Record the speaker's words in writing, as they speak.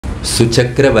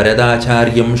सुचक्र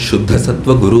वरदाचार्यं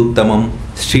शुद्धसत्व गुरुत्तमं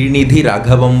श्रीनिधि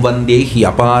राघवं वंदे हि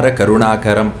अपार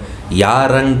करुणाकरं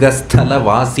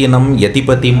यारंगस्थलवासिनं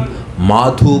यतिपतिं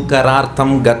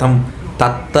माधुकरार्थं गतं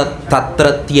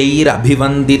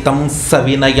तत्रत्यैरभिवन्दितं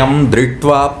सविनयं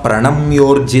दृष्ट्वा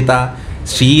प्रणम्योर्जिता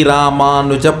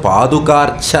श्रीरामानुज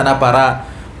पादुकार्चनपरा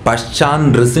पश्चान्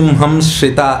नृसिंहं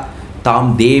श्रिता तां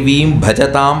देवीं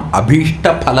भजताम्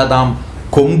अभीष्टफलदां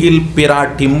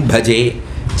कोंगिल्पिराटिं भजे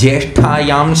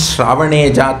ज्येष्ठायां श्रावणे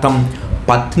जातं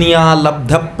पत्न्या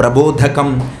लब्ध प्रबोधकं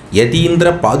यतीन्द्र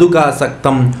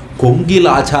पादुकासक्तं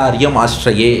कोंगिलाचार्यम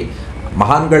आश्रये.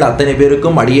 மகான்கள் அத்தனை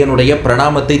பேருக்கும் அடியனுடைய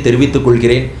பிரணாமத்தை தெரிவித்துக்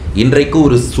கொள்கிறேன். இன்றைக்கு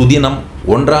ஒரு சுதினம்.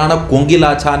 ஒன்றான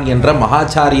கொங்கிலாச்சான் என்ற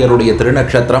மகாச்சாரியருடைய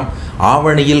திருநக்ஷத்திரம்.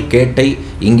 ஆவணியில் கேட்டை.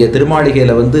 இங்கே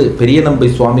திருமாளிகையில் பெரிய நம்பி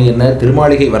சுவாமி என்ன,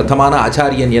 திருமாளிகை வர்த்தமான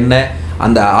ஆச்சாரியன் என்ன,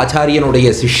 அந்த ஆச்சாரியனுடைய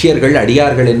சிஷ்யர்கள்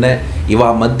அடியார்கள் என்ன, இவா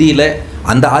மத்தியில்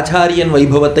அந்த ஆச்சாரியன்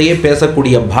வைபவத்தையே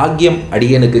பேசக்கூடிய பாக்கியம்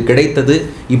அடியனுக்கு கிடைத்தது.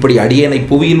 இப்படி அடியனை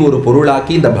புவியில் ஒரு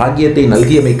பொருளாக்கி இந்த பாக்கியத்தை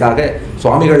நல்கியமைக்காக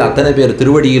சுவாமிகள் அத்தனை பேர்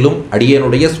திருவடியிலும்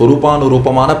அடியனுடைய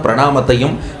சொரூபானுரூபமான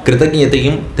பிரணாமத்தையும்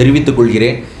கிருதஜ்ஞத்தையும் தெரிவித்துக்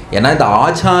கொள்கிறேன். ஏன்னா இந்த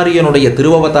ஆச்சாரியனுடைய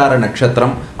திருவவதார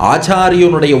நட்சத்திரம்,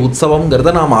 ஆச்சாரியனுடைய உற்சவங்கிறத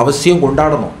நாம் அவசியம்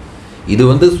கொண்டாடணும்.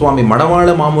 இது சுவாமி மணவாள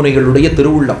மாமுனிகளுடைய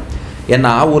திருவுள்ளம்.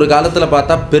 ஏன்னா ஒரு காலத்தில்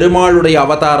பார்த்தா பெருமாளுடைய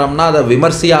அவதாரம்னா அதை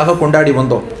விமர்சையாக கொண்டாடி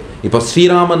வந்தோம். இப்போ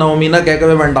ஸ்ரீராம நவமின்னா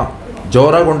கேட்கவே வேண்டாம்,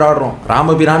 ஜோராக கொண்டாடுறோம்.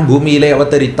 ராமபிரான் பூமியிலே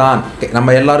அவதரித்தான்,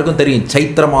 நம்ம எல்லாருக்கும் தெரியும்.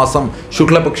 சைத்திர மாதம்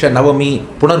சுக்லபக்ஷ நவமி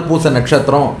புனர்பூச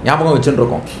நட்சத்திரம் ஞாபகம் வச்சுட்டு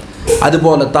இருக்கோம்.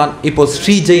 அதுபோலத்தான் இப்போ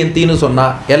ஸ்ரீ ஜெயந்தின்னு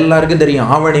சொன்னால் எல்லாருக்கும் தெரியும்.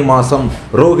 ஆவணி மாதம்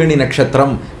ரோகிணி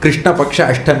நட்சத்திரம் கிருஷ்ணபக்ஷ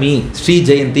அஷ்டமி ஸ்ரீ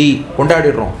ஜெயந்தி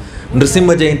கொண்டாடிடுறோம்.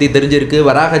 நிருசிம்ம ஜெயந்தி தெரிஞ்சிருக்கு,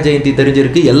 வராக ஜெயந்தி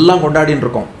தெரிஞ்சிருக்கு, எல்லாம் கொண்டாடின்னு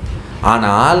இருக்கோம்.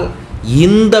 ஆனால்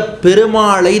இந்த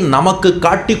பெருமாளை நமக்கு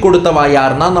காட்டி கொடுத்தவா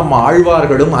யாருன்னா நம்ம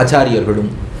ஆழ்வார்களும் ஆச்சாரியர்களும்.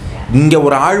 இங்கே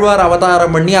ஒரு ஆழ்வார்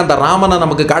அவதாரம் பண்ணி அந்த ராமனை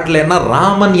நமக்கு காட்டலைன்னா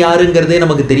ராமன் யாருங்கிறதே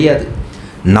நமக்கு தெரியாது.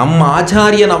 நம்ம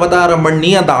ஆச்சாரியன் அவதாரம் பண்ணி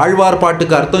அந்த ஆழ்வார்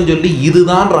பாட்டுக்கு அர்த்தம் சொல்லி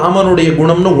இதுதான் ராமனுடைய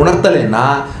குணம்னு உணர்த்தலைன்னா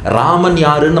ராமன்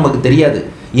யாருன்னு நமக்கு தெரியாது.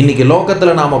 இன்னைக்கு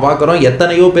லோகத்தில் நாம் பார்க்குறோம்,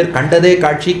 எத்தனையோ பேர் கண்டதே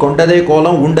காட்சி கொண்டதே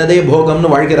கோலம் உண்டதே போகம்னு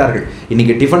வாழ்கிறார்கள்.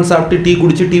 இன்னைக்கு டிஃபன் சாப்பிட்டு டீ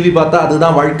குடிச்சு டிவி பார்த்தா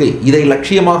அதுதான் வாழ்க்கை. இதை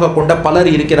லட்சியமாக கொண்ட பலர்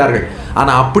இருக்கிறார்கள்.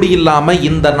 ஆனால் அப்படி இல்லாமல்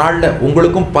இந்த நாளில்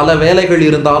உங்களுக்கும் பல வேலைகள்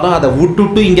இருந்தாலும் அதை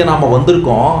விட்டுட்டு இங்கே நாம்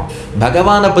வந்திருக்கோம்.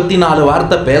 பகவானை பற்றி 4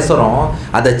 வார்த்தை பேசுகிறோம்,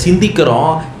 அதை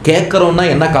சிந்திக்கிறோம், கேட்குறோன்னா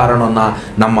என்ன காரணம்னா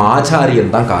நம்ம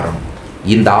ஆச்சாரியன் தான் காரணம்.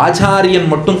 இந்த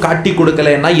ஆச்சாரியன் மட்டும் காட்டி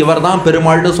கொடுக்கலைன்னா இவர் தான்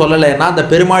பெருமாள்னு சொல்லலைன்னா அந்த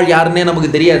பெருமாள் யாருன்னே நமக்கு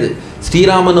தெரியாது.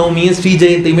 ஸ்ரீராம நவமியும் ஸ்ரீ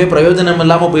ஜெயந்தியுமே பிரயோஜனம்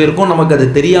இல்லாமல் போயிருக்கோம், நமக்கு அது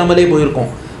தெரியாமலே போயிருக்கோம்.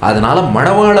 அதனால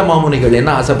மணவாள மாமுனிகள் என்ன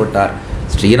ஆசைப்பட்டார்,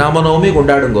 ஸ்ரீராம நவமி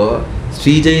கொண்டாடுங்கோ,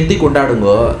 ஸ்ரீ ஜெயந்தி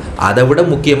கொண்டாடுங்கோ, அதை விட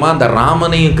முக்கியமாக அந்த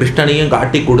ராமனையும் கிருஷ்ணனையும்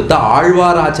காட்டி கொடுத்த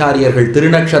ஆழ்வார் ஆச்சாரியர்கள்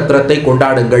திருநக்ஷத்திரத்தை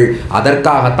கொண்டாடுங்கள்.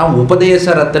 அதற்காகத்தான் உபதேச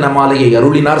ரத்தின மாலையை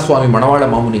அருளினார் சுவாமி மணவாள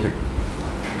மாமுனிகள்.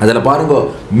 அதில் பாருங்க,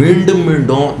 மீண்டும்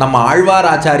மீண்டும் நம்ம ஆழ்வார்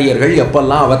ஆச்சாரியர்கள்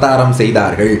எப்பெல்லாம் அவதாரம்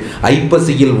செய்தார்கள்.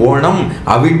 ஐப்பசியில் ஓணம்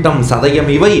அவிட்டம் சதயம்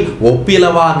இவை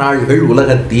ஒப்பிலவா நாள்கள்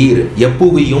உலகத்தீர்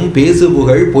எப்புவியும்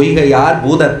பேசுபுகள் பொய்கையார்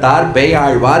பூதத்தார்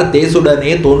பேயாழ்வார்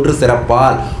தேசுடனே தோன்று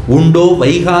சிறப்பால் உண்டோ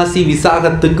வைகாசி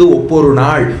விசாகத்துக்கு ஒப்பொரு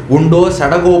நாள் உண்டோ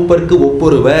சடகோப்பர்க்கு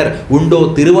ஒப்பொருவர் உண்டோ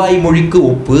திருவாய்மொழிக்கு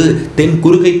ஒப்பு தென்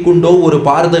குறுகைக்குண்டோ ஒரு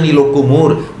பார்தனில்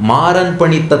ஒக்குமூர் மாறன்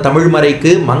பணித்த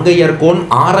தமிழ்மறைக்கு மங்கையர்கோன்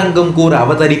ஆரங்கம் கூற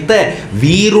அவதரி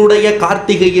வீருடைய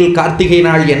கார்த்திகையில் கார்த்திகை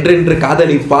நாள் என்றென்று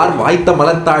காதலிப்பார் வாய்த்த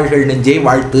மலத்தாள்கள் நெஞ்சே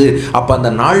வாழ்த்து. அப்ப அந்த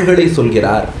நாள்களை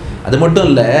சொல்கிறார். அது மட்டும்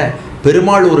இல்ல,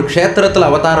 பெருமாள் ஒரு க்ஷேத்திரத்தில்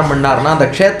அவதாரம் பண்ணார்னா அந்த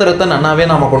க்ஷேத்திரத்தை நன்னாவே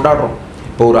நாம கொண்டாடுறோம்.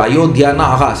 இப்போ ஒரு அயோத்தியான்னா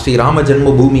ஆஹா ஸ்ரீ ராம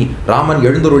ஜென்ம பூமி, ராமன்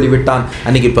எழுந்துருளி விட்டான்.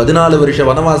 அன்னைக்கு 14 வருஷ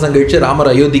வனவாசம் கழிச்சு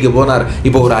ராமர் அயோத்திக்கு போனார்.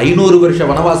 இப்போ ஒரு 500 வருஷ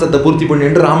வனவாசத்தை பூர்த்தி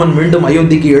பண்ணிட்டு ராமன் மீண்டும்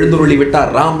அயோத்திக்கு எழுந்துருளி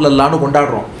விட்டார், ராம் லல்லான்னு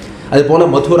கொண்டாடுறோம். அது போல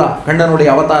மதுரா கண்ணனுடைய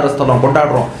அவதார ஸ்தலம்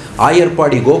கொண்டாடுறோம்.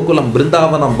 ஆயர்பாடி கோகுலம்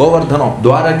பிருந்தாவனம் கோவர்தனம்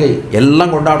துவாரகை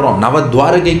எல்லாம் கொண்டாடுறோம்.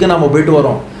 நவத்வாரகைக்கு நம்ம போயிட்டு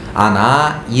வரோம்.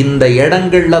 ஆனால் இந்த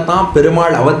இடங்கள்ல தான்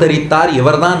பெருமாள் அவதரித்தார்,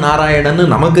 இவர் தான் நாராயணன்னு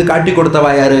நமக்கு காட்டி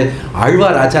கொடுத்தவா யாரு?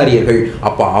 ஆழ்வார் ஆச்சாரியர்கள்.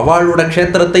 அப்போ அவளோட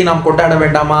க்ஷேத்திரத்தை நாம் கொண்டாட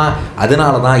வேண்டாமா?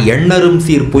 அதனால தான் எண்ணரும்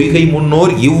சீர் பொய்கை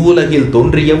முன்னோர் இவ்வுலகில்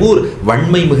தோன்றிய ஊர்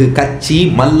வன்மை மிகு கச்சி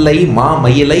மல்லை மா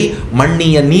மயிலை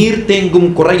மண்ணிய நீர் தேங்கும்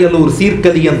குறையலூர்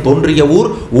சீர்கலியன் தோன்றிய ஊர்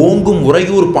ஓங்கும்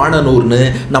உறையூர் பாணனூர்னு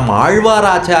நம்ம ஆழ்வார்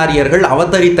ஆச்சாரியர்கள்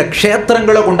அவதரித்த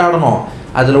க்ஷேத்திரங்களை கொண்டாடணும்.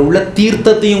 அதில் உள்ள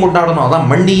தீர்த்தத்தையும் கொண்டாடணும். அதான்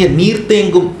மண்ணிய நீர்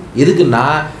தேங்கும். எதுக்குன்னா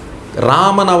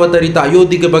ராமன் அவதரித்த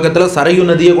அயோத்திக்கு பக்கத்தில் சரையு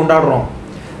நதியை கொண்டாடுறோம்.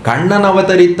 கண்ணன்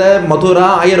அவதரித்த மதுரா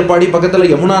ஆயர்பாடி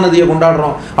பக்கத்தில் யமுனா நதியை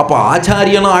கொண்டாடுறோம். அப்போ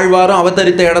ஆச்சாரியனும் ஆழ்வாரும்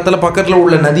அவதரித்த இடத்துல பக்கத்தில்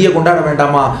உள்ள நதியை கொண்டாட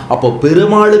வேண்டாமா? அப்போ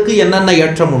பெருமாளுக்கு என்னென்ன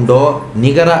ஏற்றம் உண்டோ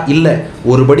நிகரா இல்லை,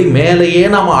 ஒருபடி மேலேயே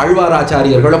நாம் ஆழ்வார்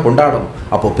ஆச்சாரியர்களை கொண்டாடணும்.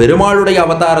 அப்போ பெருமாளுடைய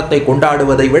அவதாரத்தை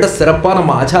கொண்டாடுவதை விட சிறப்பாக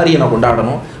நம்ம ஆச்சாரியனை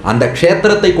கொண்டாடணும். அந்த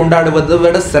க்ஷேத்திரத்தை கொண்டாடுவதை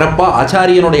விட சிறப்பாக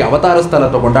ஆச்சாரியனுடைய அவதார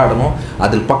ஸ்தலத்தை கொண்டாடணும்.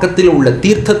 அதில் பக்கத்தில் உள்ள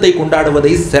தீர்த்தத்தை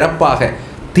கொண்டாடுவதை சிறப்பாக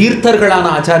தீர்த்தர்களான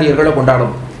ஆச்சாரியர்களை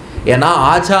கொண்டாடணும். ஏன்னா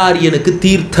ஆச்சாரியனுக்கு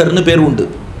தீர்த்தர்னு பேர் உண்டு.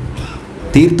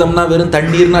 தீர்த்தம்னா வெறும்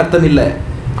தண்ணீர்னு அர்த்தம் இல்லை,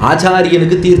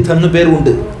 ஆச்சாரியனுக்கு தீர்த்தம்னு பேர்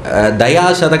உண்டு. தயா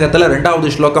சதகத்தில் 2வது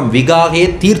ஸ்லோகம் விகாகே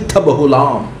தீர்த்த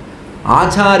பகுலாம்,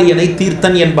 ஆச்சாரியனை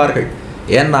தீர்த்தன் என்பார்கள்.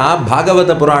 ஏன்னா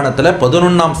பாகவத புராணத்தில்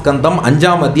 11ஆம் ஸ்கந்தம்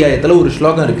 5ஆம் அத்தியாயத்தில் ஒரு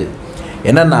ஸ்லோகம் இருக்குது.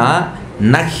 என்னென்னா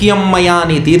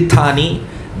நஹ்யம்மயானி தீர்த்தானி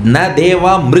ந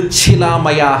தேவா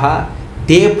மிருச்சிலாமயாக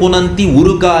தே புனந்தி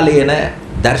உருகாலேன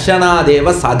தர்ஷனாதேவ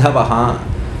சாதவஹா.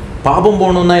 பாபம்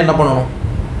போகணுன்னா என்ன பண்ணணும்?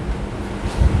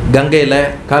 கங்கையில்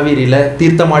காவிரியில்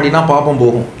தீர்த்தமாடினா பாபம்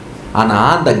போகும்.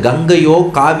 ஆனால் அந்த கங்கையோ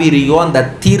காவிரியோ அந்த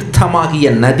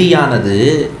தீர்த்தமாகிய நதியானது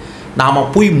நாம்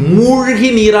போய் மூழ்கி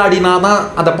நீராடினா தான்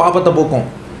அந்த பாபத்தை போக்கும்.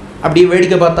 அப்படியே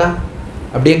வேடிக்கை பார்த்தா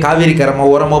அப்படியே காவிரி கரமா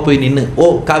ஓரமாக போய் நின்று ஓ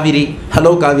காவிரி,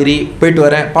 ஹலோ காவிரி, போயிட்டு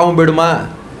வரேன், பாவம் போயிடுமா?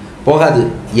 போகாது.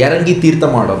 இறங்கி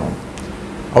தீர்த்தமாடணும்.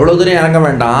 அவ்வளோ தூரம் இறங்க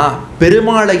வேண்டாம்.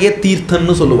 பெருமாளையே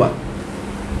தீர்த்தன்னு சொல்லுவார்.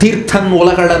 தீர்த்தன்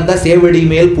உலகளந்த சேவடி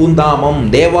மேல் பூந்தாமம்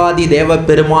தேவாதி தேவ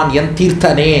பெருமான் என்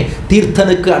தீர்த்தனே,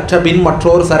 தீர்த்தனுக்கு அற்றபின்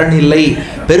மற்றோர் சரணில்லை.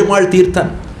 பெருமாள்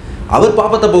தீர்த்தன். அவர்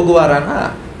பாபத்தை போக்குவாரானா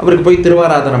அவருக்கு போய்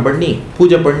திருவாராதனம் பண்ணி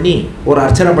பூஜை பண்ணி ஒரு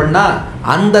அர்ச்சனை பண்ணால்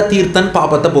அந்த தீர்த்தன்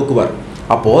பாபத்தை போக்குவார்.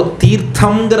 அப்போது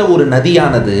தீர்த்தங்கிற ஒரு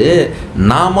நதியானது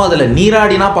நாம் அதில்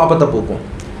நீராடினா பாபத்தை போக்கும்.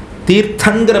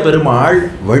 தீர்த்தங்கிற பெருமாள்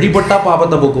வழிபட்டா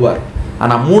பாபத்தை போக்குவார்.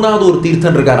 ஆனால் 3வது ஒரு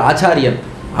தீர்த்தன் இருக்கார், ஆச்சாரியன்.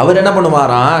 அவர் என்ன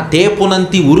பண்ணுவாராம், தே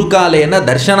புனந்தி உருகாலேன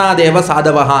தர்ஷனாதேவ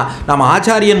சாதவஹா. நம்ம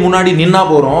ஆச்சாரியன் முன்னாடி நின்னா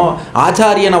போகிறோம்,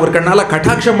 ஆச்சாரியன் அவர் கண்ணால்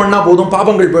கட்டாட்சம் பண்ணால் போதும்,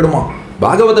 பாபங்கள் போயிடுமா?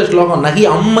 பாகவத ஸ்லோகம் நகி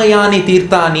அம்மையானி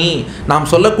தீர்த்தானி. நாம்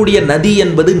சொல்லக்கூடிய நதி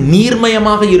என்பது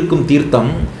நீர்மயமாக இருக்கும்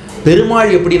தீர்த்தம்.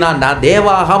 பெருமாள் எப்படின்னா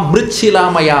தேவாக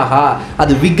மிருச்சிலாமயாக,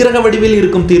 அது விக்கிரக வடிவில்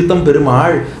இருக்கும் தீர்த்தம்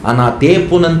பெருமாள். ஆனால் தே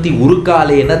புனந்தி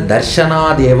உருக்காலேன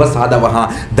தர்ஷனாதேவ சாதவஹா,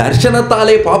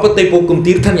 தர்ஷனத்தாலே பாபத்தை போக்கும்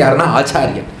தீர்த்தம் யாருன்னா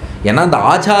ஆச்சாரியன். ஏன்னா அந்த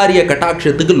ஆச்சாரிய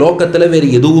கட்டாட்சத்துக்கு லோக்கத்தில் வேறு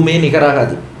எதுவுமே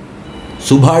நிகராகாது.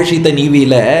 சுபாஷித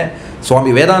நீவியில்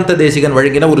சுவாமி வேதாந்த தேசிகன்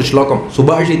வழங்கின ஒரு ஸ்லோகம்,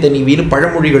 சுபாஷித நீவின்னு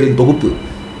பழமொழிகளின் தொகுப்பு.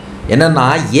 என்னன்னா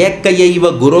ஏக்கையைவ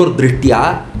குரோர் திருஷ்டியா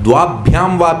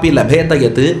துவாபியாம் வாப்பி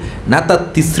லபேதயத்து ந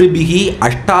தத் திஸ்ரிபிகி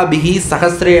அஷ்டாபிகி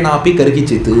சகசிரேனாப்பி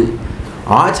கருகிச்சித்து.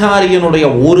 ஆச்சாரியனுடைய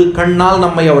ஒரு கண்ணால்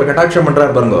நம்மை அவர் கட்டாட்சம்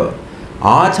பண்ணுறார் பாருங்க.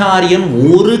 ஆச்சாரியன்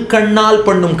ஒரு கண்ணால்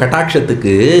பண்ணும்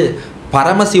கட்டாட்சத்துக்கு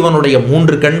பரமசிவனுடைய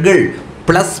 3 கண்கள்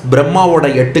ப்ளஸ் பிரம்மாவோட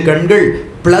 8 கண்கள்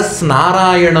ப்ளஸ்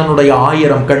நாராயணனுடைய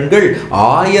 1000 கண்கள்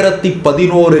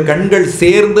 1011 கண்கள்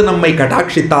சேர்ந்து நம்மை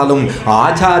கட்டாட்சித்தாலும்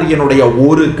ஆச்சாரியனுடைய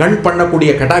ஒரு கண்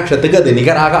பண்ணக்கூடிய கட்டாட்சத்துக்கு அது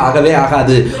நிகராக ஆகவே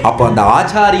ஆகாது. அப்போ அந்த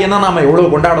ஆச்சாரியனை நாம் எவ்வளோ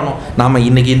கொண்டாடணும். நாம்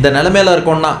இன்னைக்கு இந்த நிலைமையில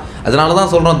இருக்கோம்னா அதனால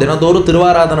தான் சொல்கிறோம், தினந்தோறும்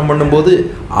திருவாராதனம் பண்ணும்போது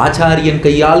ஆச்சாரியன்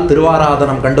கையால்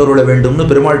திருவாராதனம் கண்டொருள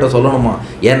வேண்டும்னு பெருமாள்கிட்ட சொல்லணுமா?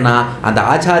 ஏன்னா அந்த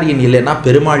ஆச்சாரியன் இல்லைன்னா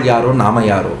பெருமாள் யாரோ நாம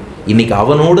யாரோ. இன்னைக்கு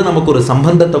அவனோடு நமக்கு ஒரு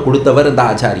சம்பந்தத்தை கொடுத்தவர் இந்த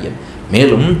ஆச்சாரியன்.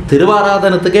 மேலும்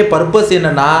திருவாராதனத்துக்கே பர்பஸ்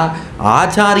என்னன்னா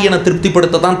ஆச்சாரியனை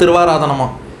திருப்திப்படுத்த தான் திருவாராதனமா.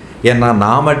 ஏன்னா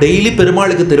நாம் டெய்லி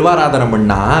பெருமாளுக்கு திருவாராதனம்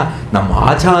பண்ணால் நம்ம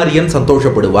ஆச்சாரியன்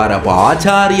சந்தோஷப்படுவார். அப்போ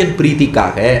ஆச்சாரியன்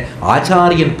பிரீத்திக்காக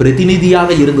ஆச்சாரியன்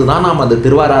பிரதிநிதியாக இருந்து தான் நாம் அந்த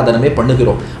திருவாராதனமே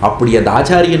பண்ணுகிறோம். அப்படி அந்த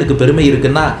ஆச்சாரியனுக்கு பெருமை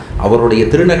இருக்குன்னா அவருடைய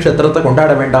திருநக்ஷத்திரத்தை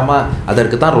கொண்டாட வேண்டாமா?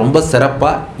 அதற்கு தான் ரொம்ப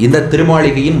சிறப்பாக இந்த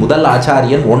திருமாளிகையின் முதல்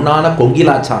ஆச்சாரியன் ஒன்னான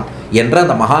கொங்கிலாச்சான் என்ற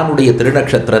அந்த மகானுடைய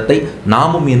திருநக்ஷத்திரத்தை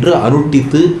நாமும் இன்று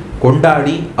அனுட்டித்து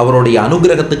கொண்டாடி அவருடைய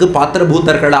அனுகிரகத்துக்கு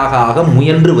பாத்திரபூத்தர்களாக ஆக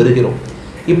முயன்று வருகிறோம்.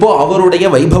 இப்போது அவருடைய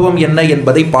வைபவம் என்ன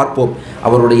என்பதை பார்ப்போம்.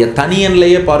 அவருடைய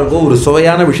தனியன்லேயே பாருங்க ஒரு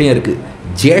சுவையான விஷயம் இருக்குது.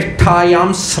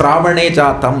 ஜேஷ்டாயாம் ஸ்ராவணே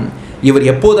ஜாத்தம். இவர்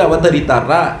எப்போது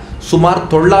அவதரித்தார்னா சுமார்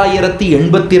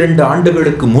 982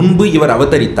 ஆண்டுகளுக்கு முன்பு இவர்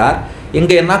அவதரித்தார்.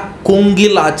 எங்கன்னா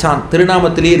கொங்கில் ஆச்சான்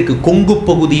திருநாமத்திலே இருக்குது. கொங்கு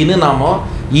பகுதின்னு நாம்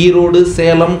ஈரோடு,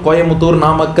 சேலம், கோயம்புத்தூர்,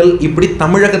 நாமக்கல் இப்படி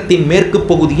தமிழகத்தின் மேற்கு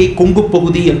பகுதியை கொங்கு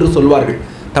பகுதி என்று சொல்வார்கள்.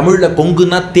 தமிழில்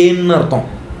கொங்குன்னா தேன்னு அர்த்தம்.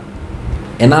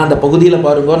 ஏன்னா அந்த பகுதியில்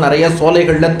பாருங்க நிறைய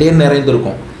சோலைகளில் தேன்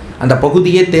நிறைந்திருக்கும். அந்த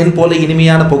பகுதியே தேன் போல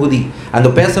இனிமையான பகுதி. அங்கே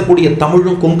பேசக்கூடிய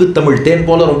தமிழும் கொங்கு தமிழ் தேன்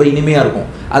போல ரொம்ப இனிமையாக இருக்கும்.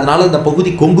 அதனால அந்த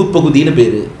பகுதி கொங்கு பகுதின்னு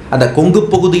பேர். அந்த கொங்கு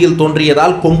பகுதியில்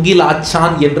தோன்றியதால் கொங்கில்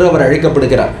ஆச்சான் என்று அவர்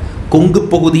அழைக்கப்படுகிறார். கொங்கு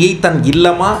பகுதியை தன்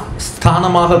இல்லமா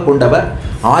ஸ்தானமாக கொண்டவர்.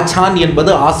 ஆச்சான்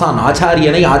என்பது ஆசான்,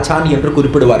 ஆச்சாரியனை ஆச்சான் என்று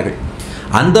குறிப்பிடுவார்கள்.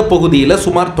 அந்த பகுதியில்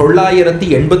சுமார்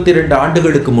 982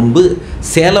 ஆண்டுகளுக்கு முன்பு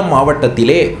சேலம்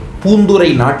மாவட்டத்திலே பூந்துரை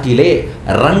நாட்டிலே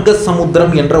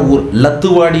ரங்கசமுத்திரம் என்ற ஊர்,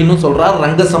 லத்துவாடின்னு சொல்றார்,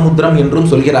 ரங்கசமுத்திரம்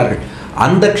என்றும் சொல்கிறார்கள்.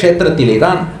 அந்த க்ஷேத்திரத்திலே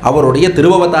தான் அவருடைய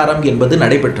திருவவதாரம் என்பது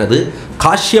நடைபெற்றது.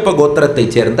 காஷ்யப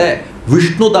கோத்திரத்தைச் சேர்ந்த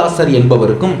விஷ்ணுதாசர்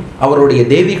என்பவருக்கும் அவருடைய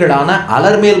தேவிகளான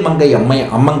அலர்மேல் மங்கை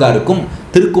அம்மங்காருக்கும்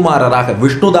திருக்குமாரராக,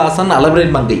 விஷ்ணுதாசன்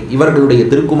அலர்மேல் மங்கை இவர்களுடைய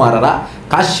திருக்குமாரரா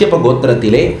காஷ்யப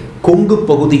கோத்திரத்திலே கொங்கு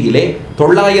பகுதியிலே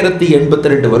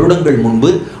 982 வருடங்கள் முன்பு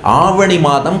ஆவணி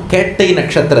மாதம் கேட்டை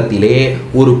நட்சத்திரத்திலே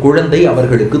ஒரு குழந்தை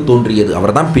அவர்களுக்கு தோன்றியது.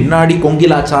 அவர் தான் பின்னாடி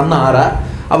கொங்கிலாச்சான்னு ஆறார்.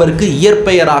 அவருக்கு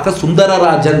இயற்பெயராக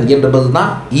சுந்தரராஜன்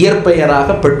என்பதுதான்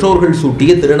இயற்பெயராக பெற்றோர்கள்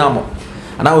சூட்டிய திருநாமம்.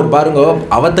 ஆனால் அவர் பாருங்க,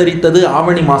 அவதரித்தது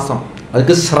ஆவணி மாதம்,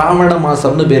 அதுக்கு சிராவண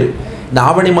மாதம்னு பேர். இந்த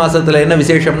ஆவணி மாதத்தில் என்ன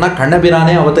விசேஷம்னா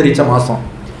கண்ணபிரானே அவதரித்த மாதம்.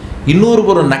 இன்னொரு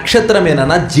ஒரு நட்சத்திரம்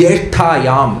என்னன்னா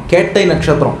ஜேஷ்டாயாம், கேட்டை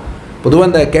நட்சத்திரம். பொதுவாக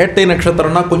இந்த கேட்டை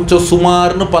நட்சத்திரம்னா கொஞ்சம்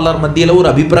சுமார்னு பலர் மத்தியில் ஒரு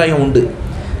அபிப்பிராயம் உண்டு.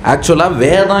 ஆக்சுவலாக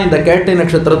வேதம் இந்த கேட்டை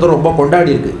நட்சத்திரத்தை ரொம்ப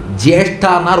கொண்டாடி இருக்கு.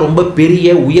 ஜேஷ்டானா ரொம்ப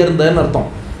பெரிய உயர்ந்தன்னு அர்த்தம்.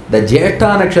 இந்த ஜேஷ்டா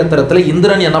நட்சத்திரத்தில்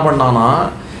இந்திரன் என்ன பண்ணானா,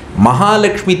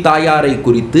 மகாலட்சுமி தாயாரை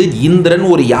குறித்து இந்திரன்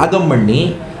ஒரு யாகம் பண்ணி,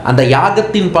 அந்த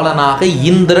யாகத்தின் பலனாக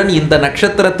இந்திரன் இந்த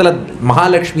நட்சத்திரத்தில்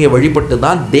மகாலட்சுமியை வழிபட்டு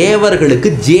தான்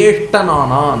தேவர்களுக்கு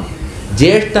ஜேஷ்டனானான்.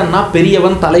 ஜேஷ்டன்னா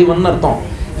பெரியவன், தலைவன் அர்த்தம்.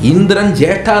 இந்திரன்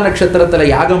ஜேஷ்டா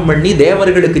நட்சத்திரத்தில் யாகம் பண்ணி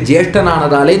தேவர்களுக்கு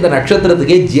ஜேஷ்டனானதாலே இந்த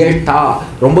நட்சத்திரத்துக்கே ஜேஷ்டா,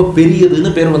 ரொம்ப பெரியதுன்னு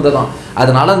பேர் வந்ததான்.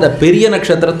 அதனால அந்த பெரிய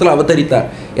நட்சத்திரத்தில் அவதரித்தார்.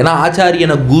 ஏன்னா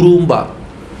ஆச்சாரியனை குரும்பா.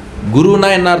 குருனா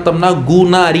என்ன அர்த்தம்னா,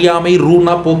 குனா அறியாமை,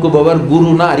 ரூனா போக்குபவர்,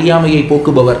 குருனா அறியாமையை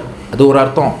போக்குபவர், அது ஒரு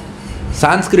அர்த்தம்.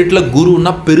 சான்ஸ்கிரிட்டில்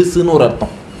குருன்னா பெருசுன்னு ஒரு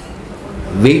அர்த்தம்.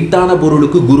 வெயிட்டான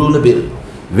பொருளுக்கு குருன்னு பேர்,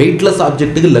 வெயிட்லெஸ்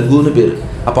ஆப்ஜெக்ட்டுக்கு லகுன்னு பேர்.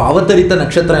 அப்போ அவதரித்த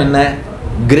நட்சத்திரம் என்ன?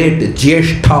 கிரேட்,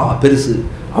 ஜேஷ்டா, பெருசு.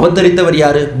 அவதரித்தவர்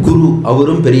யாரு? குரு,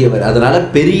 அவரும் பெரியவர். அதனால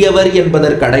பெரியவர்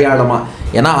என்பதற்கு அடையாளமா.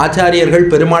 ஏன்னா ஆச்சாரியர்கள்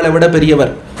பெருமாளை விட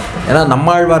பெரியவர். ஏன்னா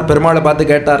நம்மாழ்வார் பெருமாளை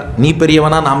பார்த்து கேட்டார், நீ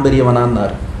பெரியவனா நான்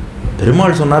பெரியவனான்னார்.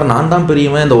 பெருமாள் சொன்னார், நான் தான்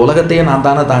பெரியவன், இந்த உலகத்தையே நான்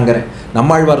தானே தாங்கிறேன்.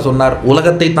 நம்மாழ்வார் சொன்னார்,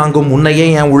 உலகத்தை தாங்கும் உன்னையே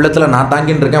என் உள்ளத்தில் நான்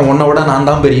தாங்கின்னு இருக்கேன், உன்னை விட நான்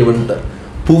தான் பெரியவன்ட்டார்.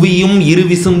 புவியும்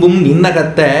இருவிசும்பும்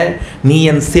நின்னகத்த நீ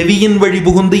என் செவியின் வழி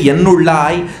புகுந்து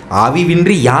என்னுள்ளாய்,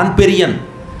 ஆவிவின்றி யான் பெரியன்,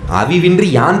 ஆவிவின்றி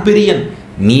யான் பெரியன்,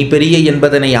 நீ பெரிய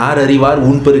என்பதனை யார் அறிவார்,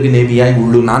 உன் பெருகு நேவியாய்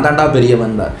உள்ளு, நான் தாண்டா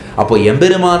பெரியவன் தான். அப்போ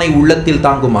எம்பெருமானை உள்ளத்தில்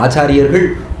தாங்கும் ஆச்சாரியர்கள்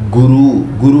குரு.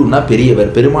 குருன்னா பெரியவர்.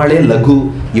 பெருமாளே லகு,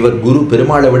 இவர் குரு,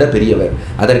 பெருமாளை விட பெரியவர்.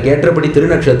 அதற்கேற்றபடி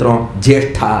திருநட்சத்திரம்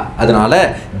ஜேஷ்டா. அதனால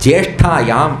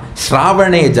ஜேஷ்டாயாம்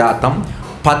ஸ்ராவணே ஜாத்தம்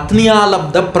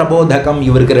பத்னியாலப்த பிரபோதகம்.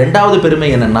 இவருக்கு ரெண்டாவது பெருமை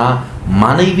என்னன்னா,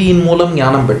 மனைவியின் மூலம்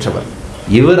ஞானம் பெற்றவர்.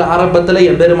 இவர் ஆரம்பத்தில்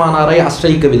எம்பெருமானாரை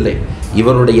ஆசிரியிக்கவில்லை,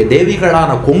 இவருடைய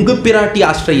தேவிகளான கொங்கு பிராட்டி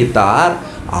ஆசிரியித்தார்.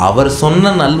 அவர்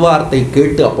சொன்ன நல்வார்த்தை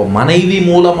கேட்டு அப்போ மனைவி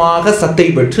மூலமாக சத்தை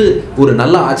பெற்று ஒரு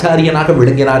நல்ல ஆச்சாரியனாக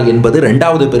விளங்கினார் என்பது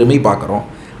ரெண்டாவது பெருமை பார்க்குறோம்.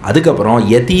 அதுக்கப்புறம்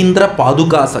யதீந்திர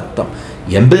பாதுகா சக்தம்,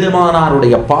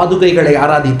 எம்பெருமானாருடைய பாதுகைகளை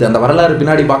ஆராதித்து அந்த வரலாறு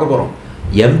பின்னாடி பார்க்க போகிறோம்.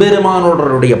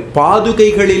 எம்பெருமானோடருடைய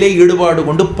பாதுகைகளிலே ஈடுபாடு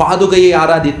கொண்டு பாதுகையை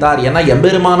ஆராதித்தார். ஏன்னா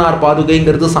எம்பெருமானார்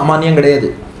பாதுகைங்கிறது சாமானியம் கிடையாது.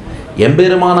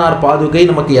 எம்பெருமானார் பாதுகை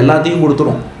நமக்கு எல்லாத்தையும்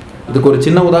கொடுத்துரும். இதுக்கு ஒரு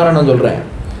சின்ன உதாரணம் சொல்கிறேன்.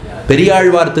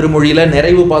 பெரியாழ்வார் திருமொழியில்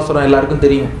நிறைவு பாசுரம் எல்லாருக்கும்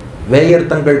தெரியும். வேயர்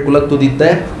தங்கள் குலத்துதித்த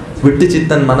விட்டு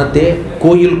சித்தன் மனத்தே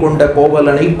கோயில் கொண்ட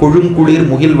கோவலனை கொழுங்குளிர்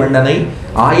முகில் வண்ணனை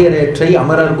ஆயரேற்றை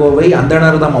அமரர் கோவை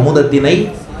அந்தணர்தம் அமுதத்தினை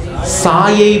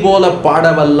சாயை போல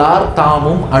பாடவல்லார்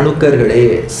தாமும் அணுக்கர்களே.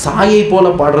 சாயை போல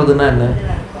பாடுறதுன்னா என்ன?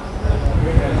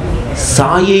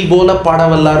 சாயை போல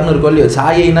பாடவல்லார்னு இருக்கும் இல்லையோ.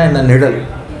 சாயைனா என்ன? நிழல்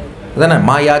அதானே.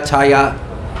 மாயா சாயா,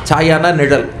 சாயானா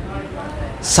நிழல்.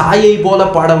 சாயை போல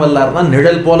பாடவல்லார்னா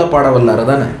நிழல் போல பாடவல்லார்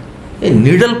தானே.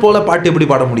 நிழல் போல பாட்டு எப்படி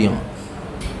பாட முடியும்?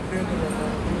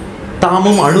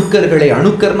 தாமும் அணுக்கர்களே.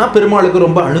 அணுக்கர்னா பெருமாளுக்கு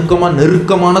ரொம்ப அணுக்கமாக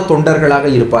நெருக்கமான தொண்டர்களாக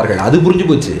இருப்பார்கள். அது புரிஞ்சு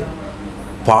போச்சு.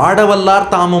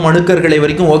 பாடவல்லார் தாமும் அணுக்கர்களை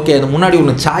வரைக்கும் ஓகே. அது முன்னாடி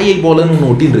ஒன்று சாயை போலன்னு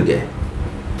ஒன்று ஒட்டின்னு இருக்கு.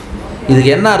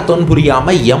 இதுக்கு என்ன அர்த்தம்னு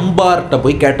புரியாமல் எம்பார்ட்ட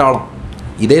போய் கேட்டாலும்,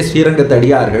 இதே ஸ்ரீரங்கத்து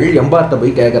அடியார்கள் எம்பார்ட்ட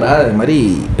போய் கேட்குறா, அது மாதிரி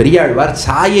பெரியாழ்வார்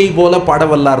சாயை போல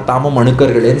பாடவல்லார் தாமும்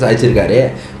அணுக்கர்களேன்னு சாய்ச்சிருக்காரு,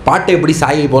 பாட்டை எப்படி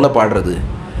சாயை போல பாடுறது?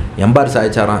 எம்பார்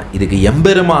சாய்ச்சாராம். இதுக்கு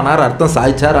எம்பெருமானார் அர்த்தம்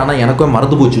சாய்ச்சார், ஆனால் எனக்கும்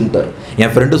மறந்து போச்சுன்ட்டார்.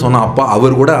 என் ஃப்ரெண்டு சொன்னான், அப்பா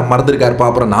அவர் கூட மறந்துருக்காருப்பா,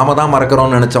 அப்புறம் நாம தான்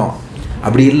மறக்கிறோம்னு நினச்சோம்.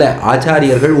 அப்படி இல்லை,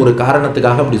 ஆச்சாரியர்கள் ஒரு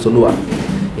காரணத்துக்காக அப்படி சொல்லுவார்.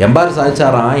 எம்பார்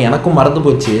சாய்ச்சாராம், எனக்கும் மறந்து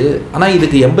போச்சு, ஆனால்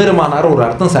இதுக்கு எம்பெருமானார் ஒரு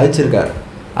அர்த்தம் சாய்ச்சிருக்கார்.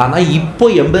 ஆனால் இப்போ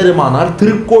எம்பெருமானார்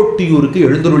திருக்கோட்டியூருக்கு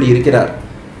எழுந்தருளி இருக்கிறார்.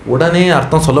 உடனே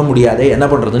அர்த்தம் சொல்ல முடியாதே, என்ன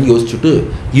பண்ணுறதுன்னு யோசிச்சுட்டு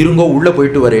இருங்கோ உள்ளே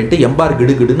போயிட்டு வரேன்ட்டு எம்பார்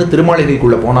கிடுகிடுன்னு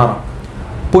திருமாளிகைக்குள்ளே போனாராம்.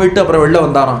 போயிட்டு அப்புறம் வெளில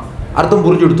வந்தாராம். அர்த்தம்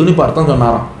புரிஞ்சு கொடுத்துன்னு இப்போ அர்த்தம்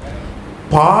சொன்னாராம்.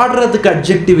 பாடுறதுக்கு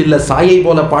அட்ஜெக்டிவ் இல்லை, சாயை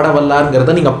போல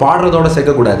பாடவல்லாருங்கிறத நீங்கள் பாடுறதோட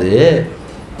சேர்க்கக்கூடாது.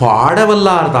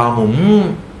 பாடவல்லார் தாமும்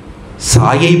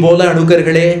சாயை போல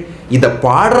அணுக்கர்களே. இதை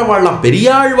பாடுறவாள்லாம்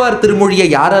பெரியாழ்வார் திருமொழியை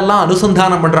யாரெல்லாம்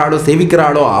அனுசந்தானம் பண்றாளோ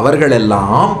சேவிக்கிறாளோ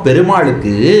அவர்களெல்லாம்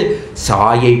பெருமாளுக்கு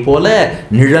சாயை போல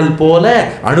நிழல் போல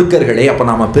அணுக்கர்களே. அப்ப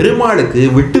நாம பெருமாளுக்கு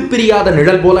விட்டு பிரியாத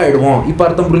நிழல் போல ஆயிடுவோம். இப்ப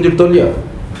அர்த்தம் புரிஞ்சுடுத்தோ இல்லையோ?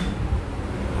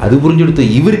 அது புரிஞ்சுடுத்து.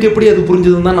 இவருக்கு எப்படி அது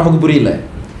புரிஞ்சதுன்னு தான் நமக்கு புரியல.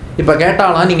 இப்போ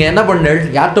கேட்டாலாம் நீங்கள் என்ன பண்ணல்,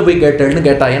 யார்கிட்ட போய் கேட்டேன்னு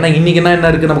கேட்டா. ஏன்னா இன்றைக்கினா என்ன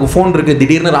இருக்குது, நமக்கு ஃபோன் இருக்குது.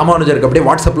 திடீர்னு ராமானுஜருக்கு அப்படியே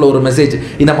வாட்ஸ்அப்பில் ஒரு மெசேஜ்,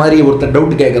 இந்த மாதிரி ஒருத்தர்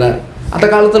டவுட் கேட்குறார். அந்த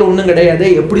காலத்தில் ஒன்றும் கிடையாது.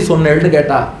 எப்படி சொன்னேன்னு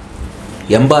கேட்டா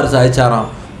எம்பார் சாய்ச்சாராம்,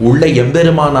 உள்ள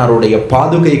எம்பெருமானாருடைய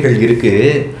பாதுகைகள் இருக்கு,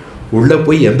 உள்ளே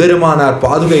போய் எம்பெருமானார்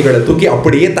பாதுகைகளை தூக்கி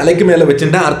அப்படியே தலைக்கு மேலே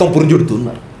வச்சுட்டா அர்த்தம் புரிஞ்சு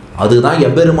கொடுத்துன்னார். அதுதான்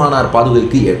எம்பெருமானார்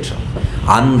பாதுகைக்கு ஏற்றம்.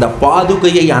 அந்த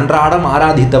பாதுகையை அன்றாடம்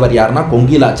ஆராதித்தவர் யாருன்னா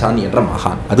கொங்கிலாச்சான் என்ற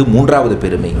மகான். அது மூன்றாவது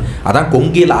பெருமை. அதான்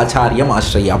கொங்கில் ஆச்சாரியம்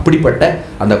ஆசிரியை. அப்படிப்பட்ட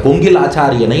அந்த கொங்கில்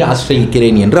ஆச்சாரியனை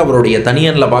ஆசிரியிக்கிறேன் என்று அவருடைய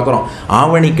தனியனில் பார்க்குறோம்.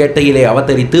 ஆவணி கேட்டையிலே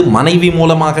அவதரித்து மனைவி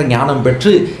மூலமாக ஞானம்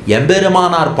பெற்று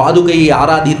எம்பெருமானார் பாதுகையை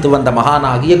ஆராதித்து வந்த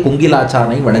மகானாகிய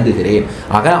கொங்கிலாச்சாரனை வணங்குகிறேன்.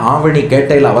 ஆக ஆவணி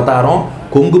கேட்டையில் அவதாரம்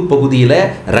கொங்கு பகுதியில்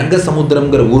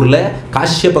ரங்கசமுத்திரம்ங்கிற ஊரில்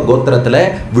காஷ்யப கோத்திரத்தில்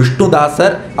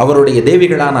விஷ்ணுதாசர் அவருடைய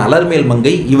தேவிகளான அலர்மேல்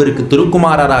மங்கை இவருக்கு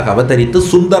திருக்குமாரராக அவதரித்து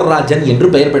சுந்தர்ராஜன் என்று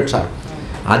பெயர் பெற்றார்.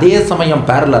 அதே சமயம்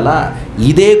பேரலா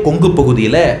இதே கொங்கு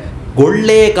பகுதியில்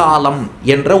கொள்ளேகாலம்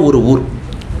என்ற ஒரு ஊர்.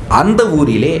 அந்த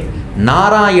ஊரிலே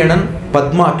நாராயணன்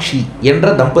பத்மாட்சி என்ற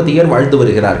தம்பதியர் வாழ்ந்து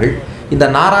வருகிறார்கள். இந்த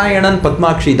நாராயணன்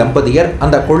பத்மாட்சி தம்பதியர்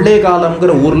அந்த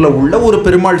கொள்ளேகாலம்ங்கிற ஊரில் உள்ள ஒரு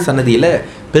பெருமாள் சன்னதியில்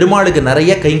பெருமாளுக்கு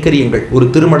நிறைய கைங்கரியங்கள், ஒரு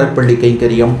திருமடப்பள்ளி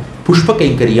கைங்கரியம், புஷ்ப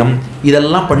கைங்கரியம்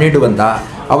இதெல்லாம் பண்ணிட்டு வந்தா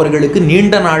அவர்களுக்கு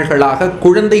நீண்ட நாள்களாக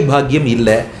குழந்தை பாக்கியம்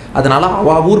இல்லை. அதனால்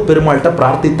அவாவூர் பெருமாள்கிட்ட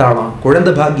பிரார்த்தித்தாலாம்,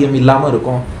 குழந்தை பாக்கியம் இல்லாமல்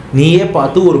இருக்கும், நீயே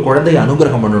பார்த்து ஒரு குழந்தை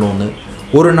அனுகிரகம் பண்ணணும்னு.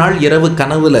 ஒரு நாள் இரவு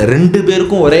கனவுல 2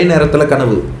 பேருக்கும் ஒரே நேரத்தில்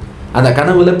கனவு. அந்த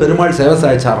கனவுல பெருமாள் சேவை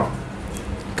சாய்ச்சாராம்,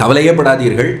 கவலையே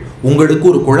படாதீர்கள், உங்களுக்கு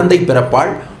ஒரு குழந்தை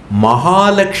பிறப்பாள்,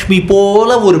 மகாலட்சுமி போல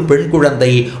ஒரு பெண்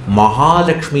குழந்தை,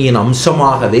 மகாலட்சுமியின்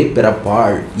அம்சமாகவே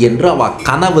பிறப்பாள் என்று அவ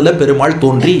கனவுல பெருமாள்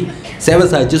தோன்றி சேவை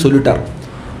சாய்ச்சி சொல்லிட்டார்.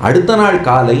 அடுத்த நாள்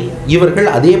காலை இவர்கள்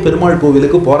அதே பெருமாள்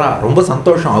கோவிலுக்கு போறா. ரொம்ப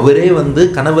சந்தோஷம். அவரே வந்து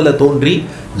கனவுல தோன்றி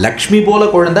லக்ஷ்மி போல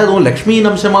குழந்தை, அதுவும் லக்ஷ்மியின்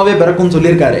அம்சமாவே பிறக்கும்னு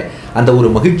சொல்லியிருக்காரு. அந்த ஒரு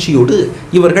மகிழ்ச்சியோடு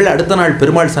இவர்கள் அடுத்த நாள்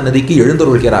பெருமாள் சன்னதிக்கு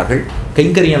எழுந்தருள்கிறார்கள்.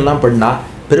 கைங்கரியெல்லாம் பண்ணா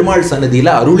பெருமாள்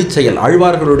சன்னதியில் அருளி செயல்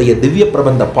ஆழ்வார்களுடைய திவ்ய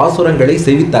பிரபந்த பாசுரங்களை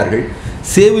சேவித்தார்கள்.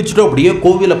 சேவிச்சுட்டு அப்படியே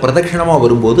கோவிலை பிரதட்சணமாக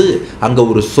வரும்போது அங்கே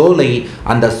ஒரு சோலை.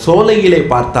 அந்த சோலையிலே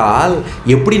பார்த்தால்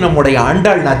எப்படி நம்முடைய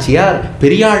ஆண்டாள் நாச்சியார்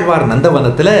பெரியாழ்வார்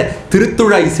நந்தவனத்தில்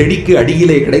திருத்துழாய் செடிக்கு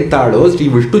அடியிலே கிடைத்தாளோ, ஸ்ரீ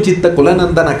விஷ்ணு சித்த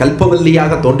குலநந்தன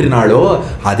கல்பவல்லியாக தோன்றினாளோ,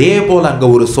 அதே போல்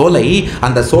அங்கே ஒரு சோலை.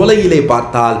 அந்த சோலையிலே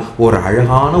பார்த்தால் ஒரு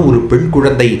அழகான ஒரு பெண்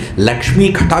குழந்தை லக்ஷ்மி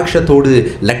கட்டாட்சத்தோடு,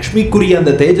 லக்ஷ்மிக்குரிய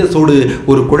அந்த தேஜஸோடு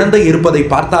ஒரு குழந்தை இருப்பதை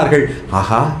பார்த்தார்கள்.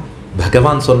 ஆஹா,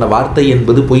 பகவான் சொன்ன வார்த்தை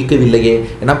என்பது பொய்க்கவில்லையே.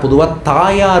 ஏன்னா பொதுவாக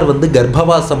தாயார் வந்து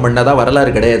கர்ப்பவாசம் பண்ணதா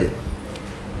வரலாறு கிடையாது.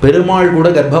 பெருமாள் கூட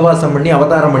கர்ப்பவாசம் பண்ணி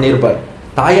அவதாரம் பண்ணியிருப்பார்.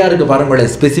 தாயாருக்கு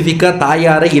பாருங்களேன், ஸ்பெசிஃபிக்காக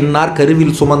தாயாரை இன்னார்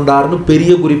கருவில் சுமந்தார்னு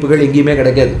பெரிய குறிப்புகள் எங்கேயுமே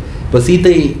கிடைக்காது. இப்போ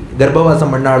சீத்தை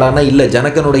கர்ப்பவாசம் பண்ணாளானா இல்லை,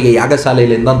 ஜனகனுடைய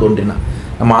யாகசாலையிலேருந்து தான் தோன்றினான்.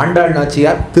 நம்ம ஆண்டாள்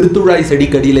நாச்சியார் திருத்துழாய்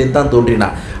செடிக்கடியிலேருந்து தான்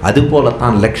தோன்றினார்.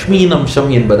 அதுபோலத்தான் லக்ஷ்மியின் அம்சம்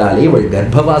என்பதாலே இவள்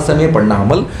கர்ப்பவாசமே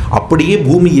பண்ணாமல் அப்படியே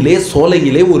பூமியிலே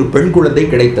சோலையிலே ஒரு பெண் குழந்தை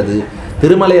கிடைத்தது.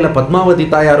 திருமலையில் பத்மாவதி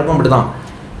தாயாருக்கும் அப்படிதான்.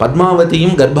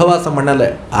 பத்மாவதியும் கர்ப்பவாசம் பண்ணலை,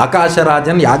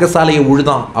 ஆகாசராஜன் யாகசாலையை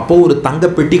உழுதான், அப்போ ஒரு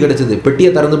தங்க பெட்டி கிடைச்சது,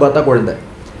 பெட்டியை திறந்து பார்த்தா குழந்தை.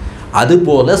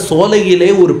 அதுபோல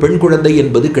சோலையிலே ஒரு பெண் குழந்தை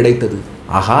என்பது கிடைத்தது.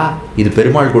 ஆஹா, இது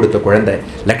பெருமாள் கொடுத்த குழந்தை,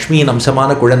 லக்ஷ்மியின்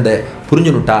அம்சமான குழந்தை.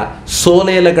 புரிஞ்சுனுட்டா,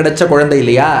 சோலையில் கிடைச்ச குழந்தை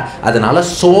இல்லையா, அதனால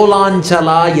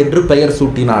சோலாஞ்சலா என்று பெயர்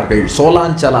சூட்டினார்கள்.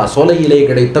 சோலாஞ்சலா, சோலையிலே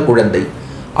கிடைத்த குழந்தை.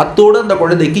 அத்தோடு அந்த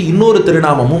குழந்தைக்கு இன்னொரு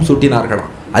திருநாமமும்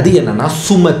சூட்டினார்களாம். அது என்னன்னா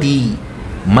சுமதி.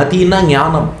 மதினா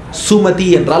ஞானம், சுமதி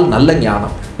என்றால் நல்ல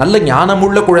ஞானம், நல்ல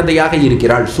ஞானமுள்ள குழந்தையாக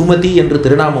இருக்கிறாள், சுமதி என்று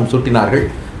திருநாமம் சூட்டினார்கள்.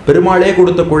 பெருமாளே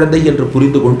கொடுத்த குழந்தை என்று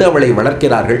புரிந்து கொண்டு அவளை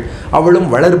வளர்க்கிறார்கள். அவளும்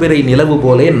வளர்பிறை நிலவு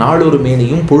போலே நாளொரு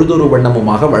மேனியும் பொழுதொரு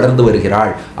வண்ணமுமாக வளர்ந்து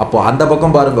வருகிறாள். அப்போ அந்த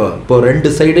பக்கம் பாருங்க, இப்போ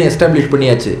 2 சைடும் எஸ்டாப்ளிஷ்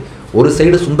பண்ணியாச்சு. ஒரு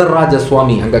சைடு சுந்தரராஜ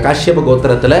சுவாமி அங்கே காஷ்யப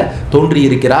கோத்திரத்தில் தோன்றி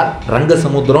இருக்கிறார்,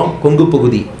 ரங்கசமுத்திரம் கொங்கு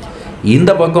பகுதி.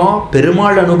 இந்த பக்கம்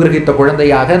பெருமாள் அனுகிரகித்த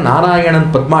குழந்தையாக நாராயணன்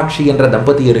பத்மாட்சி என்ற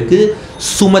தம்பதியருக்கு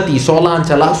சுமதி,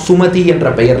 சோலாஞ்சலா சுமதி என்ற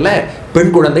பெயரில்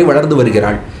பெண் குழந்தை வளர்ந்து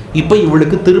வருகிறாள். இப்போ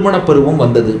இவளுக்கு திருமண பருவம்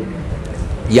வந்தது.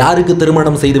 யாருக்கு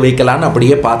திருமணம் செய்து வைக்கலான்னு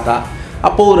அப்படியே பார்த்தா,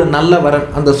 அப்போ ஒரு நல்ல வரன்,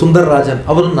 அந்த சுந்தரராஜன்,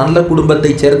 அவரும் நல்ல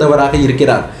குடும்பத்தை சேர்ந்தவராக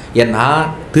இருக்கிறார். ஏன்னா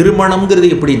திருமணம்ங்கிறது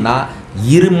எப்படின்னா,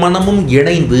 இரு மனமும்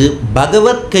இணைந்து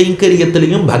பகவத்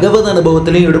கைங்கரியத்திலையும் பகவத்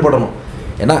அனுபவத்திலையும் ஈடுபடணும்.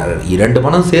 ஏன்னா 2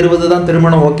 மனம் சேருவது தான்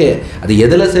திருமணம், ஓகே. அது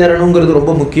எதில் சேரணுங்கிறது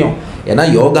ரொம்ப முக்கியம். ஏன்னா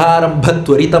யோகாரம்ப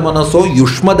துவரித மனசோ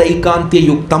யுஷ்மதைகாந்திய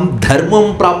யுக்தம்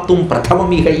தர்மம் பிராப்தும்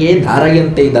பிரதமமிகையே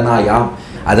தாரயந்தே தனாயாம்.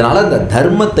 அதனால் அந்த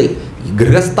தர்மத்தை,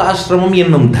 கிரகஸ்தாசிரமம்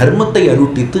என்னும் தர்மத்தை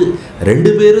அருட்டித்து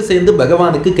 2 பேரும் சேர்ந்து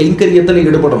பகவானுக்கு கைங்கரியத்தில்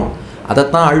ஈடுபடணும்.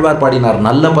 அதைத்தான் ஆழ்வார் பாடினார்,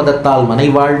 நல்ல பதத்தால் மனை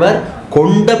வாழ்வர்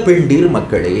கொண்ட பெண்டீர்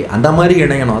மக்களே. அந்த மாதிரி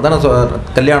இணையணும். அதான்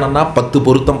கல்யாணம்னா 10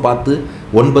 பொருத்தம் பார்த்து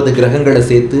 9 கிரகங்களை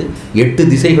சேர்த்து 8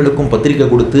 திசைகளுக்கும் பத்திரிக்கை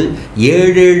கொடுத்து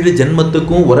 7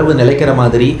 ஜென்மத்துக்கும் உறவு நிலைக்கிற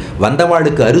மாதிரி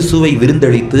வந்தவாளுக்கு அறுசுவை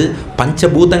விருந்தளித்து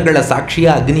பஞ்சபூதங்களை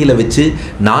சாட்சியாக அக்னியில் வச்சு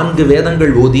 4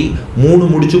 வேதங்கள் ஓதி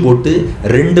 3 முடிச்சு போட்டு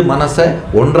 2 மனசை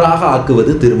ஒன்றாக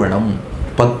ஆக்குவது திருமணம்.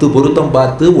 10 பொருத்தம்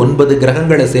பார்த்து 9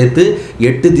 கிரகங்களை சேர்த்து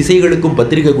 8 திசைகளுக்கும்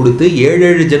பத்திரிக்கை கொடுத்து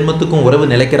 7 ஜென்மத்துக்கும் உறவு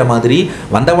நிலைக்கிற மாதிரி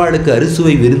வந்தவாளுக்கு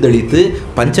அறுசுவை விருந்தளித்து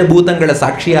பஞ்சபூதங்களை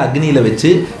சாட்சியாக அக்னியில்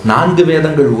வச்சு 4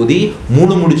 வேதங்கள் ஊதி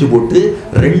 3 முடிச்சு போட்டு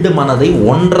 2 மனதை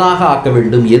ஒன்றாக ஆக்க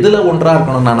வேண்டும். எதில் ஒன்றாக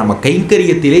இருக்கணும்னா நம்ம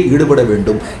கைங்கரியத்திலே ஈடுபட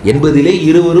வேண்டும் என்பதிலே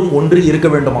இருவரும் ஒன்று இருக்க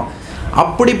வேண்டுமா.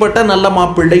 அப்படிப்பட்ட நல்ல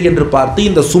மாப்பிள்ளை என்று பார்த்து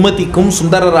இந்த சுமதிக்கும்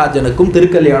சுந்தரராஜனுக்கும்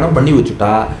திருக்கல்யாணம் பண்ணி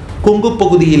வச்சுட்டா கொங்கு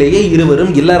பகுதியிலேயே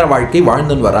இருவரும் இல்லற வாழ்க்கை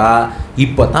வாழ்ந்துன்னு வரா.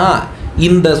 இப்போ தான்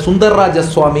இந்த சுந்தரராஜ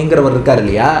சுவாமிங்கிறவர் இருக்கார்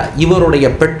இல்லையா, இவருடைய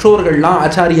பெற்றோர்கள்லாம்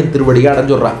ஆச்சாரியன் திருவடியை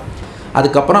அடைஞ்சுடுறான்.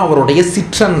 அதுக்கப்புறம் அவருடைய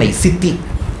சிற்றன்னை சித்தி,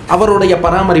 அவருடைய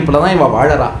பராமரிப்பில் தான் இவள்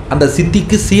வாழறா. அந்த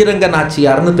சித்திக்கு ஸ்ரீரங்க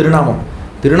நாச்சியார்னு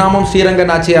திருநாமம் ஸ்ரீரங்க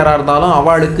நாச்சியாராக இருந்தாலும்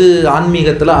அவளுக்கு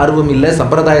ஆன்மீகத்தில் ஆர்வம் இல்லை,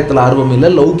 சம்பிரதாயத்தில் ஆர்வம் இல்லை,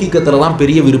 லௌகிக்கத்தில் தான்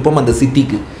பெரிய விருப்பம் அந்த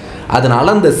சித்திக்கு.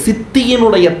 அதனால் அந்த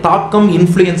சித்தியினுடைய தாக்கம்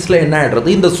இன்ஃப்ளூயன்ஸில் என்ன ஆகிடுறது,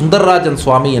 இந்த சுந்தரராஜன்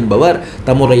சுவாமி என்பவர்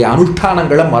தம்முடைய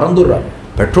அனுஷ்டானங்களை மறந்துடுறார்.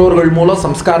 பெற்றோர்கள் மூலம்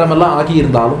சம்ஸ்காரம் எல்லாம்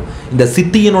ஆகியிருந்தாலும் இந்த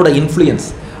சித்தியினோட இன்ஃப்ளூயன்ஸ்,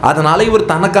 அதனால் இவர்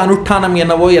தனக்கு அனுஷ்டானம்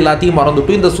என்னவோ எல்லாத்தையும்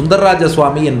மறந்துட்டு இந்த சுந்தரராஜ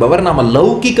சுவாமி என்பவர் நம்ம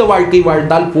லௌகிக வாழ்க்கை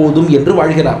வாழ்ந்தால் போதும் என்று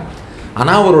வாழ்கிறார்.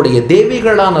 ஆனால் அவருடைய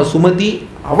தேவிகளான சுமதி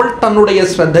அவள் தன்னுடைய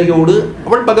ஸ்ரத்தையோடு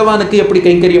அவள் பகவானுக்கு எப்படி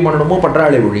கைங்கரியம் பண்ணணுமோ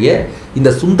பண்றாளே ஒழிய இந்த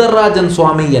சுந்தரராஜன்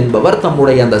சுவாமி என்பவர்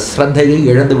தம்முடைய அந்த ஸ்ரத்தையை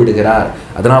இழந்து விடுகிறார்.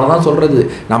 அதனால தான் சொல்றது,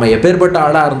 நம்ம எப்பேற்பட்ட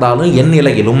ஆளாக இருந்தாலும் என்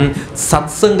நிலையிலும்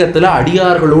சத் சங்கத்தில்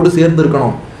அடியார்களோடு சேர்ந்து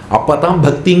இருக்கணும். அப்போ தான்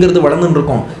பக்திங்கிறது வளர்ந்துன்னு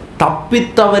இருக்கும்.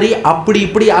 தப்பித்தவறி அப்படி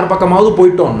இப்படி யார் பக்கமாவது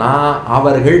போயிட்டோம்னா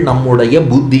அவர்கள் நம்முடைய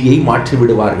புத்தியை மாற்றி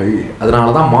விடுவார்கள்.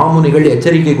 அதனால தான் மாமுனிகள்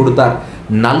எச்சரிக்கை கொடுத்தார்,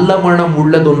 நல்ல மனம்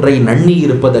உள்ளதொன்றை நன்னி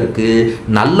இருப்பதற்கு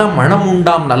நல்ல மனம்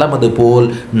உண்டாம் நலமது போல்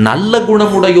நல்ல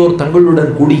குணமுடையோர்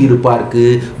தங்களுடன் கூடியிருப்பார்க்கு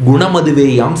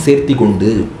குணமதுவேயாம் சேர்த்தி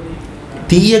கொண்டு.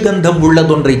 தீய கந்தம்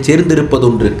உள்ளதொன்றை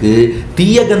சேர்ந்திருப்பதொன்றுக்கு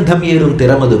தீய கந்தம் ஏறும்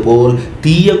திறமது போல்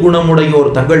தீய குணமுடையோர்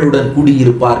தங்களுடன்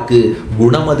கூடியிருப்பார்க்கு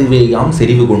குணமதுவேயாம்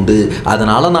செறிவு கொண்டு.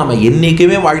 அதனால நாம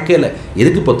என்னைக்குமே வாழ்க்கையில்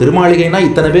எதுக்கு இப்போ திருமாளிகைனா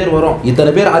இத்தனை பேர் வரோம்,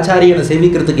 இத்தனை பேர் ஆச்சாரியனை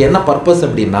சேவிக்கிறதுக்கு என்ன பர்பஸ்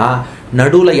அப்படின்னா,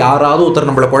 நடுவில் யாராவது ஒருத்தர்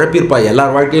நம்மளை குழப்பியிருப்பா.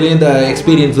 எல்லார் வாழ்க்கையிலையும் இந்த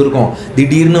எக்ஸ்பீரியன்ஸ் இருக்கும்.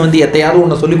 திடீர்னு வந்து எத்தையாவது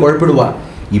ஒன்று சொல்லி குழப்பிடுவா.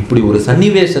 இப்படி ஒரு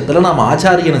சன்னிவேஷத்தில் நாம்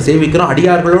ஆச்சாரியனை சேவிக்கிறோம்,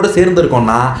 அடியார்களோடு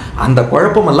சேர்ந்துருக்கோம்னா அந்த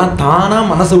குழப்பமெல்லாம் தானாக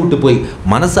மனசை விட்டு போய்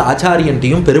மனசு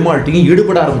ஆச்சாரியன்ட்டையும் பெருமாள்கிட்டையும்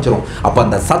ஈடுபட ஆரம்பிச்சிடும். அப்போ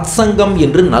அந்த சத் சங்கம்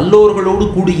என்று நல்லோர்களோடு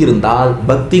கூடியிருந்தால்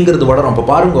பக்திங்கிறது வளரும். அப்போ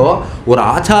பாருங்க, ஒரு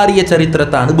ஆச்சாரிய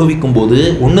சரித்திரத்தை அனுபவிக்கும் போது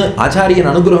ஒன்று ஆச்சாரியன்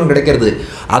அனுகிரகம் கிடைக்கிறது,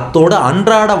 அத்தோட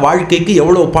அன்றாட வாழ்க்கைக்கு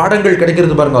எவ்வளோ பாடங்கள்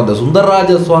கிடைக்கிறது பாருங்க. அந்த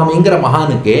சுந்தரராஜ சுவாமிங்கிற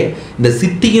மகானுக்கே இந்த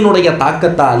சித்தியினுடைய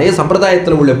தாக்கத்தாலே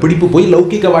சம்பிரதாயத்தில் உள்ள பிடிப்பு போய்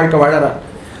லௌகிக வாழ்க்கை வாழறார்.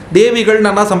 தேவிகள்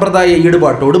நல்லா சம்பிரதாய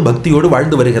ஈடுபாட்டோடு பக்தியோடு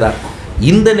வாழ்ந்து வருகிறார்.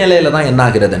 இந்த நிலையில தான் என்ன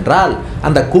ஆகிறது என்றால்,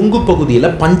 அந்த கொங்கு பகுதியில்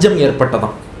பஞ்சம்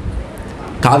ஏற்பட்டதாம்.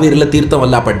 காவேரியில் தீர்த்தம்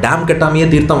வரல, அப்போ டேம் கட்டாமையே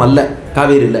தீர்த்தம் வரல,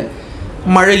 காவேரியில்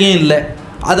மழையும் இல்லை,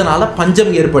 அதனால்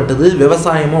பஞ்சம் ஏற்பட்டது.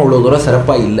 விவசாயமும் அவ்வளோ தூரம்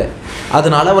சிறப்பாக இல்லை.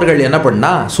 அதனால் அவர்கள் என்ன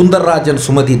பண்ணால், சுந்தரராஜன்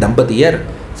சுமதி தம்பதியர்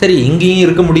சரி இங்கேயும்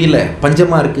இருக்க முடியல,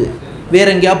 பஞ்சமாக இருக்குது, வேற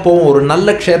எங்கேயா போவோம், ஒரு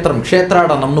நல்ல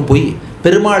க்ஷேத்திராடனம்னு போய்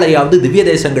பெருமாளையாவது திவ்ய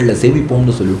தேசங்களில்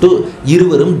சேவிப்போம்னு சொல்லிட்டு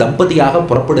இருவரும் தம்பதியாக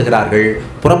புறப்படுகிறார்கள்.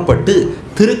 புறப்பட்டு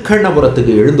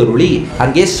திருக்கண்ணபுரத்துக்கு எழுந்தருளி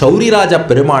அங்கே சௌரிராஜ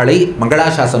பெருமாளை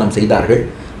மங்களாசாசனம் செய்தார்கள்.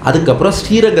 அதுக்கப்புறம்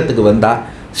ஸ்ரீரங்கத்துக்கு வந்தார்.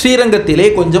 ஸ்ரீரங்கத்திலே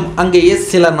கொஞ்சம் அங்கேயே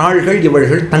சில நாள்கள்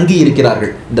இவர்கள் தங்கி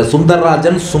இருக்கிறார்கள். இந்த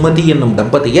சுந்தரராஜன் சுமதி என்னும்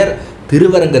தம்பதியர்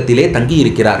திருவரங்கத்திலே தங்கி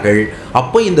இருக்கிறார்கள்.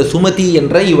 அப்போ இந்த சுமதி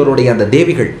என்ற இவருடைய அந்த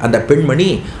தேவிகள், அந்த பெண்மணி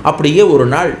அப்படியே ஒரு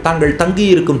நாள் தாங்கள் தங்கி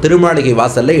இருக்கும் திருமாளிகை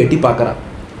வாசல்ல எட்டி பார்க்கிறார்.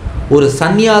 ஒரு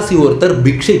சன்னியாசி ஒருத்தர்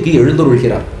பிக்ஷைக்கு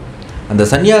எழுந்துருள்கிறார். அந்த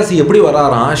சன்னியாசி எப்படி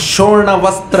வராராம், ஷோண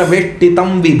வஸ்திர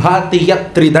வேஷ்டிதம் விபாதி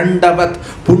யத்ரிதண்டவத்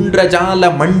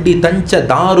புண்ட்ரஜால மண்டி தஞ்ச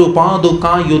தாரு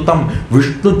பாதுகாயுதம்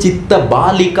விஷ்ணு சித்த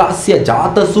பாலிகாஸ்ய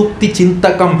ஜாத சூக்தி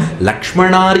சிந்தகம்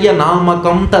லக்ஷ்மணாரிய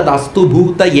நாமகம் ததஸ்து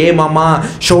பூத ஏமமா.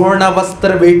 ஷோண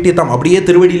வஸ்திர வேஷ்டிதம் அப்படியே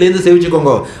திருவடியிலேருந்து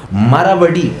சேவிச்சுக்கோங்க.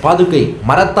 மரவடி பாதுகை,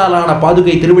 மரத்தாலான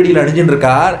பாதுகை திருவடியில் அணிஞ்சுட்டு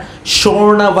இருக்கார்.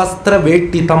 ஷோண வஸ்திர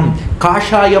வேஷ்டிதம்,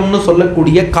 காஷாயம்னு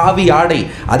சொல்லக்கூடிய காவி ஆடை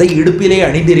அதை இடுப்பிலே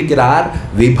அணிந்திருக்கிறார்.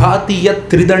 இருக்கிறார். விபாத்திய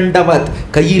திரிதண்டவத்,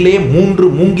 கையிலே 3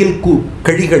 மூங்கில்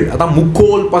கழிகள், அதான்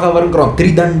முக்கோல் பகவர்ங்கிறோம்.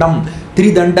 திரிதண்டம்,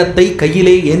 திரிதண்டத்தை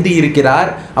கையிலே ஏந்தி இருக்கிறார்.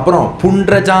 அப்புறம்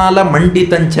புன்றஜால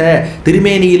மண்டிதஞ்ச,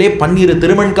 திருமேனியிலே 12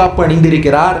 திருமண்காப்பு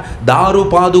அணிந்திருக்கிறார். தாரு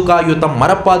பாதுகாயுத்தம்,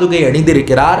 மரப்பாதுகை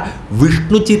அணிந்திருக்கிறார்.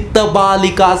 விஷ்ணு சித்த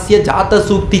பாலிகாசிய ஜாத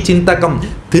சூக்தி சிந்தகம்,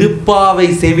 திருப்பாவை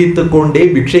சேவித்துக் கொண்டே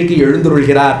பிக்ஷைக்கு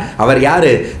எழுந்துருள்கிறார். அவர்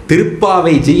யாரு?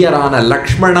 திருப்பாவை ஜீயரான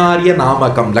லக்ஷ்மணாரிய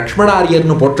நாமகம்,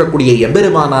 லக்ஷ்மணாரியர்னு போற்றக்கூடிய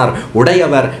எம்பெருமானார்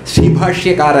உடையவர்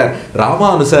ஸ்ரீபாஷ்யக்காரர்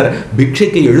ராமானுசர்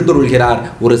பிக்ஷைக்கு எழுந்துருள்கிறார்.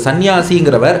 ஒரு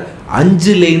சன்னியாசிங்கிறவர்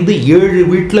 5லேருந்து 7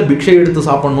 வீட்டில் பிக்ஷை எடுத்து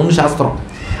சாப்பிடணும்னு சாஸ்திரம்.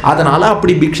 அதனால்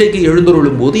அப்படி பிக்ஷைக்கு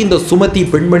எழுந்துருளும் போது இந்த சுமதி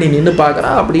பெண்மணி நின்று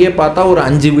பார்க்குறா. அப்படியே பார்த்தா ஒரு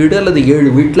 5 வீடு அல்லது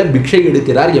 7 வீட்டில் பிக்ஷை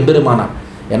எடுக்கிறார் எம்பெருமானார்.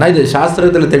 ஏன்னா இது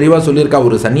சாஸ்திரத்தில் தெளிவாக சொல்லியிருக்கா,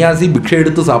 ஒரு சன்னியாசி பிக்ஷை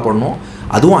எடுத்து சாப்பிடணும்,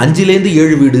 அதுவும் 5லேருந்து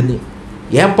 7 வீடுன்னு.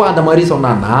 ஏன்பா அந்த மாதிரி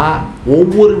சொன்னான்னா,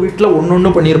 ஒவ்வொரு வீட்டில்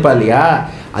ஒன்று பண்ணியிருப்பா இல்லையா,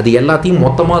 அது எல்லாத்தையும்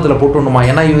மொத்தமாக அதில் போட்டுடணுமா.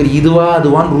 ஏன்னா இவர் இதுவா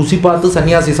அதுவான்னு ருசி பார்த்து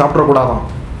சன்னியாசி சாப்பிடக்கூடாதான்.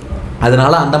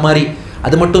 அதனால் அந்த மாதிரி.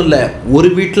 அது மட்டும் இல்லை, ஒரு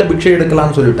வீட்டில் பிக்ஷை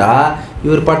எடுக்கலான்னு சொல்லிட்டா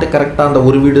இவர் பாட்டு கரெக்டாக அந்த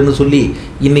ஒரு வீடுன்னு சொல்லி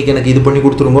இன்றைக்கி எனக்கு இது பண்ணி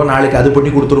கொடுத்துருங்கோ, நாளைக்கு அது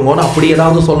பண்ணி கொடுத்துருங்கோன்னு அப்படி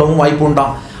ஏதாவது சொல்லவும் வாய்ப்பு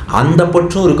உண்டாம். அந்த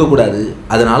பற்றும் இருக்கக்கூடாது.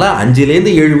 அதனால்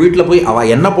 5லேருந்து 7 வீட்டில் போய் அவள்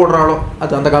என்ன போடுறாளோ,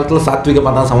 அது அந்த காலத்தில்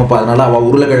சாத்விகமாக தான் சமைப்பா, அதனால் அவள்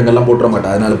உருளைக்கிழங்கெல்லாம் போட்டுற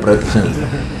மாட்டாள், அதனால் பிரச்சனை இல்லை.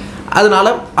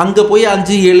 அதனால் அங்கே போய்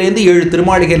 5, 7லேருந்து 7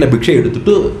 திருமாளிகையில் பிக்ஷை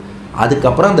எடுத்துட்டு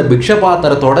அதுக்கப்புறம் அந்த பிக்ஷ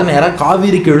பாத்திரத்தோட நேராக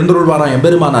காவிரிக்கு எழுந்துருள்வாராம்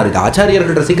எம்பெருமானாருக்கு.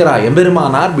 ஆச்சாரியர்கள் ரசிக்கிறா.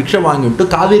 எம்பெருமானார் பிக்ஷை வாங்கிவிட்டு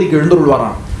காவிரிக்கு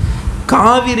எழுந்துருள்வாராம்.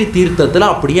 காவிரி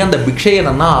தீர்த்தத்தில் அப்படியே அந்த பிக்ஷையை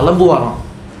என்னன்னா அலம்புவாராம்.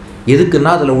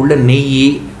 எதுக்குன்னா அதில் உள்ள நெய்,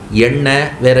 எண்ணெய்,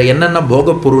 வேறு என்னென்ன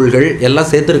போகப் பொருள்கள்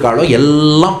எல்லாம் சேர்த்துருக்காளோ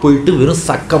எல்லாம் போயிட்டு வெறும்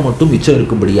சக்கை மட்டும் மிச்சம்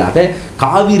இருக்கும்படியாக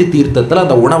காவிரி தீர்த்தத்தில்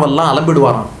அந்த உணவெல்லாம்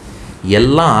அலம்பிடுவாராம்.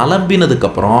 எல்லாம்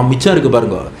அலம்பினதுக்கப்புறம் மிச்சம் இருக்குது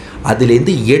பாருங்க,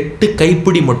 அதுலேருந்து 8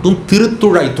 கைப்பிடி மட்டும்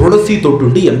திருத்துழாய் துளசி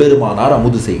தொட்டுண்டு எம்பெருமானார்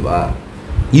அமுது செய்வார்.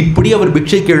 இப்படி அவர்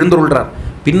பிக்ஷைக்கு எழுந்துள்ளார்.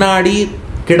 பின்னாடி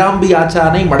கிடாம்பி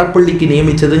ஆச்சானை மடப்பள்ளிக்கு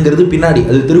நியமித்ததுங்கிறது பின்னாடி,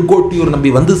 அது திருக்கோட்டியூர் நம்பி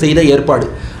வந்து செய்த ஏற்பாடு.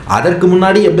 அதற்கு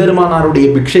முன்னாடி எம்பெருமானாருடைய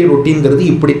பிக்ஷை ரொட்டிங்கிறது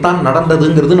இப்படித்தான்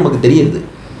நடந்ததுங்கிறது நமக்கு தெரியுது.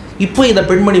 இப்போ இந்த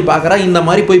பெண்மணி பார்க்குறா, இந்த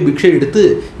மாதிரி போய் பிக்ஷை எடுத்து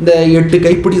இந்த 8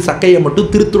 கைப்பிடி சக்கையை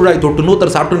மட்டும் திருத்துழாய் தொட்டுன்னு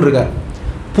ஒருத்தர் சாப்பிட்டுன்னு இருக்கார்.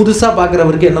 புதுசாக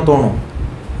பார்க்குறவருக்கு என்ன தோணும்?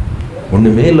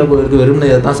 ஒன்றுமே இல்லை, வெறும்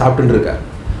இதை தான் சாப்பிட்டுன்னு இருக்கார்.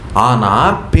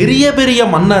 ஆனால் பெரிய பெரிய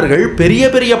மன்னர்கள், பெரிய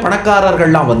பெரிய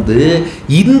பணக்காரர்கள்லாம் வந்து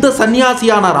இந்த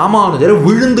சன்னியாசியான ராமானுஜரை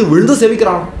விழுந்து விழுந்து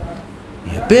செவிக்கிறான்.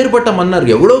 எப்பேற்பட்ட மன்னர்,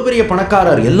 எவ்வளோ பெரிய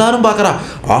பணக்காரர், எல்லாரும் பார்க்குறா,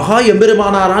 ஆஹா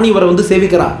எம்பெருமானாரான்னு இவரை வந்து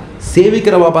சேவிக்கிறா.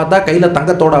 சேவிக்கிறவா பார்த்தா கையில்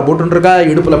தங்கத்தோடா போட்டுருக்கா,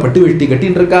 இடுப்பில் பட்டு வெட்டி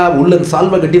கட்டின்னு இருக்கா, உள்ள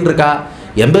சால்வை கட்டின்னு இருக்கா.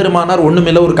 எம்பெருமானார்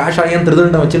ஒன்றுமில்லை, ஒரு காஷாயம்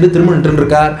திருதண்டம் வச்சுட்டு திரும்பிட்டு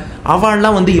இருக்கார்.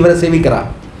 அவள்லாம் வந்து இவரை சேவிக்கிறா.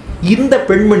 இந்த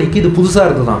பெண்மணிக்கு இது புதுசாக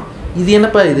இருக்குதான். இது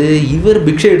என்னப்பா இது, இவர்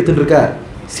பிக்ஷை எடுத்துட்டு இருக்கார்,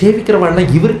 சேவிக்கிறவாள்னா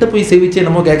இவர்கிட்ட போய் சேவிச்சு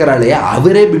என்னமோ கேட்குறாளே,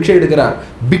 அவரே பிக்ஷை எடுக்கிறார்.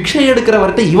 பிக்ஷை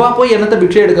எடுக்கிறவர்கிட்ட இவா போய் என்னத்தை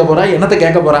பிக்ஷை எடுக்க போறா, என்னத்தை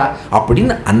கேட்க போறா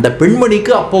அப்படின்னு அந்த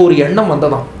பெண்மணிக்கு அப்போ ஒரு எண்ணம்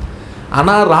வந்ததாம்.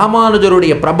 ஆனால்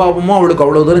ராமானுஜருடைய பிரபாவமும் அவளுக்கு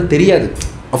அவ்வளோ தூரம் தெரியாது.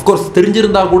 அஃப்கோர்ஸ்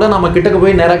தெரிஞ்சிருந்தா கூட நம்ம கிட்டக்க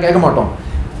போய் நேராக கேட்க மாட்டோம்.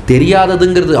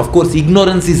 தெரியாததுங்கிறது அஃப்கோர்ஸ்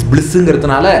இக்னோரன்ஸ் இஸ்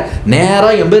பிளிஸ்ஸுங்கிறதுனால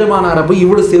நேராக எம்பெருமானாரை போய்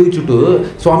இவ்வளோ சேவிச்சுட்டு,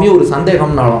 சுவாமி ஒரு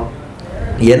சந்தேகம்னாலும்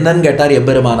என்னன்னு கேட்டார்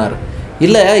எம்பெருமானார்.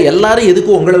 இல்லை, எல்லாரும்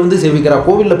எதுக்கு உங்களை வந்து சேவிக்கிறா,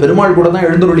 கோவிலில் பெருமாள் கூட தான்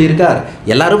எழுந்துருளி இருக்கார்,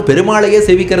 எல்லாரும் பெருமாளையே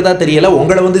சேவிக்கிறதா தெரியல,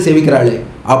 உங்களை வந்து சேவிக்கிறாளே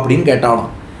அப்படின்னு கேட்டாலும்.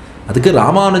 அதுக்கு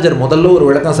ராமானுஜர் முதல்ல ஒரு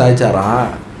விளக்கம்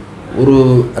சாதிச்சாராம். ஒரு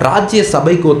ராஜ்ய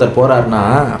சபைக்கு ஒருத்தர் போகிறாருன்னா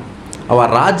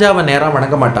அவள் ராஜாவை நேராக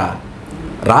வணங்க மாட்டா.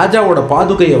 ராஜாவோட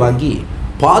பாதுகையை வாங்கி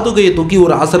பாதுகையை தூக்கி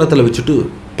ஒரு ஆசனத்தில் வச்சுட்டு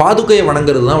பாதுகையை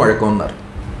வணங்குறது தான் வழக்கம்னார்.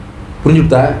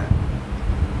 புரிஞ்சுட்டா?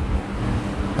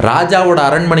 ராஜாவோட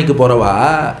அரண்மனைக்கு போகிறவா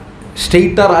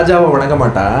ஸ்ட்ரெயிட்டாக ராஜாவை வணங்க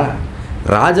மாட்டா.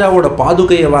 ராஜாவோட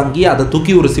பாதுகையை வாங்கி அதை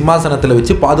தூக்கி ஒரு சிம்மாசனத்தில்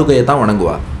வச்சு பாதுகையை தான்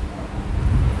வணங்குவா.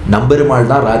 நம்பெருமாள்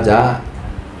தான் ராஜா,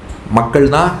 மக்கள்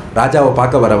தான் ராஜாவை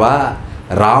பார்க்க வரவா.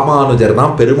 ராமானுஜர்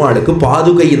தான் பெருமாளுக்கு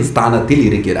பாதுகையின் ஸ்தானத்தில்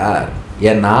இருக்கிறார்.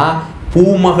 ஏன்னா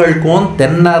பூமகள்கோன்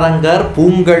தென்னரங்கர்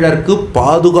பூங்கழற்கு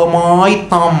பாதுகமாய்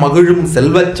தாம் மகிழும்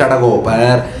செல்வச்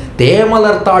சடகோபர்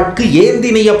தேமலர் தாட்கு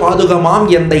ஏந்தினிய பாதுகமாம்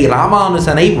எந்தை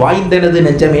ராமானுசனை வாய்ந்தனது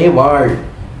நெஞ்சமே வாழ்.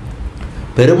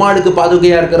 பெருமாளுக்கு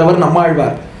பாதுகையா இருக்கிறவர்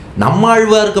நம்மாழ்வார்,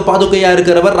 நம்மாழ்வாருக்கு பாதுகையா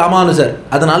இருக்கிறவர் ராமானுஜர்.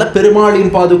 அதனால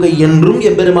பெருமாளின் பாதுகை என்றும்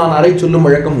எம்பெருமானாரை சொல்லும்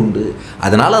வழக்கம் உண்டு.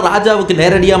 அதனால ராஜாவுக்கு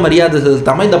நேரடியாக மரியாதை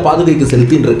செலுத்தாம இந்த பாதுகைக்கு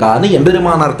செலுத்தின்னு இருக்கான்னு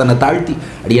எம்பெருமானார் தன்னை தாழ்த்தி,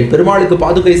 அடியன் பெருமாளுக்கு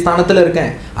பாதுகை ஸ்தானத்தில்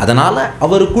இருக்கேன், அதனால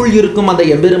அவருக்குள் இருக்கும் அந்த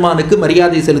எம்பெருமானுக்கு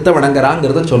மரியாதை செலுத்த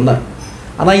வணங்குறாங்கிறத சொன்னார்.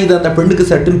 ஆனால் இது அந்த பெண்ணுக்கு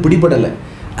சட்டுன்னு பிடிபடலை.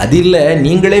 அது இல்லை,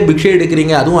 நீங்களே பிக்ஷை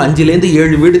எடுக்கிறீங்க, அதுவும் 5லேருந்து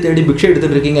 7 வீடு தேடி பிக்ஷை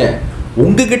எடுத்துட்டு இருக்கீங்க,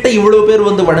 உங்ககிட்ட இவ்வளோ பேர்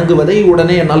வந்து வணங்குவதை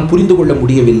உடனே என்னால் புரிந்து கொள்ள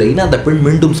முடியவில்லைன்னு அந்த பெண்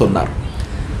மீண்டும் சொன்னார்.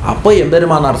 அப்போ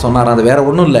எம்பெருமானார் சொன்னார், அது வேற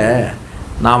ஒன்றும் இல்லை,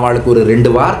 நான் அவளுக்கு ஒரு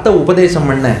 2 வார்த்தை உபதேசம்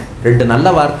பண்ணேன், 2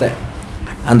 நல்ல வார்த்தை,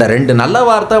 அந்த 2 நல்ல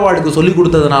வார்த்தை அவளுக்கு சொல்லி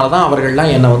கொடுத்ததுனால தான்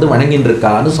அவர்கள்லாம் என்னை வந்து வணங்கின்னு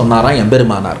இருக்கான்னு சொன்னாராம்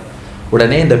எம்பெருமானார்.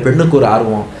 உடனே இந்த பெண்ணுக்கு ஒரு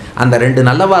ஆர்வம், அந்த 2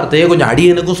 நல்ல வார்த்தையை கொஞ்சம்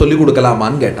அடியனுக்கும் சொல்லிக்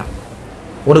கொடுக்கலாமான்னு கேட்டான்.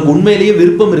 உனக்கு உண்மையிலேயே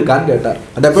விருப்பம் இருக்கான்னு கேட்டார்.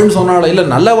 அந்த பெண் சொன்னால, இல்லை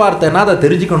நல்ல வார்த்தைன்னா அதை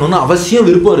தெரிஞ்சுக்கணும்னு அவசியம்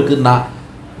விருப்பம் இருக்குன்னா,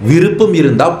 விருப்பம்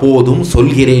இருந்தால் போதும்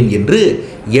சொல்கிறேன் என்று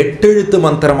 8 எழுத்து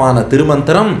மந்திரமான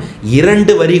திருமந்திரம்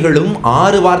 2 வரிகளும்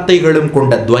 6 வார்த்தைகளும்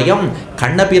கொண்ட துவயம்,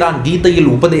 கண்ணபிரான் கீதையில்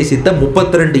உபதேசித்த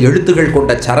 32 எழுத்துகள்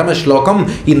கொண்ட சரம ஸ்லோகம்,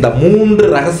 இந்த 3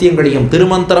 ரகசியங்களையும்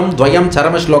திருமந்திரம், துவயம்,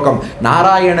 சரம ஸ்லோகம்,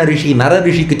 நாராயண ரிஷி நர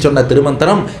ரிஷிக்கு சொன்ன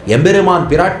திருமந்திரம், எம்பெருமான்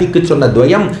பிராட்டிக்கு சொன்ன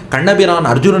துவயம், கண்ணபிரான்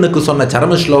அர்ஜுனனுக்கு சொன்ன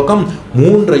சரம ஸ்லோகம்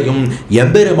 3ஐயும்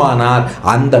எம்பெருமானார்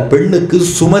அந்த பெண்ணுக்கு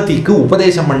சுமதிக்கு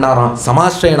உபதேசம் பண்ணாராம்.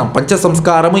 சமாஸ்ரயணம்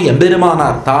பஞ்சசம்ஸ்காரமும்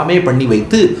எம்பெருமானார் தாமே பண்ணி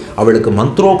வைத்து அவளுக்கு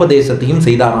மந்திரோபதேசத்தையும்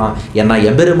செய்தாராம். ஏன்னா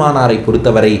எம்பெருமானாரை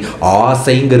பொறுத்தவரை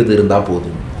ஆசைங்கிறது இருந்தா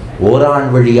போதும். ஓரான்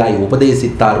வழியாய்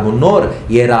உபதேசித்தார் முன்னோர்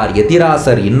ஏறார்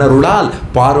எதிராசர் இன்னருளால்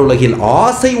பாருலகில்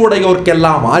ஆசை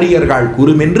உடையோர்க்கெல்லாம் ஆரியர்கள்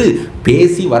கூறுமென்று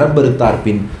பேசி வரம்பெருத்தார்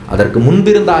பின். அதற்கு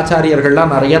முன்பிருந்த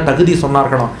ஆச்சாரியர்கள்லாம் நிறைய தகுதி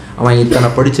சொன்னார்களாம். அவன் இத்தனை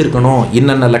படிச்சிருக்கணும்,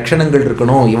 இன்னென்ன லட்சணங்கள்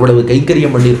இருக்கணும், இவ்வளவு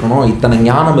கைங்கரியம் பண்ணியிருக்கணும், இத்தனை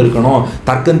ஞானம் இருக்கணும்,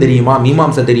 தர்க்கம் தெரியுமா,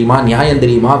 மீமாம்சை தெரியுமா, நியாயம்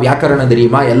தெரியுமா, வியாக்கரணம்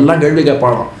தெரியுமா, எல்லாம் கேள்வி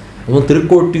கேட்பாளாம். இவன்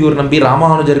திருக்கோட்டியூர் நம்பி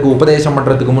ராமானுஜருக்கு உபதேசம்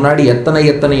பண்ணுறதுக்கு முன்னாடி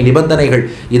எத்தனை நிபந்தனைகள்,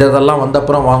 இதெல்லாம்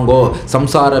வந்தப்புறம் வாங்கோ,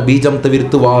 சம்சார பீஜம்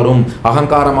தவிர்த்து வாரும்,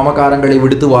 அகங்காரம் மமகாரங்களை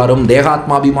விடுத்து வாரும்,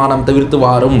 தேகாத்மாபிமானம் தவிர்த்து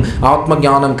வாரும், ஆத்ம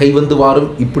ஞானம் கைவந்து வாரும்,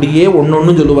 இப்படியே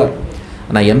ஒன்னொன்னு சொல்லுவார்.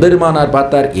 ஆனால் எம்பெருமானார்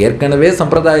பார்த்தார், ஏற்கனவே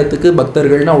சம்பிரதாயத்துக்கு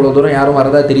பக்தர்கள்னு அவ்வளோ தூரம் யாரும்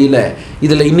வரதா தெரியல,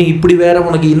 இதில் இன்னும் இப்படி வேற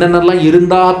உனக்கு இன்னென்னலாம்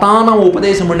இருந்தால் தான் நான்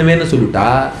உபதேசம் பண்ணுவேன்னு சொல்லிட்டா.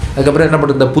 அதுக்கப்புறம் என்ன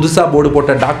பண்ணுறது, இந்த புதுசாக போர்டு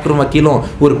போட்ட டாக்டரும் வக்கீலும்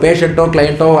ஒரு பேஷண்ட்டோ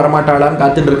கிளையண்ட்டோ வரமாட்டாளான்னு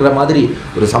காத்துட்டு இருக்கிற மாதிரி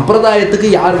ஒரு சம்பிரதாயத்துக்கு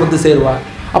யார் வந்து சேருவா?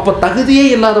 அப்போ தகுதியே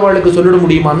இல்லாதவாளுக்கு சொல்லிட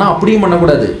முடியுமான்னா அப்படியும்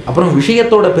பண்ணக்கூடாது, அப்புறம்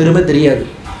விஷயத்தோட பெருமை தெரியாது.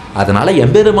 அதனால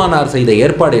எம்பெருமானார் செய்த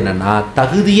ஏற்பாடு என்னன்னா,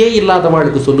 தகுதியே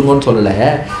இல்லாதவாளுக்கு சொல்லுங்கன்னு சொல்லலை.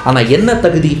 ஆனால் என்ன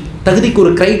தகுதி, தகுதிக்கு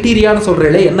ஒரு கிரைட்டீரியான்னு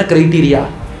சொல்கிறேன். என்ன கிரைட்டீரியா?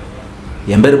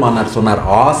 எம்பெருமானார் சொன்னார்,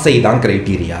 ஆசை தான்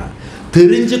கிரைட்டீரியா.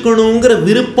 தெரிஞ்சுக்கணுங்கிற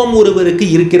விருப்பம் ஒருவருக்கு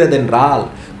இருக்கிறது என்றால்,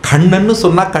 கண்ணன்னு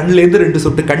சொன்னால் கண்ணிலேருந்து 2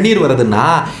 சொட்டு கண்ணீர் வருதுன்னா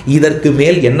இதற்கு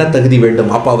மேல் என்ன தகுதி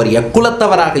வேண்டும்? அப்போ அவர்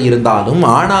எக்குலத்தவராக இருந்தாலும்,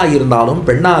 ஆணாக இருந்தாலும்,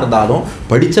 பெண்ணாக இருந்தாலும்,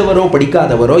 படித்தவரோ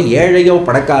படிக்காதவரோ, ஏழையோ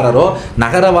பணக்காரரோ,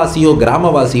 நகரவாசியோ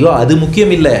கிராமவாசியோ, அது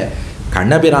முக்கியம் இல்லை.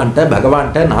 கண்ணபிரான்ட்ட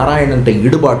பகவான்கிட்ட நாராயணன்ட்ட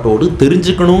ஈடுபாட்டோடு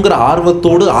தெரிஞ்சுக்கணுங்கிற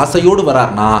ஆர்வத்தோடு ஆசையோடு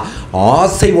வரார்னா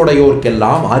ஆசை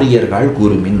உடையோர்க்கெல்லாம் ஆரியர்கள்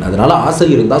கூறுமின். அதனால ஆசை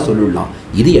இருந்தால் சொல்லிடலாம்.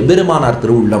 இது எம்பெருமானார்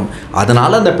திருவுள்ளம்.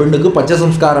 அதனால அந்த பெண்ணுக்கு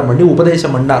பஞ்சசம்ஸ்காரம் பண்ணி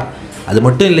உபதேசம் பண்ணார். அது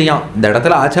மட்டும் இல்லையா, இந்த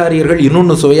இடத்துல ஆச்சாரியர்கள்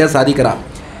இன்னொன்று சுவையாக சாதிக்கிறார்.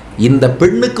 இந்த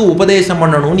பெண்ணுக்கு உபதேசம்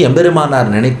பண்ணணும்னு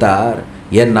எம்பெருமானார் நினைத்தார்.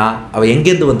 ஏன்னா அவ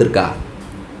எங்கேருந்து வந்திருக்கா?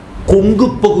 கொங்கு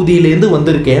பகுதியிலேருந்து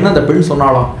வந்திருக்கேன்னு அந்த பெண்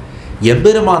சொன்னாலாம்.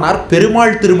 எம்பெருமானார்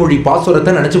பெருமாள் திருமொழி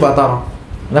பாசுரத்தை நினச்சி பார்த்தாராம்.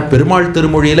 ஏன்னா பெருமாள்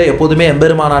திருமொழியில் எப்போதுமே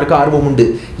எம்பெருமானாருக்கு ஆர்வம் உண்டு.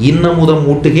 இன்னமுதம்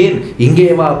ஊட்டுகேன் இங்கே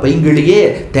வா பைங்கிளியே,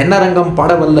 தென்னரங்கம்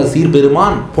பாடவல்ல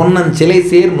சீர்பெருமான், பொன்னன் சிலை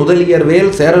சேர் முதலியர் வேல்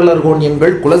சேரலர்கோன்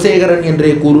எங்கள் குலசேகரன்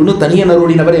என்றே கூறுன்னு தனியன்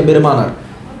அருளினவர் எம்பெருமானார்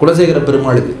குலசேகர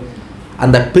பெருமாளுக்கு.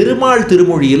 அந்த பெருமாள்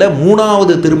திருமொழியில்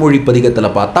 3வது திருமொழி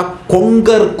பதிகத்தில் பார்த்தா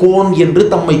கொங்கர் கோன் என்று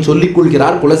தம்மை சொல்லிக்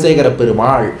கொள்கிறார் குலசேகர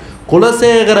பெருமாள்.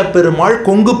 குலசேகர பெருமாள்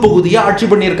கொங்கு பகுதியை ஆட்சி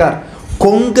பண்ணியிருக்கார்.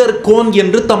 கொங்கர் கோன்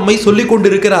என்று தம்மை சொல்லி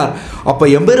கொண்டிருக்கிறார். அப்போ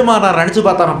எம்பெருமானார் நினச்சி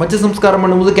பார்த்தாராம், பஞ்சசம்ஸ்காரம்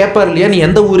பண்ணும்போது கேட்பார் இல்லையா, நீ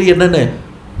எந்த ஊர் என்னன்னு,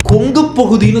 கொங்கு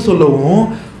பகுதின்னு சொல்லவும்,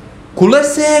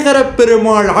 குலசேகர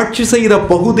பெருமாள் ஆட்சி செய்த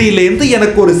பகுதியிலேருந்து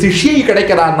எனக்கு ஒரு சிஷ்யை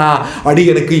கிடைக்கிறான்னா அடி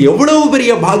எனக்கு எவ்வளவு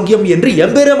பெரிய பாக்கியம் என்று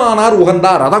எம்பெருமானார்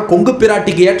உகந்தார். அதான் கொங்கு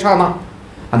பிராட்டிக்கு ஏற்றானா.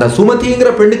 அந்த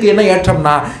சுமதிங்கிற பெண்ணுக்கு என்ன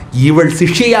ஏற்றம்னா, இவள்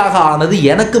சிஷ்யாக ஆனது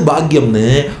எனக்கு பாக்கியம்னு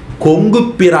கொங்கு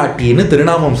பிராட்டின்னு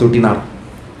திருநாமம் சூட்டினார்.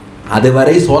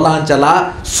 அதுவரை சோலாஞ்சலா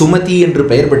சுமதி என்று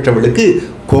பெயர் பெற்றவளுக்கு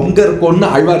கொங்கர் கொன்னு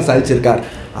ஆழ்வார் சாதிச்சிருக்கார்.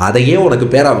 அதையே உனக்கு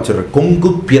பேரா வச்சுடுற, கொங்கு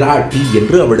பிராட்டி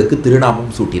என்று அவளுக்கு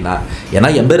திருநாமம் சூட்டினார். ஏன்னா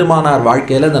எம்பெருமானார்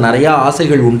வாழ்க்கையில் இந்த நிறையா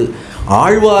ஆசைகள் உண்டு.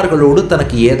 ஆழ்வார்களோடு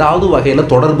தனக்கு ஏதாவது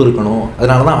வகையில் தொடர்பு இருக்கணும்.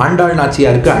 அதனால தான் ஆண்டாள்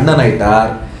நாச்சியாருக்கு அண்ணன்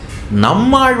ஆயிட்டார்.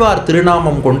 நம்மாழ்வார்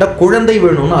திருநாமம் கொண்ட குழந்தை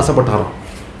வேணும்னு ஆசைப்பட்டாராம்.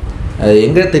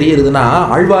 எங்கே தெரியுதுன்னா,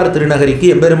 ஆழ்வார் திருநகரிக்கு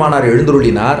எம்பெருமானார்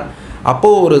எழுந்துருளினார்.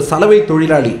 அப்போது ஒரு சலவை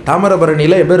தொழிலாளி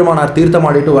தாமிரபரணியில் எம்பெருமானார்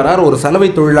தீர்த்தமாடிட்டு வரார். ஒரு சலவை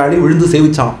தொழிலாளி விழுந்து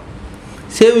சேவிச்சான்.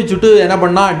 சேவிச்சுட்டு என்ன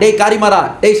பண்ணா, டேய் காரிமாரா,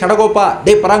 டேய் சடகோப்பா,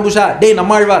 டேய் பராங்குஷா, டேய்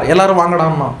நம்மாழ்வார் எல்லாரும்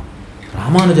வாங்கடாம்னா.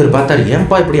 ராமானுஜர் பார்த்தார்,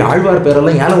 ஏன்பா இப்படி ஆழ்வார்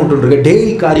பேரெல்லாம் ஏழை விட்டுருக்க, டேய்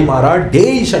காரிமாரா,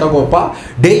 டேய் சடகோப்பா,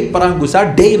 டேய் பராங்குஷா,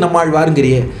 டேய்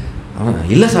நம்மாழ்வாருங்கிறியே.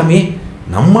 இல்லை சாமி,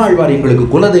 நம்மாழ்வார் எங்களுக்கு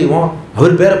குலதெய்வம்,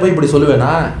 அவர் பேரை போய் இப்படி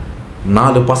சொல்லுவேனா?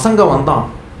 4 பசங்க வந்தான்,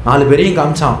 4 பேரையும்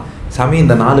காமிச்சான். சாமி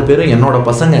இந்த 4 பேரும் என்னோட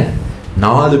பசங்க,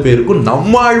 4 பேருக்கும்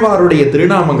நம்மாழ்வாருடைய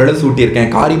திருநாமங்களை சூட்டியிருக்கேன்.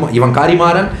 இவன்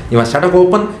காரிமாறன், இவன்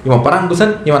சடகோப்பன், இவன்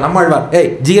பராங்குசன், இவன் நம்மாழ்வார்.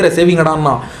 ஜீரை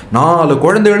சேவிங்கடான்னா 4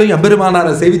 குழந்தைகளும்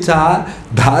எம்பெருமானாரை சேவிச்சா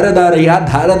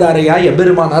தாரதாரையா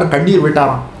எம்பெருமானார் கண்ணீர்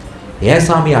விட்டாராம். ஏன்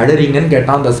சாமி அழறீங்கன்னு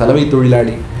கேட்டான் அந்த சலவை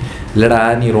தொழிலாளி. இல்லடா,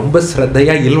 நீ ரொம்ப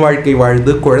ஸ்ரத்தையா இல்வாழ்க்கை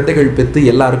வாழ்ந்து குழந்தைகள் பெற்று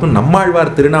எல்லாருக்கும்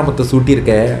நம்மாழ்வார் திருநாமத்தை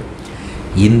சூட்டியிருக்க.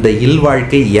 இந்த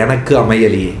இல்வாழ்க்கை எனக்கு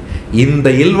அமையலையே, இந்த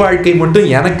இல்வாழ்க்கை மட்டும்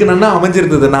எனக்கு நன்னா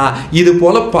அமைஞ்சிருந்ததுன்னா இது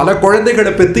போல பல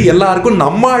குழந்தைகளை பெற்று எல்லாருக்கும்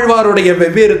நம்மாழ்வாருடைய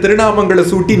வெவ்வேறு திருநாமங்களை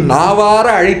சூட்டி நாவார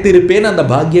அழைத்திருப்பேன், அந்த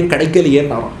பாக்கியம்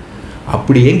கிடைக்கலையேன்னா.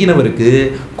 அப்படி ஏங்கினவருக்கு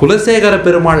குலசேகர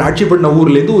பெருமாள் ஆட்சி பண்ண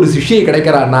ஊர்லேருந்து ஒரு சிஷ்யை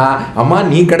கிடைக்கிறான்னா, அம்மா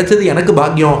நீ கிடைச்சது எனக்கு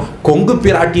பாக்கியம், கொங்கு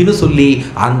பிராட்டின்னு சொல்லி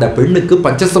அந்த பெண்ணுக்கு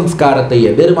பஞ்சசம்ஸ்காரத்தை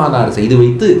பெருமானார் செய்து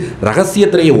வைத்து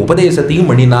ரகசியத்திரைய உபதேசத்தையும்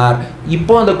பண்ணினார்.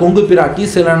 இப்போ அந்த கொங்கு பிராட்டி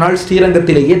சில நாள்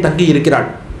ஸ்ரீரங்கத்திலேயே தங்கி இருக்கிறாள்.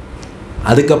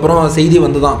 அதுக்கப்புறம் செய்தி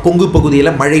வந்துதான், கொங்கு பகுதியில்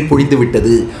மழை பொழிந்து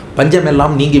விட்டது,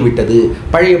 பஞ்சமெல்லாம் நீங்கி விட்டது,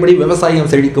 பழையபடி விவசாயம்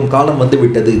செழிக்கும் காலம் வந்து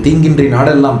விட்டது, தீங்கின்றி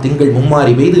நாடெல்லாம் திங்கள்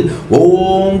மும்மாறி பெய்து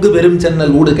ஓங்கு வெறும்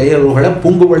சென்னல் ஊடு கையறுகளை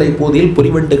பூங்குவளை போதில்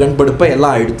புரிவண்டு கண்படுப்ப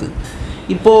எல்லாம் ஆயிடுத்து.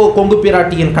 இப்போது கொங்கு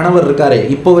பிராட்டியின் கணவர் இருக்காரு,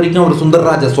 இப்போ வரைக்கும் அவர்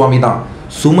சுந்தரராஜ சுவாமி தான்.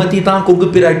 சுமதி தான் கொங்கு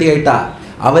பிராட்டி ஆயிட்டா,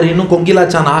 அவர் இன்னும்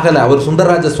கொங்கிலாச்சான் ஆகலை, அவர்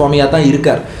சுந்தரராஜ சுவாமியாக தான்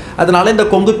இருக்கார். அதனால இந்த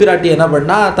கொங்கு பிராட்டி என்ன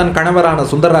பண்ணால் தன் கணவரான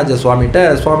சுந்தரராஜ சுவாமிகிட்ட,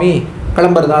 சுவாமி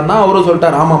கிளம்புறதான்னா அவரும்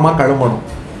சொல்லிட்டார், ஆமாம்மா கிளம்பணும்.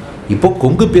 இப்போ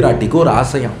கொங்கு பிராட்டிக்கு ஒரு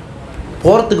ஆசையம்,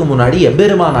 போகிறதுக்கு முன்னாடி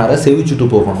எம்பெருமானாரை சேவிச்சுட்டு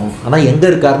போகணும். ஆனால் எங்கே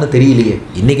இருக்காருன்னு தெரியலையே.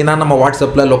 இன்றைக்கி தான் நம்ம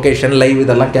வாட்ஸ்அப்பில் லொக்கேஷன் லைவ்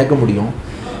இதெல்லாம் கேட்க முடியும்.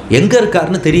 எங்கே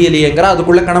இருக்காருன்னு தெரியலையேங்கிற.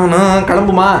 அதுக்குள்ளே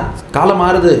கிளம்புமா, காலம்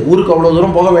மாறுது, ஊருக்கு அவ்வளோ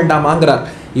தூரம் போக வேண்டாமாங்கிறார்.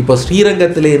 இப்போ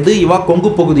ஸ்ரீரங்கத்திலேருந்து இவா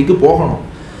கொங்கு பகுதிக்கு போகணும்.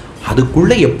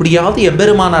 அதுக்குள்ளே எப்படியாவது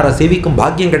எம்பெருமானாரை சேவிக்கும்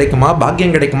பாக்கியம்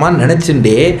கிடைக்குமான்னு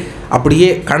நினச்சிண்டே அப்படியே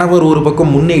கணவர் ஒரு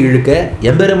பக்கம் முன்னே இழுக்க,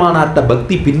 எம்பெருமானார்ட்ட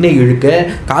பக்தி பின்னே இழுக்க,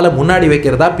 காலை முன்னாடி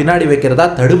வைக்கிறதா பின்னாடி வைக்கிறதா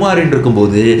தடுமாறின்னு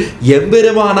இருக்கும்போது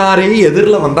எம்பெருமானாரே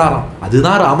எதிரில் வந்தாராம்.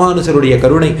 அதுதான் ராமானுஜருடைய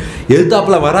கருணை.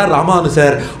 எழுத்தாப்பில் வரார்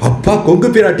ராமானுஜர். அப்பா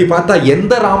கொங்கு பிராட்டி பார்த்தா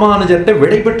எந்த ராமானுஜர்கிட்ட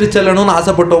விடை பெற்று செல்லணும்னு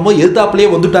ஆசைப்பட்டோமோ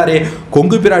எழுத்தாப்பிலேயே வந்துட்டாரே.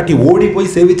 கொங்கு பிராட்டி ஓடி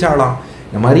போய் சேவிச்சாலாம்.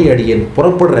 இந்த மாதிரி அடியேன்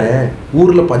புறப்படுற,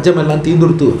 ஊரில் பஞ்சமெல்லாம்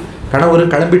தீந்துடுத்து,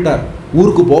 கணவர் கிளம்பிட்டார்,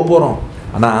 ஊருக்கு போகிறோம்.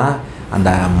 ஆனால் அந்த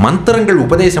மந்திரங்கள்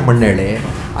உபதேசம் பண்ணாலே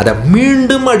அதை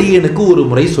மீண்டும் அடியனுக்கு ஒரு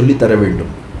முறை சொல்லித்தர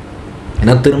வேண்டும்.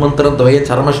 ஏன்னா திருமந்திரம் துவைய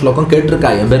சரம ஸ்லோகம்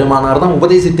கேட்டிருக்கா, எம்பெருமானார் தான்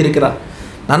உபதேசித்திருக்கிறார்.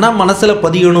 நான் மனசில்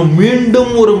பதியணும்,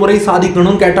 மீண்டும் ஒரு முறை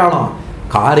சாதிக்கணும்னு கேட்டாலாம்.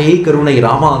 காரே கருணை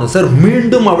ராமானுசர்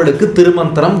மீண்டும் அவளுக்கு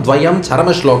திருமந்திரம் துவயம்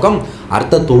சரம ஸ்லோகம்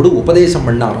அர்த்தத்தோடு உபதேசம்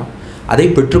பண்ணாராம். அதை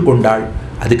பெற்றுக்கொண்டாள்.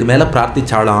 அதுக்கு மேலே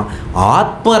பிரார்த்திச்சாலாம்,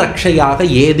 ஆத்ம ரட்சையாக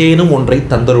ஏதேனும் ஒன்றை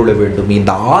தந்தருள வேண்டும்.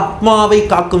 இந்த ஆத்மாவை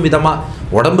காக்கும் விதமாக,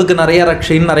 உடம்புக்கு நிறைய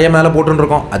ரட்சைன்னு நிறைய மேலே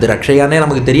போட்டுருக்கோம், அது ரட்சையானே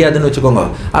நமக்கு தெரியாதுன்னு வச்சுக்கோங்க.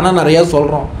 ஆனால் நிறையா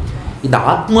சொல்கிறோம். இந்த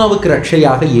ஆத்மாவுக்கு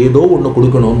ரட்சையாக ஏதோ ஒன்று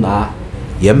கொடுக்கணும்னா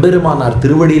எம்பெருமானார்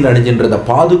திருவடியில் அணிஞ்சின்றத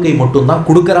பாதுகை மட்டும்தான்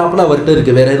கொடுக்குறாப்புல அவர்கிட்ட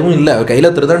இருக்குது. வேறு எதுவும் இல்லை.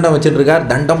 கையில் திருதண்டம் வச்சுட்டுருக்கார்,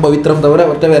 தண்டம் பவித்திரம் தவிர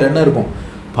அவர்கிட்ட வேறு என்ன இருக்கும்?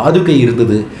 பாதுகை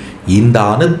இருந்தது. இந்த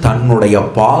அணு தன்னுடைய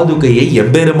பாதுகையை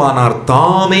எம்பெருமானார்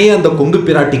தாமே அந்த கொங்கு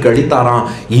பிராட்டிக்கு அளித்தாராம்.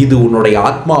 இது உன்னுடைய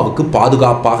ஆத்மாவுக்கு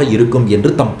பாதுகாப்பாக இருக்கும்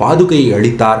என்று தம் பாதுகையை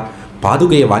அளித்தார்.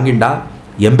 பாதுகையை வாங்கிண்டா,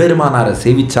 எம்பெருமானாரை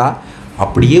சேவிச்சா,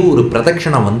 அப்படியே ஒரு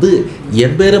பிரதட்சணம் வந்து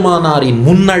எம்பெருமானாரின்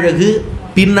முன்னழகு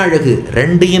பின்னழகு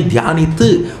ரெண்டையும் தியானித்து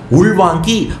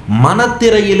உள்வாங்கி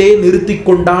மனத்திரையிலே நிறுத்தி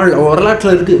கொண்டாள்.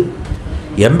 வரலாற்றில் இருக்கு.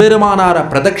 எம்பெருமானாரை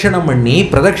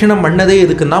பிரதட்சணம் பண்ணதே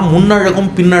எதுக்குன்னா முன்னழகும்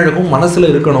பின்னழகும் மனசில்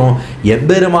இருக்கணும்.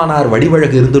 எம்பெருமானார்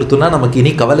வடிவழகு இருந்துருத்துன்னா நமக்கு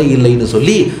இனி கவலை இல்லைன்னு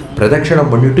சொல்லி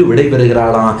பிரதட்சணம் பண்ணிட்டு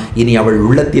விடைபெறுகிறாளாம். இனி அவள்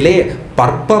உள்ளத்திலே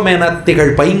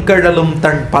பற்பமெனத்திகள் பைங்கழலும்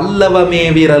தன் பல்லவமே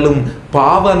விரலும்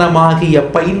பாவனமாகிய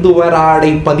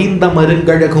பைந்துவராடை பதிந்த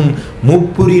மருங்கழகும்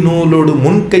முப்புரி நூலோடு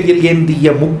முன்கையில்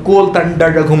ஏந்திய முக்கோல்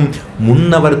தண்டழகும்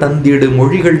முன்னவர் தந்திடு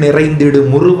மொழிகள் நிறைந்திடு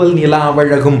முறுவல்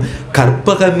நிலாவழகும்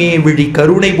கற்பகமே விழி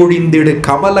கருணை பொழிந்திடு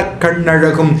கமல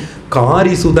கண்ணழகும்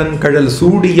காரிசுதன் கழல்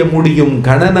சூடிய முடியும்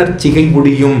கணனர்ச்சிகை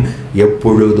முடியும்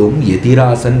எப்பொழுதும்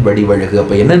எதிராசன் வடிவழகு.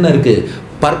 அப்போ என்னென்ன இருக்கு?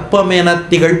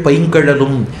 பற்பமெனத்திகள்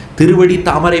பைங்கழலும், திருவடி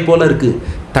தாமரை போல இருக்கு.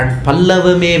 தன்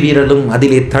பல்லவமே விரலும்,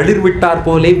 அதிலே தளிர் விட்டார்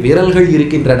போலே விரல்கள்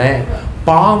இருக்கின்றன.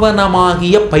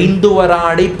 பாவனமாகிய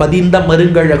பைந்துவராடை பதிந்த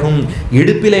மருங்கழகும்,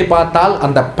 இடுப்பிலே பார்த்தால்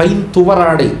அந்த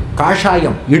பைந்துவராடை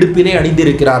காஷாயம் இடுப்பிலே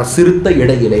அணிந்திருக்கிறார் சிறுத்த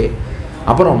இடையிலே.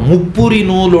 அப்புறம் முப்புரி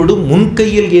நூலோடு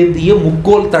முன்கையில் ஏந்திய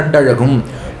முக்கோல் தண்டழகும்,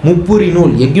 முப்புரி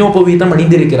நூல் யஜ்ஞோபவீதம்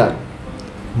அணிந்திருக்கிறார்.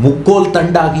 முக்கோல்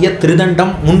தண்டாகிய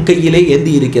திருதண்டம் முன்கையிலே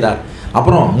ஏந்தி இருக்கிறார்.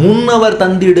 அப்புறம் முன்னவர்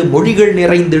தந்திடு மொழிகள்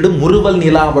நிறைந்திடு முறுவல்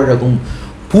நிலாவழகும்,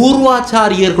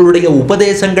 பூர்வாச்சாரியர்களுடைய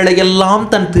உபதேசங்களை எல்லாம்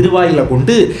தன் திருவாயில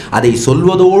கொண்டு அதை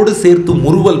சொல்வதோடு சேர்த்து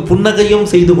முறுவல் புன்னகையும்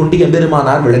செய்து கொண்டு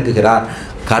எம்பெருமானார் விளங்குகிறார்.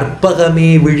 கற்பகமே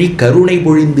விழி கருணை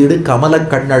பொழிந்திடு கமல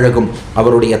கண்ணழகும்.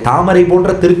 அவருடைய தாமரை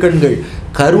போன்ற திருக்கண்கள்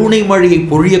கருணை மழையை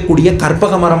பொழியக்கூடிய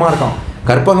கற்பக மரமாக இருக்கும்.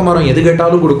 கற்பக மரம் எது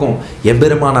கேட்டாலும் கொடுக்கும்.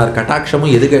 எம்பெருமானார்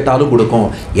கட்டாட்சமும் எது கேட்டாலும் கொடுக்கும்.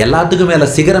 எல்லாத்துக்கும் மேலே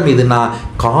சிகரம் எதுனா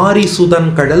காரிசுதன்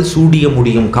கடல் சூடிய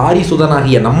முடியும்.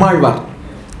 காரிசுதனாகிய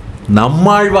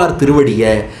நம்மாழ்வார்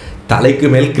திருவடியை தலைக்கு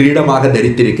மேல் கிரீடமாக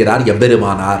தரித்திருக்கிறார்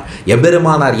எம்பெருமானார்.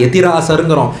 எம்பெருமானார்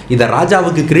எதிராசருங்கிறோம். இந்த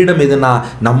ராஜாவுக்கு கிரீடம் எதுனா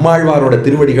நம்மாழ்வாரோட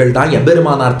திருவடிகள் தான்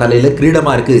எம்பெருமானார் தலையில்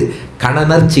கிரீடமாக இருக்குது.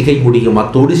 கணனர் சிகை முடியும்,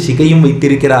 அத்தோடு சிகையும்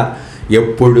வைத்திருக்கிறார்.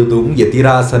 எப்பொழுதும்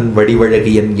எதிராசன்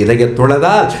வடிவழகு என்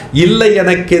இதயத்துளதால் இல்லை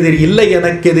எனக்கெதிர் இல்லை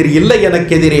எனக்கெதிர் இல்லை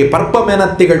எனக்கெதிரே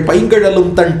பற்பமெனத்திகள்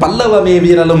பைங்கழலும் தன் பல்லவமே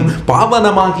வீரலும்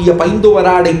பாவனமாகிய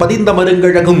பைந்துவராடை பதிந்த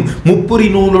மருங்கழகும் முப்புரி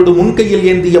நூலோடு முன்கையில்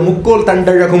ஏந்திய முக்கோல்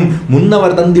தண்டழகும்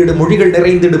முன்னவர் தந்திடு மொழிகள்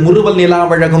நிறைந்திடு முறுவல்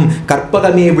நிலாவழகும்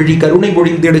கற்பகமே விழி கருணை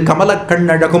பொழிந்திடு கமலக்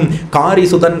கண்ணழகும் காரி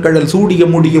சுதன்கழல் சூடிய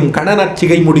முடியும்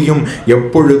கணனச்சிகை முடியும்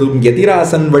எப்பொழுதும்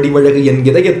எதிராசன் வடிவழகு என்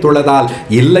இதயத்துளதால்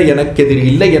இல்லை எனக்கெதிர்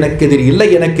இல்லை எனக்கெதிர் இல்லை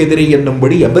எனக்கு எதிரே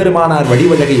என்னும்படி எம்பெருமானார்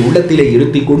வடிவழகை உள்ளத்திலே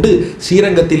இருத்தி கொண்டு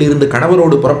ஸ்ரீரங்கத்தில் இருந்து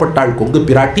கணவரோடு புறப்பட்டாள் கொங்கு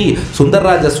பிராட்டி.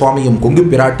 சுந்தரராஜ சுவாமியும் கொங்கு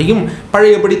பிராட்டியும்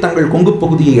பழையபடி தங்கள் கொங்கு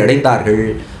பகுதியை அடைந்தார்கள்.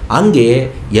 அங்கே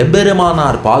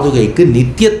எம்பெருமானார் பாதுகைக்கு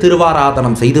நித்திய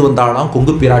திருவாராதனம் செய்து வந்தாலாம்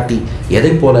கொங்கு பிராட்டி. எதை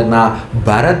போலன்னா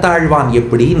பரதாழ்வான்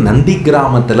எப்படி நந்தி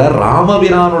கிராமத்தில்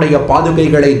ராமபிரானுடைய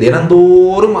பாதுகைகளை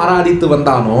தினந்தோறும் ஆராதித்து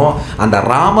வந்தானோ அந்த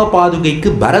ராம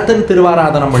பாதுகைக்கு பரதன்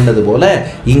திருவாராதனம் பண்ணது போல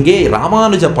இங்கே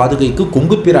ராமானுஜ பாதுகைக்கு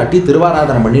கொங்கு பிராட்டி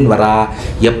திருவாராதனம் பண்ணின்னு வரா.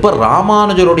 எப்போ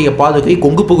ராமானுஜருடைய பாதுகை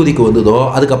கொங்கு பகுதிக்கு வந்ததோ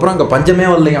அதுக்கப்புறம் அங்கே பஞ்சமே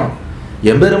வரலையாம்.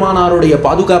 எம்பெருமானாருடைய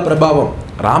பாதுகா பிரபாவம்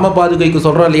ராம பாதுகைக்கு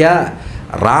சொல்கிறோம் இல்லையா,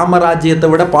 ராமராஜ்யத்தை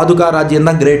விட பாதுகா ராஜ்யம்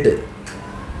தான் கிரேட்டு.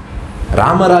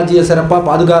 ராமராஜ்ய சிறப்பா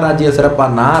பாதுகா ராஜ்ய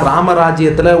சிறப்பான்னா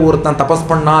ராமராஜ்யத்தில் ஒருத்தன் தபஸ்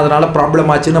பண்ணா அதனால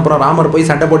ப்ராப்ளம் ஆச்சுன்னு அப்புறம் ராமர் போய்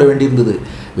சண்டை போட வேண்டியிருந்தது.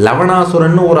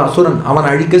 லவணாசுரன் ஒரு அசுரன் அவன்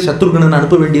அழிக்க சத்ருகனன்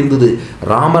அனுப்ப வேண்டியிருந்தது.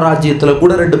 ராமராஜ்யத்தில்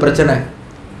கூட 2 பிரச்சனை.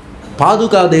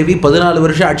 பாதுகா தேவி 14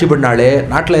 வருஷம் ஆட்சி பண்ணாலே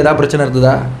நாட்டில் ஏதாவது பிரச்சனை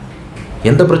இருந்ததா?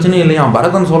 எந்த பிரச்சனையும் இல்லையா.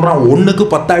 பரதன் சொல்கிறான் 1க்கு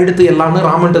 10 எடுத்து எல்லாமே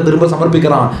ராமன்ட்ட திரும்ப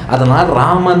சமர்ப்பிக்கிறான். அதனால்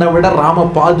ராமனை விட ராம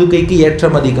பாதுகைக்கு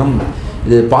ஏற்றம் அதிகம்.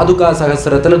 இது பாதுகா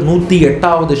சகஸ்திரத்தில்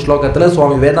 108வது ஸ்லோகத்தில்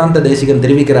சுவாமி வேதாந்த தேசிகன்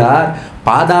தெரிவிக்கிறார்.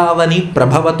 பாதாவனி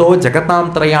பிரபவத்தோ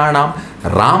ஜெகதாம் திரயாணாம்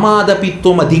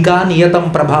ராமாதபித்துவம் அதிகா நியதம்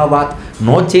பிரபாவாத்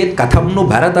நோச்சேத் கதம்னு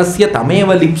பரதஸ்ய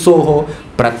தமேவ லிப்சோஹோ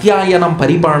பிரத்யாயனம்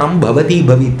பரிபாணம் பவதி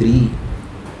பவித்ரி.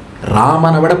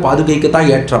 ராமனை விட பாதுகைக்கு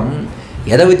தான் ஏற்றம்.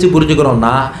 எதை வச்சு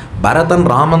புரிஞ்சுக்கிறோம்னா பரதன்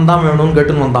ராமன் தான் வேணும்னு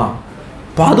கேட்டுன்னு வந்தான்.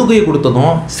 பாதுகையை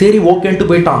கொடுத்ததும் சரி ஓகேன்ட்டு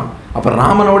போயிட்டான். அப்போ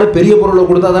ராமனோட பெரிய பொருளை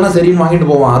கொடுத்தா தானே சரின்னு வாங்கிட்டு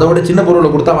போவான். அதோட சின்ன பொருளை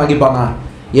கொடுத்தா வாங்கிப்பாங்க.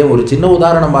 ஏன் ஒரு சின்ன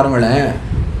உதாரணம் பாருங்களேன்.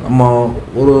 நம்ம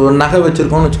ஒரு நகை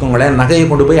வச்சுருக்கோம்னு வச்சுக்கோங்களேன். நகையை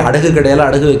கொண்டு போய் அடகு கடையில்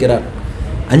அடகு வைக்கிறார்.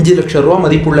 5 லட்சம் ரூபா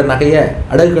மதிப்புள்ள நகையை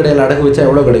அடகு கடையில் அடகு வச்சா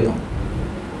எவ்வளோ கிடைக்கும்?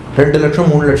 2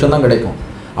 லட்சம் 3 லட்சம் தான் கிடைக்கும்.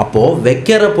 அப்போது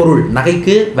வைக்கிற பொருள்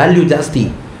நகைக்கு வேல்யூ ஜாஸ்தி,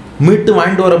 மீட்டு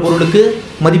வாங்கிட்டு வர பொருளுக்கு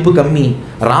மதிப்பு கம்மி.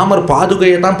 ராமர்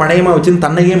பாதுகையை தான் பணையமாக வச்சுன்னு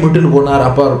தன்னையே மீட்டுன்னு போனார்.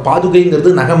 அப்போ பாதுகைங்கிறது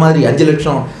நகை மாதிரி 5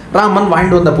 லட்சம், ராமன்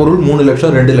வாங்கிட்டு வந்த பொருள் 3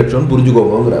 லட்சம் 2 லட்சம்னு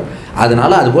புரிஞ்சுக்கோங்கிறார்.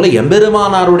 அதனால் அதுபோல்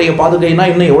எம்பெருமானாருடைய பாதுகைனா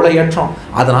இன்னும் எவ்வளோ ஏற்றம்.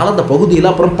 அதனால் அந்த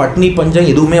பகுதியில் அப்புறம் பட்னி பஞ்சம்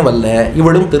எதுவுமே வரல.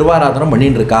 இவளும் திருவாராதனம்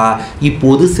பண்ணிட்டு இருக்கா.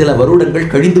 இப்போது சில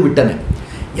வருடங்கள் கழிந்து விட்டன.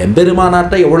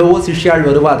 எம்பெருமானார்கிட்ட எவ்வளவோ சிஷ்யாள்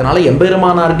வருவா. அதனால்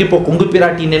எம்பெருமானாருக்கு இப்போ கொங்கு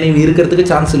பிராட்டி நினைவு இருக்கிறதுக்கு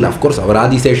சான்ஸ் இல்லை. அஃப்கோர்ஸ் அவர்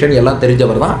ஆதிசேஷன் எல்லாம்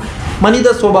தெரிஞ்சவர் தான்.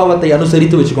 மனித சுபாவத்தை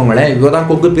அனுசரித்து வச்சுக்கோங்களேன். இவ தான்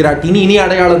கொங்கு பிராட்டின்னு இனி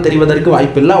அடையாளம் தெரிவதற்கு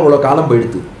வாய்ப்பில்லை. அவ்வளோ காலம்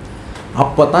போயிடுது.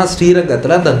 அப்போ தான்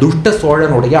ஸ்ரீரங்கத்தில் அந்த துஷ்ட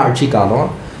சோழனுடைய ஆட்சி காலம்.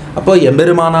 அப்போ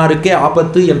எம்பெருமானாருக்கே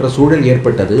ஆபத்து என்ற சூழல்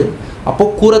ஏற்பட்டது.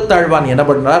 அப்போது கூரத்தாழ்வான் என்ன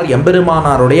பண்ணுறார்?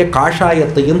 எம்பெருமானாருடைய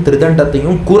காஷாயத்தையும்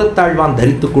திருதண்டத்தையும் கூரத்தாழ்வான்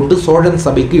தரித்து கொண்டு சோழன்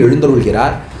சபைக்கு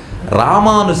எழுந்தருள்கிறார்.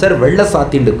 ராமானுசர் வெள்ளை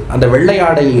சாத்திண்டு அந்த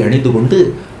வெள்ளையாடையை அணிந்து கொண்டு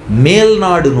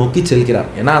மேல்நாடு நோக்கி செல்கிறார்.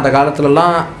 ஏன்னா அந்த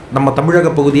காலத்துலலாம் நம்ம தமிழக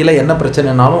பகுதியில் என்ன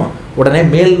பிரச்சனைனாலும் உடனே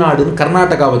மேல்நாடுன்னு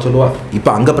கர்நாடகாவை சொல்லுவார். இப்போ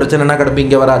அங்கே பிரச்சனைனா கிளம்பி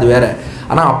இங்கே வராது வேற.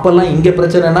 ஆனால் அப்போல்லாம் இங்கே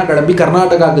பிரச்சனைனா கிளம்பி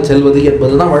கர்நாடகாவுக்கு செல்வது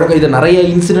என்பது தான் வழக்கம். இது நிறைய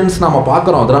இன்சிடென்ட்ஸ் நாம்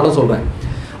பார்க்குறோம். அதனால சொல்கிறேன்.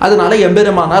 அதனால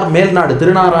எம்பெருமானார் மேல்நாடு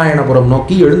திருநாராயணபுரம்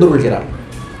நோக்கி எழுந்துள்கிறார்.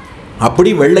 அப்படி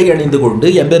வெள்ளை அணிந்து கொண்டு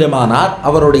எம்பெருமானார்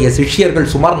அவருடைய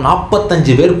சிஷ்யர்கள் சுமார்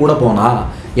 45 பேர் கூட போனா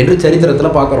என்று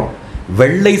சரித்திரத்தில் பார்க்குறோம்.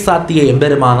 வெள்ளை சாத்திய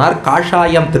எம்பெருமானார்,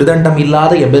 காஷாயம் திருதண்டம்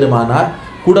இல்லாத எம்பெருமானார்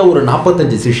கூட ஒரு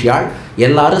 45 சிஷ்யாள்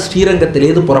எல்லாரும்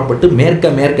ஸ்ரீரங்கத்திலேருந்து புறப்பட்டு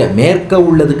மேற்க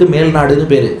உள்ளதுக்கு மேல்நாடுன்னு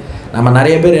பேர். நம்ம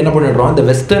நிறைய பேர் என்ன பண்ணிடுறோம், இந்த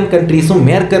வெஸ்டர்ன் கண்ட்ரீஸும்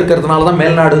மேற்க இருக்கிறதுனால தான்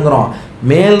மேல்நாடுங்கிறோம்.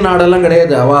 மேல்நாடெல்லாம்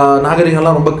கிடையாது.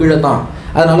 நாகரிகம்லாம் ரொம்ப கீழே தான்.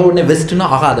 அதனால உடனே வெஸ்ட்னா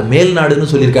ஆகா அதை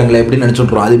மேல்நாடுன்னு சொல்லியிருக்காங்களே எப்படின்னு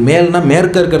நினச்சிட்றோம். அது மேல்னா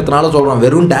மேற்க இருக்கிறதுனால சொல்கிறோம்.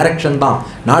 வெறும் டைரக்ஷன் தான்,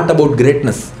 நாட் அபவுட்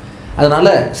கிரேட்னஸ்.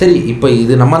 அதனால் சரி இப்போ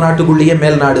இது நம்ம நாட்டுக்குள்ளேயே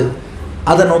மேல்நாடு,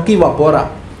 அதை நோக்கி போகிறா.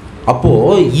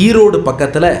 அப்போது ஈரோடு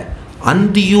பக்கத்தில்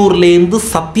அந்தியூர்லேருந்து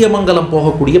சத்தியமங்கலம்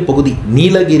போகக்கூடிய பகுதி,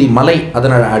 நீலகிரி மலை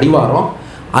அதனோட அடிவாரம்.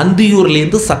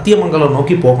 அந்தியூர்லேருந்து சத்தியமங்கலம்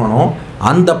நோக்கி போகணும்.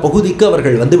 அந்த பகுதிக்கு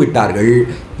அவர்கள் வந்து விட்டார்கள்.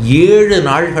 7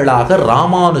 நாள்களாக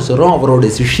ராமானுஜரும்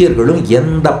அவருடைய சிஷ்யர்களும்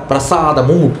எந்த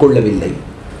பிரசாதமும் உட்கொள்ளவில்லை.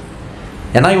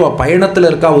 ஏன்னா இவ பயணத்தில்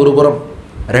இருக்கா ஒரு புறம்,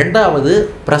 ரெண்டாவது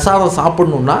பிரசாதம்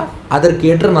சாப்பிடணுன்னா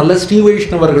அதற்கேற்ற நல்ல ஸ்ரீ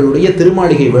வைஷ்ணவர்களுடைய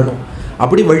திருமாளிகை வேணும்.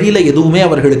 அப்படி வழியில் எதுவுமே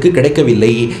அவர்களுக்கு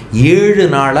கிடைக்கவில்லை. 7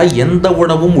 நாளாக எந்த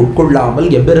உணவும் உட்கொள்ளாமல்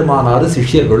எம்பெருமானார்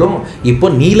சிஷ்யர்களும் இப்போ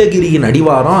நீலகிரியின்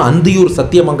அடிவாரம் அந்தியூர்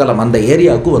சத்தியமங்கலம் அந்த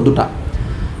ஏரியாவுக்கு வந்துட்டான்.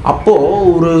 அப்போது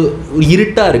ஒரு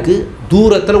இருட்டாக இருக்குது,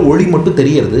 தூரத்தில் ஒளி மட்டும்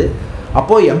தெரிகிறது.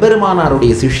 அப்போது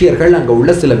எம்பெருமானாருடைய சிஷ்யர்கள் அங்கே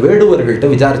உள்ள சில வேடுவர்கள்ட்ட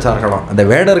விசாரிச்சார்களாம். அந்த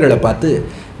வேடர்களை பார்த்து,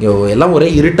 எல்லாம் ஒரே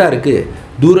இருட்டாக இருக்குது,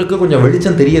 தூரக்கு கொஞ்சம்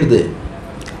வெளிச்சம் தெரியுது,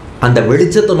 அந்த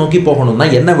வெளிச்சத்தை நோக்கி போகணும்னா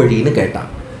என்ன வழின்னு கேட்டான்.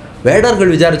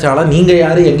 வேடர்கள் விசாரிச்சாலும் நீங்கள்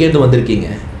யார், எங்கேருந்து வந்திருக்கீங்க?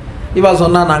 இவா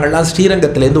சொன்னால் நாங்கள்லாம்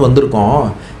ஸ்ரீரங்கத்துலேருந்து வந்திருக்கோம்,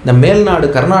 இந்த மேல்நாடு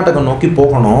கர்நாடகம் நோக்கி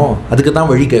போகணும், அதுக்கு தான்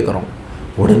வழி கேட்குறோம்.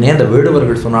 உடனே அந்த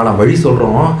வேடுவர்கள் சொன்னாலாம், வழி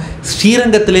சொல்கிறோம்,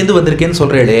 ஸ்ரீரங்கத்திலேருந்து வந்திருக்கேன்னு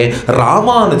சொல்கிறேளே,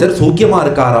 ராமானுஜர் சௌக்கியமாக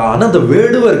இருக்காரான்னு அந்த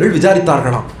வேடுவர்கள்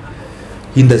விசாரித்தார்களாம்.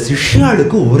 இந்த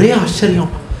சிஷ்யாளுக்கு ஒரே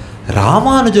ஆச்சரியம்,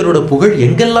 ராமானுஜரோட புகழ்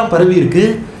எங்கெல்லாம் பரவி இருக்கு,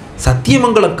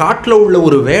 சத்தியமங்கலம் காட்டில் உள்ள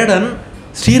ஒரு வேடன்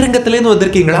ஸ்ரீரங்கத்திலேருந்து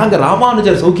வந்திருக்கீங்களா, அங்கே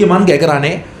ராமானுஜர் சௌக்கியமானு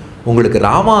கேட்குறானே, உங்களுக்கு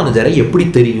ராமானுஜரை எப்படி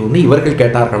தெரியும்னு இவர்கள்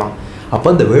கேட்டார்களாம். அப்போ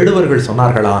அந்த வேடுவர்கள்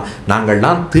சொன்னார்களாம்,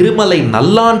 நாங்கள்லாம் திருமலை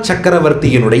நல்லான்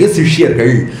சக்கரவர்த்தியினுடைய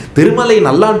சிஷ்யர்கள், திருமலை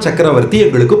நல்லான் சக்கரவர்த்தி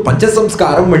எங்களுக்கு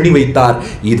பஞ்சசம்ஸ்காரம் பண்ணி வைத்தார்.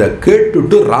 இதை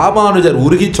கேட்டுட்டு ராமானுஜர்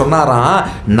உருகி சொன்னாராம்,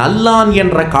 நல்லான்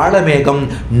என்ற காளமேகம்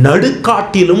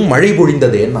நடுக்காட்டிலும் மழை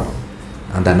பொழிந்ததேன்னா.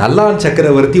 அந்த நல்லான்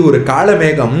சக்கரவர்த்தி ஒரு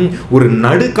காளமேகம், ஒரு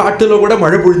நடுக்காட்டில் கூட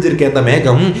மழை பொழிஞ்சிருக்கேன். அந்த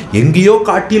மேகம் எங்கேயோ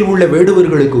காட்டில் உள்ள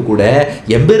வேடுவர்களுக்கு கூட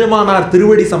எம்பெருமானார்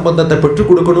திருவடி சம்பந்தத்தை பெற்றுக்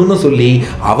கொடுக்கணும்னு சொல்லி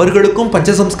அவர்களுக்கும்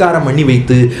பஞ்சசம்ஸ்காரம் பண்ணி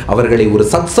வைத்து அவர்களை ஒரு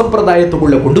சத்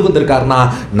சம்பிரதாயத்துக்குள்ள கொண்டு வந்திருக்காருனா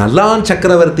நல்லான்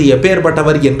சக்கரவர்த்தி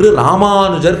எப்பேற்பட்டவர் என்று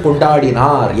ராமானுஜர்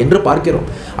கொண்டாடினார் என்று பார்க்கிறோம்.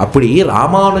 அப்படி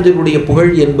ராமானுஜருடைய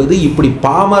புகழ் என்பது இப்படி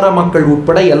பாமர மக்கள்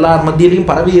உட்பட எல்லார் மத்தியிலையும்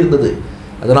பரவி இருந்தது.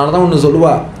 அதனால தான் ஒன்று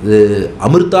சொல்லுவா, இது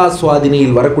அமிர்தா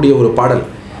சுவாதினியில் வரக்கூடிய ஒரு பாடல்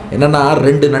என்னென்னா,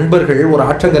 2 நண்பர்கள் ஒரு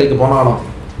ஆற்றங்கரைக்கு போனாலும்,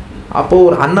 அப்போது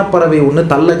ஒரு அன்னப்பறவை ஒன்று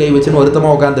தள்ள கை வச்சுன்னு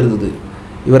வருத்தமாக உட்காந்துருந்தது.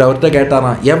 இவர் அவர்கிட்ட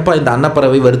கேட்டாராம், ஏன்பா இந்த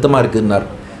அன்னப்பறவை வருத்தமாக இருக்குன்னார்.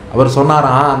 அவர்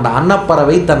சொன்னாராம், அந்த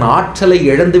அன்னப்பறவை தன் ஆற்றலை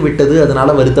இழந்து விட்டது,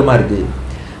 அதனால வருத்தமாக இருக்குது.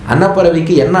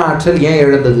 அன்னப்பறவைக்கு என்ன ஆற்றல், ஏன்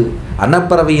இழந்தது?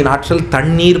 அன்னப்பறவையின் ஆற்றல்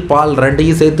தண்ணீர் பால்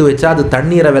ரெண்டையும் சேர்த்து வச்சா அது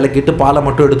தண்ணீரை விலக்கிட்டு பாலை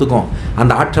மட்டும் எடுத்துக்கும்,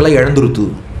 அந்த ஆற்றலை இழந்துருத்து.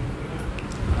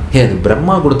 அது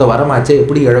பிரம்மா கொடுத்த வரமாச்சே,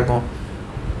 எப்படி இழக்கும்?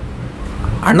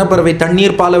 அன்னப்பறவை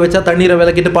தண்ணீர் பாலை வச்சா தண்ணீரை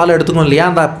விளக்கிட்டு பாலை எடுத்துக்கணும் இல்லையா,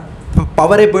 அந்த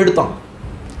பவரே போயிடுத்தான்.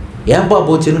 ஏன்பா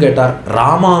போச்சுன்னு கேட்டார்.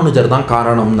 ராமானுஜர் தான்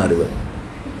காரணம்னு அறிவர்.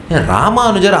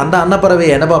 ராமானுஜர் அந்த அன்னப்பறவை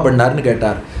என்னப்பா பண்ணார்னு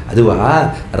கேட்டார். அதுவா,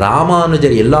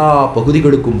 ராமானுஜர் எல்லா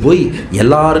பகுதிகளுக்கும் போய்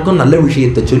எல்லாருக்கும் நல்ல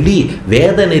விஷயத்தை சொல்லி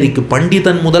வேத நெறிக்கு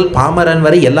பண்டிதன் முதல் பாமரன்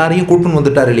வரை எல்லாரையும் கூட்டுன்னு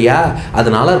வந்துட்டார் இல்லையா,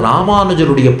 அதனால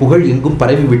ராமானுஜருடைய புகழ் எங்கும்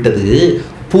பரவி விட்டது.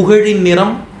 புகழின்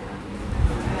நிறம்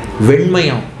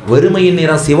வெண்மையம், வறுமையின்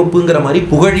நிறம் சிவப்புங்கிற மாதிரி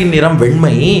புகழின் நிறம்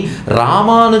வெண்மை.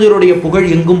 ராமானுஜருடைய புகழ்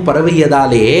எங்கும்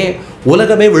பரவியதாலே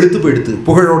உலகமே வெளுத்து போயிடுது,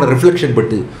 புகழோட ரிஃப்ளெக்ஷன்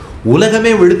பட்டு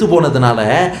உலகமே வெளுத்து போனதுனால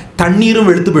தண்ணீரும்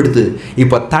வெளுத்து போயிடுது.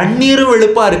 இப்போ தண்ணீரும்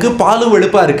வெளுப்பா இருக்கு, பாலும்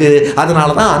வெளுப்பா இருக்கு.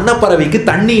 அதனால தான் அன்னப்பறவைக்கு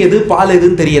தண்ணி எது பால்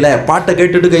எதுன்னு தெரியல. பாட்டை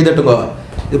கேட்டுட்டு கைதட்டுங்க.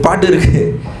 இது பாட்டு இருக்கு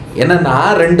என்னன்னா,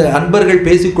 2 அன்பர்கள்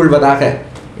பேசிக்கொள்வதாக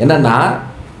என்னன்னா,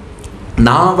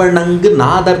 நாவணங்கு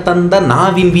நாதர் தந்த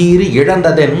நாவின் வீறு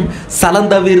இழந்ததென்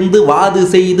சலந்தவிருந்து வாது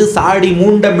செய்து சாடி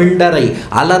மூண்ட மிண்டரை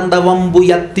அலர்ந்த வம்பு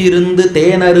யத்திருந்து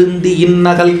தேனருந்தி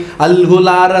இந்நகல்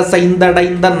அல்குலார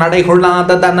சைந்தடைந்த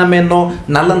நடைகொள்ளாத தனமென்னோ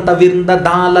நலந்தவிர்ந்த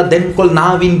தால தென்கொள்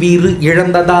நாவின் வீறு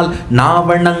இழந்ததால்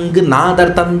நாவணங்கு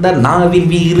நாதர் தந்த நாவின்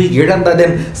வீறு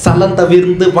இழந்ததென்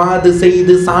சலந்தவிருந்து வாது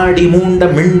செய்து சாடி மூண்ட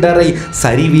மிண்டரை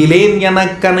சரிவிலேன்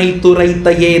எனக்கனை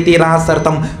துரைத்த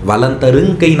ஏதிராசர்த்தம்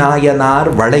வலந்தருங்கை நாயனார்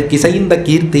வளைக்கிசைந்த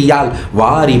கீர்த்தியால்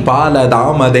வாரி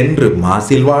பாலதாமதென்று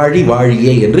மாசில் வாழி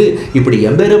வாழியே என்று இப்படி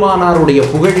எம்பெருமானாருடைய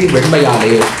புகழின்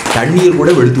வெண்மையாலே தண்ணீர் கூட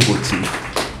வெளுத்து போச்சு.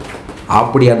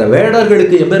 அப்படி அந்த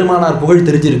வேடர்களுக்கு எம்பெருமானார் புகழ்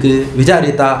தெரிஞ்சிருக்கு.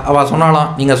 விசாரித்தா அவ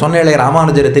சொன்னாலாம், நீங்க சொன்னேளே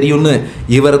ராமானுஜரை தெரியும்னு,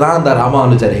 இவர் தான் அந்த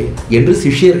ராமானுஜரை என்று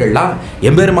சிஷ்யர்கள்லாம்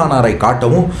எம்பெருமானாரை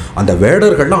காட்டவும் அந்த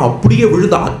வேடர்கள்லாம் அப்படியே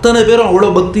விழுந்த அத்தனை பேரும்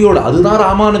அவ்வளோ பக்தியோடு. அதுதான்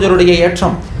ராமானுஜருடைய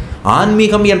ஏற்றம்.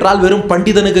 ஆன்மீகம் என்றால் வெறும்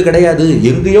பண்டிதனுக்கு கிடையாது,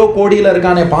 எங்கேயோ கோடியில்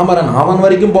இருக்கானே பாமரன், அவன்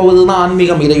வரைக்கும் போவது தான்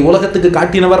ஆன்மீகம். இதை உலகத்துக்கு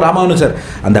காட்டினவர் ராமானுஜர்.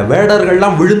 அந்த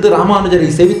வேடர்கள்லாம் விழுந்து ராமானுஜரை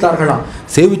சேவித்தார்களாம்.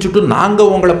 சேவிச்சுட்டு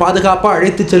நாங்கள் உங்களை பாதுகாப்பாக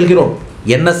அழைத்து செல்கிறோம்,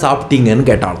 என்ன சாப்பிட்டீங்கன்னு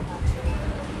கேட்டாலும்.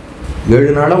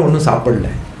 7 நாளாக ஒன்றும்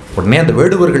சாப்பிடல. உடனே அந்த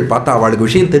வேடுவர்கள் பார்த்தா அவளுக்கு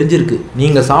விஷயம் தெரிஞ்சிருக்கு.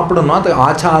 நீங்கள் சாப்பிடணும்னா அது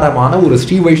ஆச்சாரமான ஒரு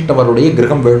ஸ்ரீ வைஷ்ணவருடைய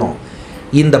கிரகம் வேணும்,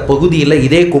 இந்த பகுதியில்,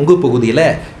 இதே கொங்கு பகுதியில்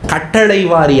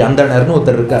கட்டளைவாரி அந்தணர்னு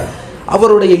ஒருத்தர் இருக்கார்.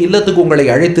 அவருடைய இல்லத்துக்கு உங்களை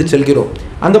அழைத்து செல்கிறோம்,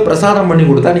 அங்கே பிரசாதம் பண்ணி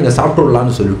கொடுத்தா நீங்கள்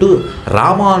சாப்பிட்டுடலான்னு சொல்லிட்டு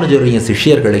ராமானுஜருடைய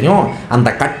சிஷ்யர்களையும் அந்த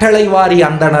கட்டளைவாரி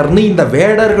அந்தணர்னு இந்த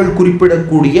வேடர்கள்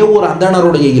குறிப்பிடக்கூடிய ஒரு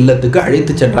அந்தணருடைய இல்லத்துக்கு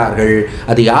அழைத்து சென்றார்கள்.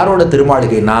 அது யாரோட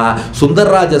திருமாளிகைனா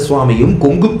சுந்தரராஜ சுவாமியும்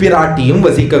கொங்கு பிராட்டியும்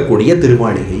வசிக்கக்கூடிய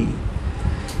திருமாளிகை.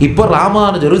 இப்போ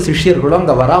ராமானுஜரும் சிஷ்யர்களும்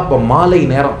அங்கே வரா. அப்போ மாலை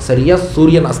நேரம், சரியாக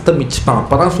சூரியன் அஸ்தமிச்சுட்டான்.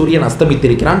 அப்போ தான் சூரியன்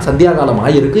அஸ்தமித்திருக்கிறான், சந்தியா காலம்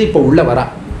ஆகிருக்கு. இப்போ உள்ளே வரா.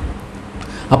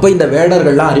 அப்போ இந்த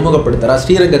வேடர்கள்லாம் அறிமுகப்படுத்துகிறா.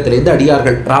 ஸ்ரீரங்கத்திலேருந்து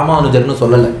அடியார்கள், ராமானுஜர்னு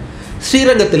சொல்லலை,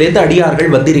 ஸ்ரீரங்கத்திலேருந்து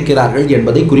அடியார்கள் வந்திருக்கிறார்கள்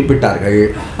என்பதை குறிப்பிட்டார்கள்.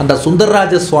 அந்த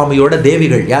சுந்தரராஜ சுவாமியோட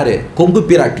தேவிகள் யார்? கொங்கு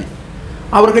பிராட்டி.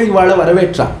 அவர்கள் இவாளை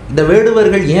வரவேற்றா. இந்த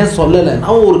வேடுவர்கள் ஏன் சொல்லலைன்னா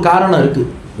ஒரு காரணம் இருக்குது.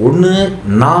 ஒன்று,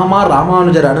 நாம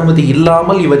ராமானுஜர் அனுமதி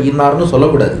இல்லாமல் இவர் இன்னார்னு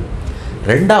சொல்லக்கூடாது.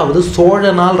 ரெண்டாவது,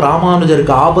 சோழனால்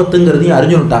ராமானுஜருக்கு ஆபத்துங்கிறதையும்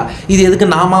அறிஞ்சுட்டா. இது எதுக்கு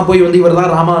நாம போய் இவர்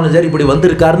தான் ராமானுஜர் இப்படி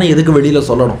வந்திருக்காருன்னு எதுக்கு வெளியில்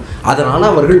சொல்லணும்? அதனால்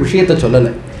அவர்கள் விஷயத்தை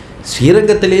சொல்லலை.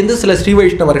 ஸ்ரீரங்கத்திலேருந்து சில ஸ்ரீ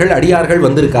வைஷ்ணவர்கள் அடியார்கள்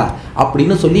வந்திருக்கா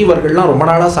அப்படின்னு சொல்லி இவர்கள்லாம் ரொம்ப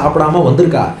நாளாக சாப்பிடாம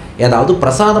வந்திருக்கா, ஏதாவது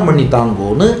பிரசாதம் பண்ணி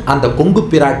தாங்கோன்னு அந்த கொங்கு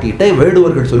பிராட்டிகிட்ட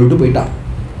வேடுவர்கள் சொல்லிட்டு போயிட்டா.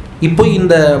 இப்போ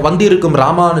இந்த வந்திருக்கும்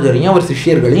ராமானுஜரையும் அவர்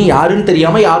சிஷ்யர்களையும் யாருன்னு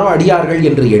தெரியாமல் யாரோ அடியார்கள்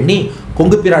என்று எண்ணி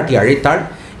கொங்கு பிராட்டி அழைத்தாள்.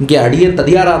 இங்கே அடியன்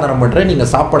ததியாராதனம் பண்ணுறேன்,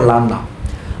 நீங்கள் சாப்பிடலாம் தான்.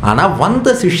 ஆனால் வந்த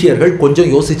சிஷ்யர்கள் கொஞ்சம்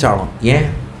யோசிச்சாலும், ஏன்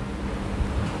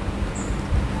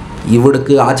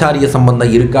இவளுக்கு ஆச்சாரிய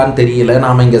சம்பந்தம் இருக்கான்னு தெரியல,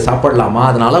 நாம் இங்கே சாப்பிடலாமா?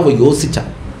 அதனால் அவள் யோசிச்சான்.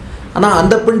 ஆனால்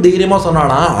அந்த பெண் தைரியமாக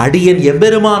சொன்னானா, அடியன்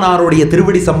எம்பெருமானாருடைய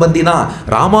திருவடி சம்பந்தி தான்,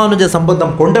 ராமானுஜ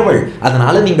சம்பந்தம் கொண்டவள்,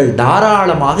 அதனால் நீங்கள்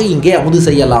தாராளமாக இங்கே அமுது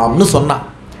செய்யலாம்னு சொன்னான்.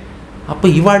 அப்போ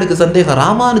இவாளுக்கு சந்தேகம்,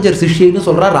 ராமானுஜர் சிஷ்யன்னு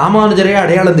சொல்கிறா, ராமானுஜரே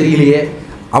அடையாளம் தெரியலையே,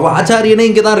 அவள் ஆச்சாரியனே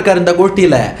இங்கே தான் இருக்கார் இந்த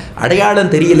கோஷ்டியில்,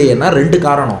 அடையாளம் தெரியலையேன்னா ரெண்டு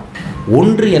காரணம்.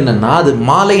 ஒன்று என்னென்னா, அது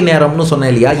மாலை நேரம்னு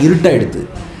சொன்னேன் இல்லையா, இருட்டாயிடுது.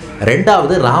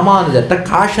 ரெண்டாவது, ராமானுஜர்கிட்ட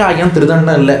காஷாயம்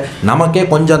திருதண்டம் இல்லை. நமக்கே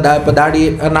கொஞ்சம் இப்போ தாடி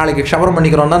நாளைக்கு ஷவர்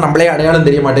பண்ணிக்கிறோம்னா நம்மளே அடையாளம்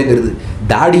தெரிய மாட்டேங்கிறது.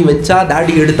 தாடி வச்சா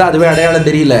தாடி எடுத்தால் அதுவே அடையாளம்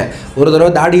தெரியல. ஒரு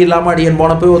தடவை தாடி இல்லாமல் அடியன்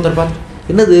போனப்போ ஒருத்தர் பார்த்து,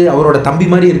 என்னது அவரோட தம்பி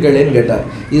மாதிரி இருக்கலேன்னு கேட்டார்.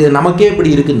 இது நமக்கே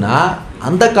இப்படி இருக்குன்னா,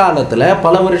 அந்த காலத்தில்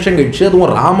பல வருஷம் கழிச்சு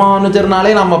அதுவும்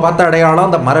ராமானுஜர்னாலே நம்ம பார்த்த அடையாளம்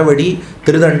அந்த மரவடி,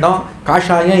 திருதண்டம்,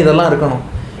 காஷாயம் இதெல்லாம் இருக்கணும்.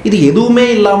 இது எதுவுமே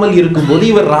இல்லாமல் இருக்கும்போது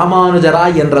இவர் ராமானுஜரா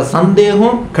என்ற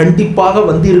சந்தேகம் கண்டிப்பாக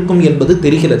வந்து இருக்கும் என்பது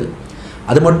தெரிகிறது.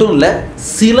 அது மட்டும் இல்லை,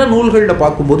 சில நூல்களில்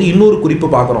பார்க்கும்போது இன்னொரு குறிப்பு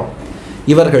பார்க்குறோம்.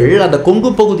 இவர்கள் அந்த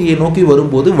கொங்கு பகுதியை நோக்கி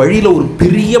வரும்போது வழியில் ஒரு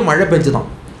பெரிய மழை பெஞ்சுதான்.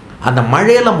 அந்த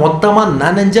மழையில் மொத்தமாக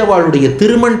நனைஞ்ச அவளுடைய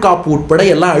திருமண் காப்பு உட்பட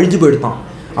எல்லாம் அழிஞ்சு போயிடுதான்.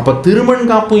 அப்போ திருமண்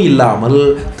காப்பும் இல்லாமல்,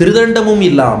 திருதண்டமும்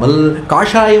இல்லாமல்,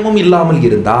 காஷாயமும் இல்லாமல்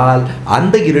இருந்தால்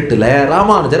அந்த இருட்டில்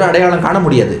ராமானுஜர் அடையாளம் காண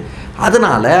முடியாது.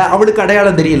 அதனால் அவளுக்கு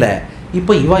அடையாளம் தெரியல.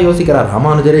 இப்போ இவா யோசிக்கிறார்,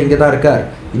 ராமானுஜரே இங்கே தான் இருக்கார்,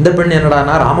 இந்த பெண்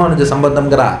என்னடானா ராமானுஜ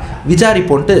சம்பந்தம்ங்கிறா.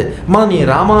 விசாரிப்போன்ட்டு, அம்மா நீ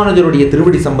ராமானுஜருடைய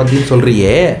திருவடி சம்பந்தின்னு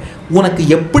சொல்கிறியே, உனக்கு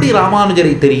எப்படி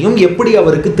ராமானுஜரை தெரியும், எப்படி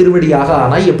அவருக்கு திருவடியாக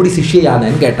ஆனாய், எப்படி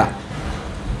சிஷ்யானேன்னு கேட்டா.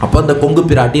 அப்போ அந்த கொங்கு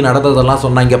பிராட்டி நடந்ததெல்லாம்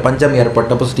சொன்னாங்க. இங்கே பஞ்சம்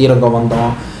ஏற்பட்டப்போ ஸ்ரீரங்கம்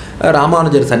வந்தோம்,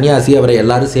 ராமானுஜர் சன்னியாசி, அவரை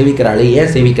எல்லாரும் சேவிக்கிறாளே,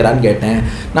 ஏன் சேவிக்கிறான்னு கேட்டேன்.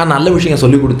 நான் நல்ல விஷயம்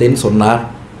சொல்லி கொடுத்தேன்னு சொன்னார்.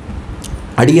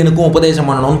 அடியனுக்கும் உபதேசம்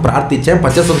பண்ணணும்னு பிரார்த்தித்தேன்,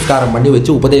 பச்சை சம்ஸ்காரம் பண்ணி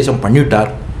வச்சு உபதேசம் பண்ணிவிட்டார்.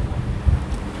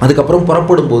 அதுக்கப்புறம்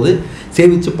புறப்படும் போது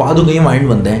சேவிச்சு பாதுகையும்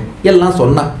வாங்கிட்டு வந்தேன், எல்லாம்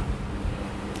சொன்னான்.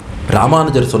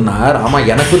 ராமானுஜர் சொன்னார், ஆமாம்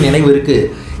எனக்கும் நினைவு இருக்குது.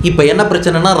 இப்போ என்ன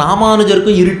பிரச்சனைனா,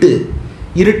 ராமானுஜருக்கும்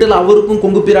இருட்டில் அவருக்கும்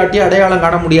கொங்கு பிராட்டி அடையாளம்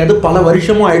காண முடியாது, பல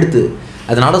வருஷமும் ஆயிடுத்து.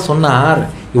 அதனால் சொன்னார்,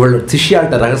 இவள்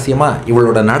சிஷ்யாள்கிட்ட ரகசியமாக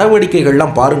இவளோட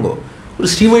நடவடிக்கைகள்லாம் பாருங்கோ, ஒரு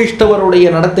ஸ்ரீ வைஷ்ணவருடைய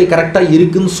நடத்தை கரெக்டாக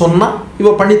இருக்குன்னு சொன்னால்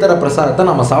இவள் பண்ணித்தர பிரசாதத்தை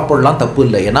நம்ம சாப்பிடலாம், தப்பு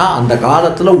இல்லை. ஏன்னா அந்த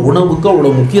காலத்தில் உணவுக்கு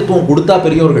அவ்வளோ முக்கியத்துவம் கொடுத்தா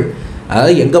பெரியோர்கள்.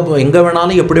 அதாவது எங்கே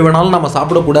வேணாலும் எப்படி வேணாலும் நம்ம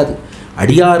சாப்பிடக்கூடாது.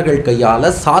 அடியார்கள் கையால்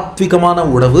சாத்விகமான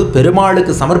உணவு,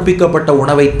 பெருமாளுக்கு சமர்ப்பிக்கப்பட்ட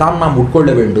உணவைத்தான் நாம்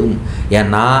உட்கொள்ள வேண்டும்.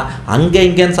 ஏன்னா அங்கே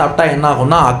இங்கேன்னு சாப்பிட்டா என்ன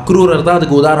ஆகும்னா, அக்ரூரர் தான்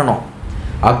அதுக்கு உதாரணம்.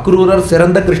 அக்ரூரர்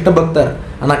சிறந்த கிருஷ்ண பக்தர்,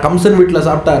 ஆனால் கம்சன் வீட்டில்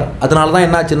சாப்பிட்டார். அதனால தான்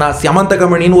என்னாச்சுன்னா,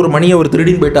 சமந்தகமணின்னு ஒரு மணியை அவர்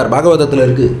திருடின்னு போயிட்டார், பாகவதத்தில்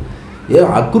இருக்குது.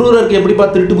 அக்ரூரருக்கு எப்படிப்பா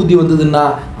திருட்டு புத்தி வந்ததுன்னா,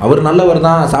 அவர் நல்லவர்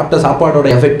தான், சாப்பிட்ட சாப்பாட்டோட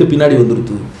எஃபெக்ட் பின்னாடி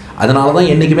வந்துடுது. அதனால தான்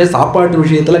என்றைக்குமே சாப்பாட்டு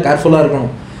விஷயத்தில் கேர்ஃபுல்லாக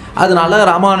இருக்கணும். அதனால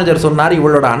ராமானுஜர் சொன்னார்,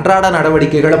 இவளோட அன்றாட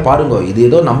நடவடிக்கைகளை பாருங்க, இது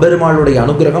ஏதோ நம்பெருமாளுடைய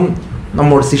அனுகிரகம்,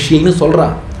 நம்மளோட சிஷ்யின்னு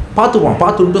சொல்கிறான்,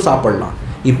 பார்த்துட்டு சாப்பிடலாம்.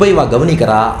 இப்போ இவ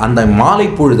கவனிக்கிறா, அந்த மாலை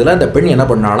பொழுதில் அந்த பெண் என்ன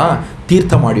பண்ணாலாம்,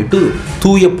 தீர்த்தமாடிட்டு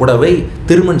தூய புடவை,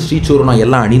 திருமண் ஸ்ரீசூர்ணம்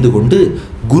எல்லாம் அணிந்து கொண்டு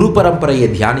குரு பரம்பரையை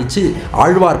தியானித்து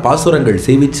ஆழ்வார் பாசுரங்கள்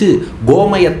சேவித்து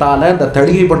கோமயத்தால் அந்த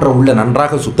தளிகை பற்ற உள்ள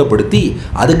நன்றாக சுத்தப்படுத்தி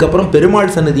அதுக்கப்புறம்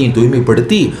பெருமாள் சன்னதியை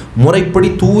தூய்மைப்படுத்தி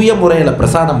முறைப்படி தூய முறையில்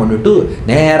பிரசாதம் பண்ணிட்டு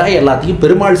நேராக எல்லாத்தையும்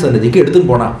பெருமாள் சன்னதிக்கு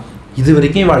எடுத்துன்னு போனான். இது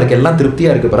வரைக்கும் இவளுக்கு எல்லாம்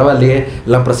திருப்தியாக இருக்குது, பரவாயில்லையே,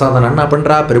 எல்லாம் பிரசாதம் நன்னா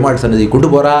பண்ணுறா, பெருமாள் சன்னதி கொண்டு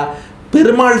போகிறா.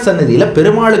 பெருமாள் சன்னதியில்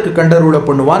பெருமாளுக்கு கண்டருளை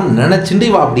பண்ணுவான்னு நினச்சிட்டு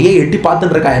இவ அப்படியே எட்டி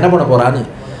பார்த்துட்டு இருக்கா என்ன பண்ண போகிறான்னு.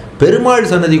 பெருமாள்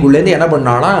சன்னதிக்குள்ளேருந்து என்ன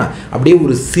பண்ணானா, அப்படியே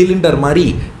ஒரு சிலிண்டர் மாதிரி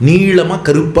நீளமாக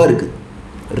கருப்பாக இருக்குது,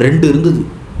 2 இருந்தது,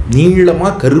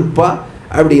 நீளமாக கருப்பாக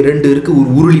அப்படி 2 இருக்குது, ஒரு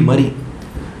உருளி மாதிரி.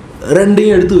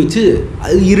 2ஐயும் எடுத்து வச்சு,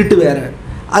 அது இருட்டு வேறு,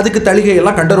 அதுக்கு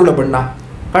தளிகையெல்லாம் கண்டருளை பண்ணா.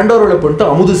 கண்டருளை பண்ணிட்டு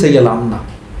அமுது செய்யலாம்னா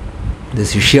இந்த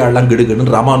சிஷ்யாலாம்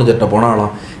கிடுக்குன்னு ராமானுஜர்கிட்ட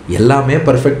போனாலாம். எல்லாமே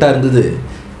பர்ஃபெக்டாக இருந்தது.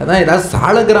 அதான் ஏதாவது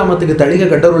சால கிராமத்துக்கு தளிகை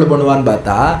கண்டருளை பண்ணுவான்னு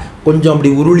பார்த்தா கொஞ்சம் அப்படி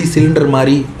உருளி சிலிண்டர்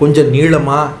மாதிரி கொஞ்சம்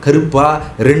நீளமாக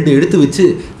கருப்பாக 2 எடுத்து வச்சு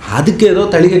அதுக்கு ஏதோ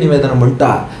தளிகை நிவேதனம்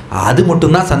பண்ணிட்டா. அது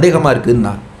மட்டும்தான் சந்தேகமாக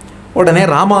இருக்குன்னா. உடனே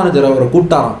ராமானுஜர் அவரை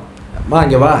கூப்பிட்டாராம். அம்மா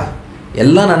இங்கே வா,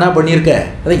 எல்லாம் நன்னா பண்ணியிருக்க,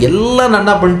 அதான் எல்லாம்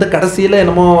நன்னா பண்ணிட்டு கடைசியில்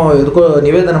என்னமோ எதுக்கோ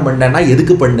நிவேதனம் பண்ணேன்னா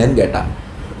எதுக்கு பண்ணேன்னு கேட்டான்.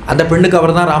 அந்த பெண்ணுக்கு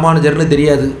அவர் தான் ராமானுஜர்னு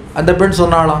தெரியாது. அந்த பெண்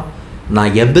சொன்னாலாம்,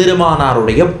 நான்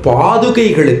எம்பெருமானாருடைய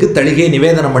பாதுகைகளுக்கு தளிகை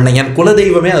நிவேதனம் பண்ணேன், என்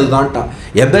குலதெய்வமே அதுதான்ட்டா.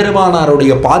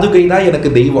 எம்பெருமானாருடைய பாதுகை தான் எனக்கு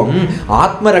தெய்வம்,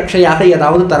 ஆத்ம ரட்சையாக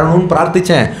ஏதாவது தரணும்னு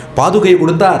பிரார்த்தித்தேன், பாதுகை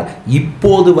கொடுத்தார்.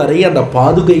 இப்போது வரை அந்த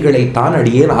பாதுகைகளை தான்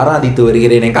அடியேன் ஆராதித்து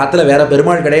வருகிறேன். என் காத்துல வேற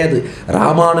பெருமாள் கிடையாது,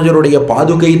 ராமானுஜருடைய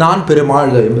பாதுகை தான்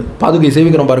பெருமாள். பாதுகை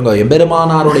சேவிக்கிறோம் பாருங்க,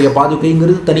 எம்பெருமானாருடைய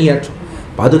பாதுகைங்கிறது தனியாற்றும்,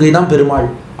 பாதுகை தான் பெருமாள்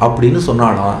அப்படின்னு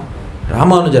சொன்னாலாம்.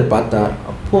 ராமானுஜர் பார்த்தார்,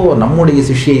 அப்போது நம்முடைய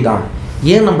சிஷ்யை தான்,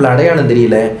 ஏன் நம்மளை அடையாளம்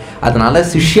தெரியல, அதனால்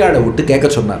சிஷ்யாவை விட்டு கேட்க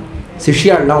சொன்னார்.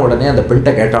 சிஷ்யாலாம் உடனே அந்த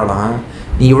பெண்கிட்ட கேட்டாலாம்,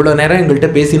 நீ இவ்வளோ நேரம் எங்கள்கிட்ட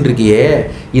பேசின்னு இருக்கியே,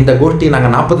 இந்த கோஷ்டி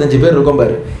நாங்கள் 45 பேர் இருக்கோம்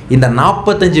பாரு, இந்த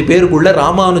 45 பேருக்குள்ளே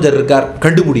ராமானுஜர் இருக்கார்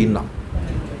கண்டுபிடின்னா.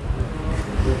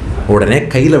 உடனே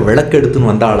கையில் விளக்கு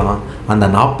எடுத்துன்னு வந்தாலாம். அந்த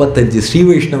 45 ஸ்ரீ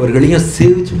வைஷ்ணவர்களையும்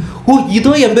சேவிச்சு, ஓ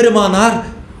இதோ எம்பெருமானார்,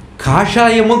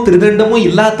 காஷாயமும் திருதண்டமும்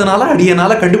இல்லாதனால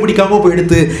அடியனால கண்டுபிடிக்காம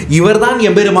போயிடுத்து, இவர் தான்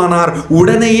எம்பெருமானார்.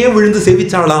 உடனேயே விழுந்து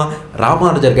செவிச்சாலாம்.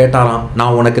 ராமானுஜர் கேட்டாராம்,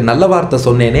 நான் உனக்கு நல்ல வார்த்தை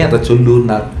சொன்னேனே அதை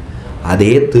சொல்லுன்னார்.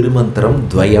 அதே திருமந்திரம்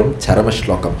துவயம் சரம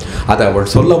ஸ்லோகம் அதை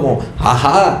அவள் சொல்லவும்,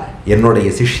 ஆஹா என்னுடைய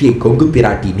சிஷ்யை கொங்கு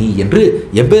பிராட்டி நீ என்று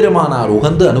எம்பெருமானார்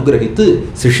உகந்து அனுகிரகித்து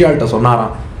சிஷ்யாள்கிட்ட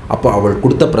சொன்னாராம். அப்போ அவள்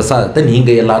கொடுத்த பிரசாதத்தை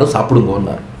நீங்கள் எல்லாரும்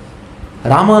சாப்பிடுங்கன்னார்.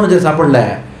 ராமானுஜர் சாப்பிடல,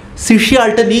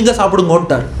 சிஷ்யாள்கிட்ட நீங்கள்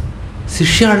சாப்பிடுங்கோட்டார்.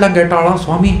 சிஷ்யாலாம் கேட்டாலாம்,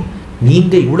 சுவாமி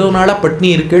நீங்கள் இவ்வளோ நாளாக பட்னி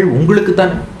இருக்கீள், உங்களுக்கு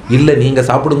தானே. இல்லை நீங்கள்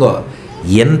சாப்பிடுங்க,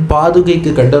 என்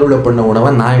பாதுகைக்கு கண்டருளை பண்ண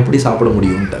உணவை நான் எப்படி சாப்பிட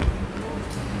முடியும்ட்டார்.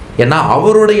 ஏன்னா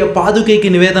அவருடைய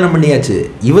பாதுகைக்கு நிவேதனம் பண்ணியாச்சு,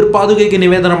 இவர் பாதுகைக்கு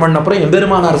நிவேதனம் பண்ண அப்புறம்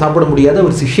எம்பெருமானார் சாப்பிட முடியாது,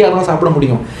 அவர் சிஷ்யா தான் சாப்பிட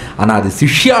முடியும். ஆனால் அது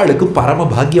சிஷ்யாளுக்கு பரம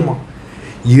பாக்கியமா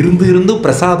இருந்து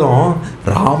பிரசாதம்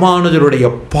ராமானுஜருடைய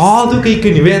பாதுகைக்கு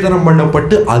நிவேதனம்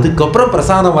பண்ணப்பட்டு அதுக்கப்புறம்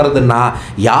பிரசாதம் வருதுன்னா,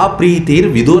 யா பிரீத்திர்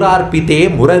விதுரார்பித்தே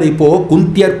முரரிப்போ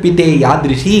குந்தியர்பித்தே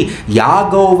யாதிருஷி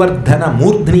யாகோவர்தன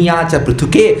மூர்த்னியாச்ச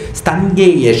பிருத்துகே ஸ்தங்கே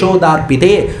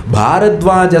யசோதார்பித்தே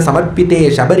பாரத்வாஜ சமர்ப்பித்தே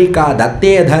சபரிகா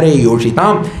தத்தே தரே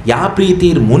யோஷிதாம் யா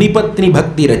பிரீத்திர் முனிபத்னி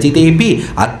பக்தி ரச்சிதேபி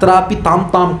அத்ராபி தாம்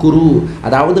தாம் குரு.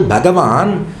 அதாவது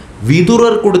பகவான்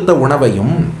விதுரர் கொடுத்த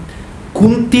உணவையும்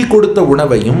குந்தி கொடுத்த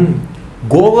உணவையும்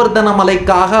கோவர்தன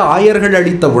மலைக்காக ஆயர்கள்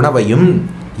அளித்த உணவையும்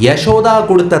யசோதா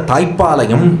கொடுத்த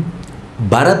தாய்ப்பாலையும்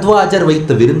பரத்வாஜர்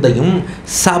வைத்த விருந்தையும்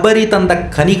சபரி தந்த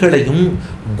கனிகளையும்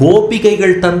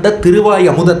கோபிகைகள் தந்த திருவாய்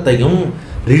அமுதத்தையும்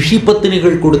ரிஷி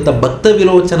பத்தினிகள் கொடுத்த பக்த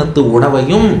விலோச்சனத்து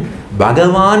உணவையும்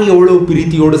பகவான் எவ்வளவு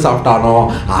பிரீத்தியோடு சாப்பிட்டானோ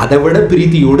அதை விட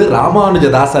பிரீத்தியோடு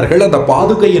ராமானுஜதாசர்கள் அந்த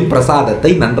பாதுகையின்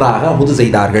பிரசாதத்தை நன்றாக அமுது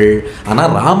செய்தார்கள்.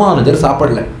 ஆனால் ராமானுஜர்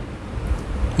சாப்பிடல.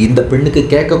 இந்த பெண்ணுக்கு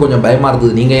கேட்க கொஞ்சம் பயமாக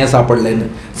இருந்தது, நீங்கள் ஏன் சாப்பிடலன்னு.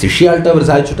 சிஷ்யால்கிட்ட அவர்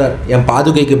சாதிச்சுட்டார், என்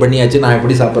பாதுகைக்கு பண்ணியாச்சு, நான்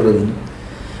எப்படி சாப்பிட்றதுன்னு.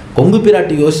 கொங்கு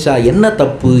பிராட்டி யோசிச்சா, என்ன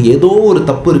தப்பு, ஏதோ ஒரு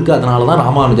தப்பு இருக்குது, அதனால தான்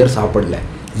ராமானுஜர் சாப்பிடல.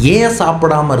 ஏன்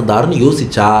சாப்பிடாமல் இருந்தாருன்னு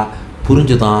யோசிச்சா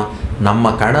புரிஞ்சுதான்,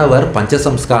 நம்ம கணவர்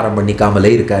பஞ்சசம்ஸ்காரம்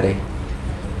பண்ணிக்காமலே இருக்காரே,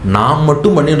 நாம்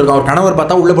மட்டும் பண்ணிட்டு இருக்கோம். அவர் கணவர்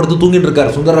பார்த்தா உள்ள படுத்து தூங்கிட்டு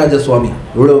இருக்கார் சுந்தரராஜ சுவாமி.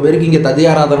 இவ்வளோ பேருக்கு இங்கே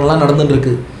ததியாராதனெல்லாம் நடந்துட்டு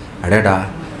இருக்கு. அடடா,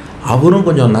 அவரும்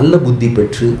கொஞ்சம் நல்ல புத்தி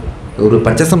பெற்று ஒரு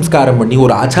பஞ்சசம்ஸ்காரம் பண்ணி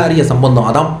ஒரு ஆச்சாரிய சம்பந்தம்,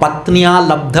 அதான் பத்னியா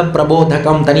லப்த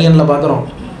பிரபோதகம் தனியனில் பார்க்குறோம்.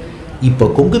 இப்போ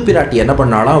கொங்கு பிராட்டி என்ன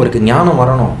பண்ணாலும் அவருக்கு ஞானம்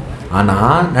வரணும்.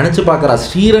 ஆனால் நினச்சி பார்க்குறா,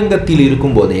 ஸ்ரீரங்கத்தில்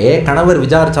இருக்கும்போதே கணவர்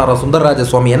விசாரிச்சாரா சுந்தரராஜ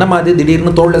சுவாமி, என்ன மாதிரி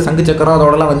திடீர்னு தோளில் சங்கு சக்கரம்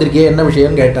அதோடலாம் வந்திருக்கே, என்ன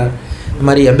விஷயம்னு கேட்டார். இந்த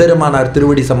மாதிரி எம்பெருமானார்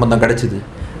திருவடி சம்பந்தம் கிடச்சிது.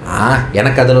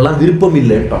 எனக்கு அதிலெல்லாம் விருப்பம்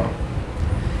இல்லைன்ட்டோம்.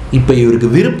 இப்போ இவருக்கு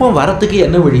விருப்பம் வரத்துக்கு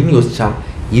என்ன வழின்னு யோசிச்சா,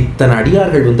 இத்தனை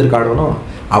அடியார்கள் வந்திருக்காடணும்,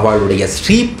 அவளுடைய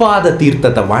ஸ்ரீபாத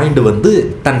தீர்த்தத்தை வாங்கிட்டு வந்து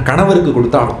தன் கணவருக்கு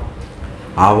கொடுத்தாலும்,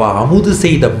 அவள் அமுது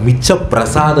செய்த மிச்ச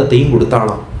பிரசாதத்தையும்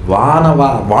கொடுத்தாலும். வானவா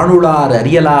வானுளார்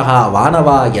அரியலாகா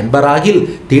வானவா என்பராகில்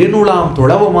தேனுலாம்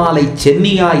துளவமாலை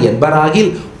சென்னியா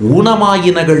என்பராகில்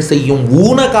ஊனமாயினகள் செய்யும்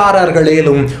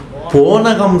ஊனக்காரர்களேலும்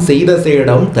போனகம் செய்த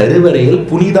சேடம் தருவரேல்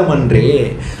புனிதமன்றே.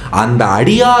 அந்த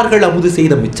அடியார்கள் அமுது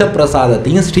செய்த மிச்ச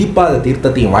பிரசாதத்தையும் ஸ்ரீபாத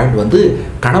தீர்த்தத்தையும் வாங்கிட்டு வந்து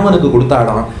கணவனுக்கு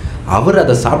கொடுத்தாலாம். அவர்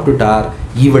அதை சாப்பிட்டுட்டார்.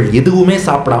 இவள் எதுவுமே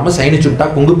சாப்பிடாம சயனிச்சுட்டா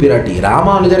கொங்கு பிராட்டி.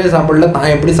 ராமானுஜரே சாப்பிடல,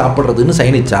 நான் எப்படி சாப்பிட்றதுன்னு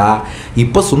சயனிச்சா.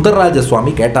 இப்போ சுந்தரராஜ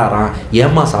சுவாமி கேட்டாராம்,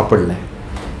 ஏம்மா சாப்பிடல?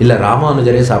 இல்லை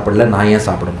ராமானுஜரே சாப்பிடல, நான் ஏன்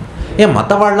சாப்பிடணும்? ஏன்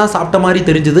மற்றவாள்லாம் சாப்பிட்ட மாதிரி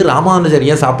தெரிஞ்சது, ராமானுஜர்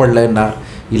ஏன் சாப்பிடலன்னார்.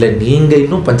 இல்லை நீங்கள்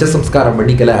இன்னும் பஞ்சசம்ஸ்காரம்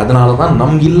பண்ணிக்கல, அதனால தான்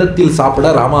நம் இல்லத்தில்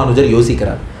சாப்பிட ராமானுஜர்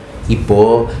யோசிக்கிறார்.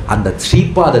 இப்போது அந்த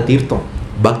ஸ்ரீபாத தீர்த்தம்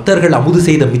பக்தர்கள் அமுது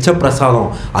செய்த மிச்ச பிரசாதம்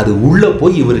அது உள்ளே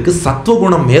போய் இவருக்கு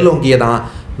சத்துவகுணம் மேலோங்கியதான்.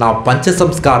 நான்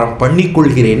பஞ்சசம்ஸ்காரம்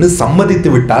பண்ணிக்கொள்கிறேன்னு சம்மதித்து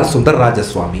விட்டார் சுந்தரராஜ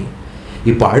சுவாமி.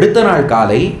 இப்போ அடுத்த நாள்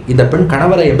காலை இந்த பெண்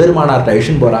கணவரை எம்பெருமானார்ட்ட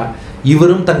அழிச்சுன்னு போகிறார்.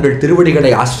 இவரும் தங்கள்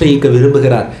திருவடிகளை ஆசிரியிக்க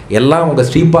விரும்புகிறார். எல்லாம் உங்கள்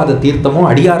ஸ்ரீபாத தீர்த்தமும்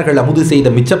அடியார்கள் அமுது செய்த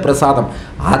மிச்ச பிரசாதம்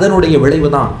அதனுடைய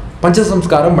விளைவு தான்.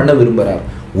 பஞ்சசம்ஸ்காரம் பண்ண விரும்புகிறார்.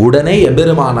 உடனே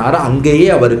எம்பெருமானார் அங்கேயே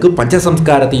அவருக்கு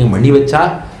பஞ்சசம்ஸ்காரத்தையும் பண்ணி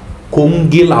வச்சார்.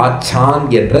 கொங்கில் ஆச்சான்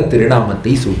என்ற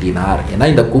திருநாமத்தை சூட்டினார். ஏன்னா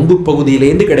இந்த கொங்கு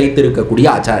பகுதியிலேருந்து கிடைத்திருக்கக்கூடிய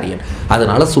ஆச்சாரியன்,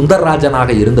 அதனால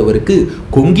சுந்தரராஜனாக இருந்தவருக்கு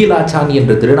கொங்கிலாச்சான்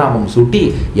என்ற திருநாமம் சூட்டி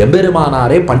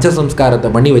எம்பெருமானாரே பஞ்சசம்ஸ்காரத்தை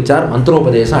பண்ணி வச்சார்.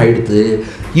 மந்திரோபதேசம் ஆயிடுத்து.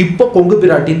 இப்போ கொங்கு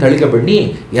பிராட்டி தளிக்க பண்ணி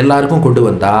எல்லாருக்கும் கொண்டு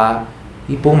வந்தா.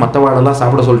 இப்போ மற்றவாடெல்லாம்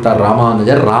சாப்பிட சொல்லிட்டார்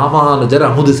ராமானுஜர். ராமானுஜர்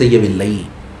அமுது செய்யவில்லை.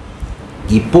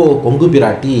 இப்போ கொங்கு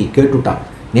பிராட்டி கேட்டுட்டா.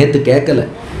 நேற்று கேட்கல,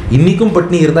 இன்றைக்கும்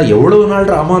பட்னி இருந்தால் எவ்வளவு நாள்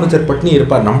ராமானுஜர் பட்னி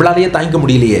இருப்பார், நம்மளாலேயே தாங்கிக்க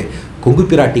முடியலையே. கொங்கு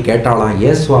பிராட்டி கேட்டாலாம்,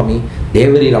 ஏன் சுவாமி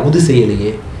தேவரீர் அமுது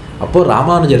செய்யலையே? அப்போது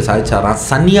ராமானுஜர் சாதிச்சாராம்,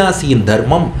 சன்னியாசியின்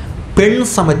தர்மம் பெண்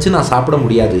சமைச்சு நான் சாப்பிட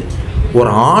முடியாது,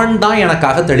 ஒரு ஆண் தான்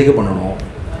எனக்காக தெளிக பண்ணணும்.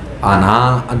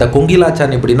 ஆனால் அந்த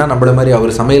கொங்கிலாச்சான் எப்படின்னா நம்மள மாதிரி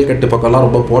அவர் சமையல் கட்டு பக்கம்லாம்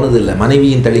ரொம்ப போனதில்லை,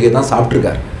 மனைவியின் தெளிகை தான்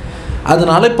சாப்பிட்ருக்கார்.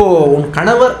 அதனால இப்போது உன்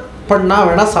கணவர் பண்ணால்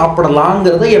வேணால்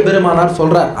சாப்பிடலாங்கிறத எம்பெருமானார்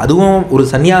சொல்கிறார். அதுவும் ஒரு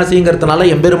சன்னியாசிங்கிறதுனால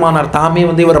எம்பெருமானார் தாமே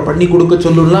இவரை பண்ணி கொடுக்க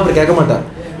சொல்லணும்லாம் அவர் கேட்க மாட்டார்.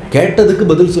 கேட்டதுக்கு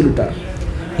பதில் சொல்லிட்டார்.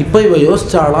 இப்போ இவ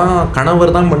யோசிச்சாலாம்,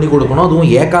 கணவர் தான் பண்ணி கொடுக்கணும்,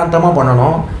 அதுவும் ஏகாந்தமாக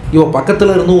பண்ணணும், இவ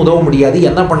பக்கத்தில் இருந்தும் உதவ முடியாது,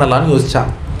 என்ன பண்ணலான்னு யோசிச்சா.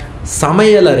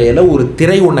 சமையலறையில் ஒரு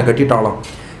திரை ஒன்றை கட்டிட்டாலாம்.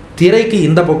 திரைக்கு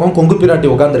இந்த பக்கம் கொங்கு பிராட்டி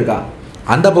உட்காந்துருக்கா,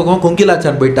 அந்த பக்கம்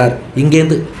கொங்கிலாச்சான் போயிட்டார்.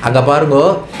 இங்கேருந்து அங்கே பாருங்க,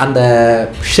 அந்த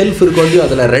ஷெல்ஃப் இருக்கும்,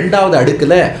 அதில் 2வது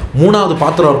அடுக்கில் 3வது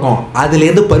பாத்திரம் இருக்கும்,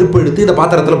 அதுலேருந்து பருப்பு எடுத்து இந்த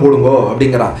பாத்திரத்தில் போடுங்கோ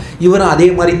அப்படிங்கிறா. இவரும் அதே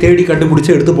மாதிரி தேடி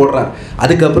கண்டுபிடிச்சி எடுத்து போடுறார்.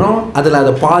 அதுக்கப்புறம் அதில்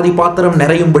அதை பாதி பாத்திரம்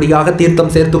நிறையும்படியாக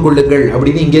தீர்த்தம் சேர்த்து கொள்ளுங்கள்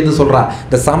அப்படின்னு இங்கேருந்து சொல்கிறா.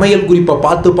 இந்த சமையல் குறிப்பை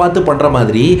பார்த்து பார்த்து பண்ணுற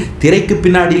மாதிரி திரைக்கு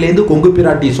பின்னாடியிலேருந்து கொங்கு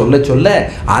பிராட்டி சொல்ல சொல்ல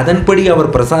அதன்படி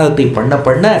அவர் பிரசாதத்தை பண்ண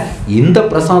பண்ண இந்த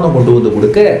பிரசாதம் கொண்டு வந்து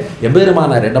கொடுக்க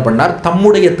எம்பெருமானார் என்ன பண்ணார்,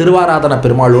 தம்முடைய திருவாராதன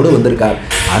பெருமாளோடு வந்திருக்கார்.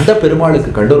 அந்த பெருமாளுக்கு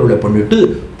கண்டோருளை பண்ணிட்டு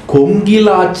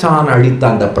கொங்கிலாச்சான் அளித்த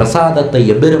அந்த பிரசாதத்தை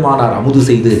எம்பெருமானார் அமுது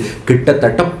செய்து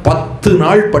கிட்டத்தட்ட 10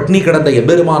 நாள் பட்னி கிடந்த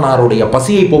எம்பெருமானாருடைய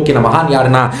பசியை போக்கின மகான்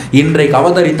யாருன்னா இன்றைக்கு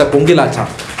அவதரித்த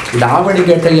கொங்கிலாச்சான். இந்த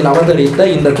ஆவணிக்கேட்டையில் அவதரித்த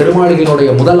இந்த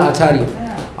திருமாளிகையினுடைய முதல் ஆச்சாரியன்.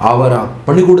 அவர்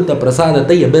பண்ணி கொடுத்த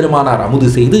பிரசாதத்தை எம்பெருமானார் அமுது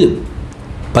செய்து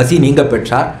பசி நீங்க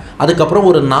பெற்றார். அதுக்கப்புறம்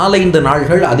ஒரு 4-5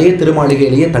 நாள்கள் அதே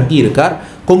திருமாளிகையிலேயே தங்கி இருக்கார்.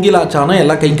 கொங்கிலாச்சானம்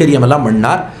எல்லா கைங்கரியம் எல்லாம்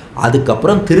பண்ணார்.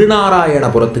 அதுக்கப்புறம்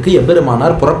திருநாராயணபுரத்துக்கு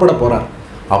எம்பெருமானார் புறப்பட போகிறார்.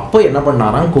 அப்போ என்ன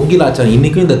பண்ணாராம், கொங்கிலாச்சான்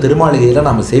இன்றைக்கும் இந்த திருமாளிகையில்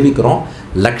நாம் சேவிக்கிறோம்.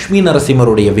 லக்ஷ்மி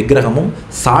நரசிம்மருடைய விக்கிரகமும்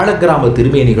சாலக்கிராம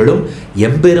திருமேனிகளும்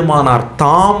எம்பெருமானார்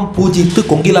தாம் பூஜித்து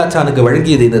கொங்கிலாச்சானுக்கு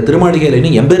வழங்கியது. இந்த திருமாளிகையில்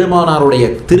இன்னும் எம்பெருமானாருடைய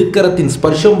திருக்கரத்தின்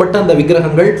ஸ்பர்ஷம் பட்ட அந்த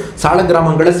விக்கிரகங்கள்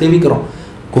சாலக்கிராமங்களை சேவிக்கிறோம்.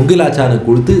 கொங்கிலாச்சானுக்கு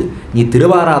கொடுத்து நீ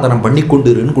திருவாராதனம் பண்ணி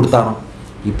கொண்டுருன்னு கொடுத்தாராம்.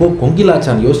 இப்போது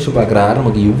கொங்கிலாச்சான் யோசிச்சு பார்க்குறாரு,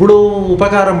 நமக்கு இவ்வளோ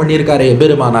உபகாரம் பண்ணியிருக்காரு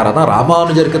எம்பெருமானார். தான்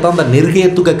ராமானுஜருக்கு தான் அந்த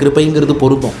நிர்கேத்துக கிருப்பைங்கிறது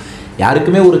பொருத்தம்.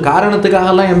 யாருக்குமே ஒரு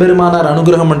காரணத்துக்காகலாம் எம்பெருமானார்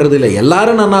அனுகிரகம் பண்ணுறது இல்லை,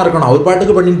 எல்லாரும் நல்லா இருக்கணும், அவர்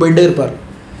பாட்டுக்கு பண்ணின்னு போயிட்டே இருப்பார்.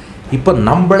 இப்போ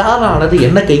நம்மளால் ஆனது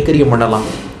என்ன கைங்கரியம் பண்ணலாம்?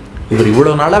 இவர்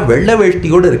இவ்வளோ நாளாக வெள்ளை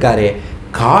வேஷ்டியோடு இருக்காரே,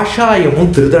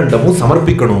 காஷாயமும் திருதண்டமும்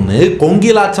சமர்ப்பிக்கணும்னு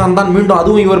கொங்கிலாச்சான் தான் மீண்டும்,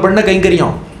 அதுவும் இவர் பண்ண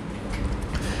கைங்கரியம்.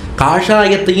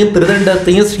 காஷாயத்தையும்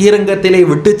திருதண்டத்தையும் ஸ்ரீரங்கத்திலே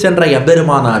விட்டு சென்ற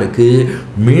எம்பெருமானாருக்கு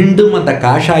மீண்டும் அந்த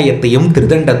காஷாயத்தையும்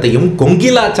திருதண்டத்தையும்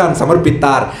கொங்கிலாச்சான்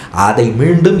சமர்ப்பித்தார். அதை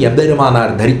மீண்டும்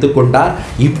எம்பெருமானார் தரித்து கொண்டார்.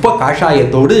 இப்போ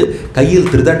காஷாயத்தோடு கையில்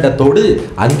திருதண்டத்தோடு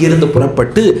அங்கிருந்து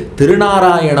புறப்பட்டு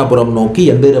திருநாராயணபுரம் நோக்கி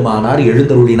எம்பெருமானார்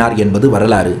எழுந்தருளினார் என்பது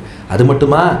வரலாறு. அது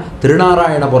மட்டுமா,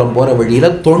 திருநாராயணபுரம் போகிற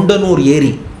வழியில் தொண்டனூர்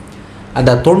ஏரி,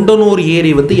 அந்த தொண்டனூர்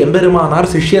ஏரி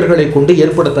எம்பெருமானார் சிஷ்யர்களை கொண்டு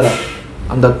ஏற்படுத்துகிறார்.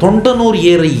 அந்த தொண்டனூர்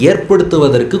ஏரை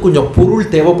ஏற்படுத்துவதற்கு கொஞ்சம் பொருள்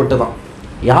தேவைப்பட்டுதான்.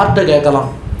 யார்கிட்ட கேட்கலாம்?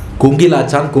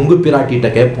 கொங்கிலாச்சான் கொங்கு பிராட்டிகிட்ட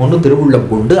கேட்போன்னு திருவுள்ளம்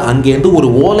கொண்டு அங்கேருந்து ஒரு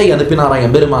ஓலை அனுப்பினாராம்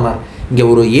எம்பெருமானார், இங்கே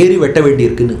ஒரு ஏரி வெட்ட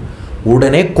வேண்டியிருக்குன்னு.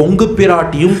 உடனே கொங்கு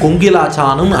பிராட்டியும்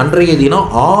கொங்கிலாச்சானும் அன்றைய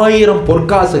தினம் 1000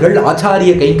 பொற்காசுகள்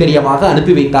ஆச்சாரிய கைங்கரியமாக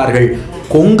அனுப்பி வைத்தார்கள்.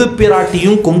 கொங்கு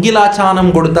பிராட்டியும் கொங்கிலாச்சானம்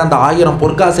கொடுத்த அந்த 1000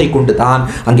 பொற்காசை கொண்டு தான்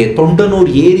அங்கே தொண்டனூர்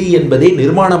ஏரி என்பதே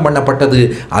நிர்மாணம் பண்ணப்பட்டது.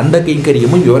 அந்த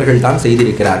கைங்கரியமும் இவர்கள் தான்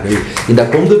செய்திருக்கிறார்கள். இந்த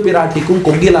கொங்கு பிராட்டிக்கும்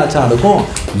கொங்கிலாச்சானுக்கும்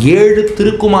 7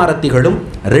 திருக்குமாரத்திகளும்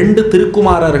 2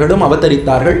 திருக்குமாரர்களும்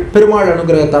அவதரித்தார்கள். பெருமாள்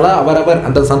அனுகிரகத்தால் அவரவர்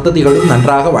அந்த சந்ததிகளும்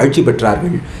நன்றாக வாழ்ச்சி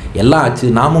பெற்றார்கள். எல்லாம் ஆச்சு,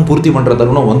 நாமும் பூர்த்தி பண்ணுற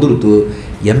தருணம் வந்துருத்து.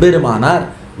 எம்பெருமானார்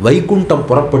வைகுண்டம்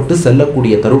புறப்பட்டு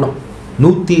செல்லக்கூடிய தருணம்.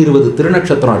 120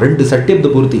 திருநக்ஷத்திரம், 2 சட்டியப்த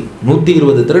பூர்த்தி,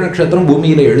 120 திருநக்ஷத்திரம்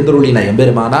பூமியில் எழுந்தருளின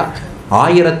எம்பெருமானார்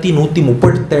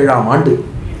 1137ஆம் ஆண்டு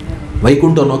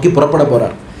வைகுண்டம் நோக்கி புறப்பட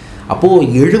போறார். அப்போது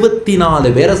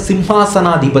 74 பேரை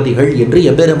சிம்ஹாசனாதிபதிகள் என்று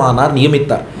எம்பெருமானார்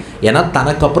நியமித்தார். ஏன்னா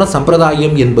தனக்கப்புறம்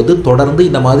சம்பிரதாயம் என்பது தொடர்ந்து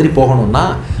இந்த மாதிரி போகணும்னா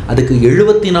அதுக்கு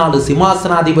 74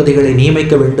 சிம்ஹாசனாதிபதிகளை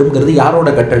நியமிக்க வேண்டும்ங்கிறது யாரோட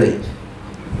கட்டளை?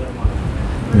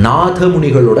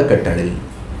 நாதமுனிகளோட கட்டளை.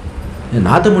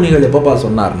 நாதமுனிகள் எப்பப்பா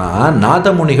சொன்னார்னா,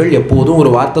 நாதமுனிகள் எப்போதும் ஒரு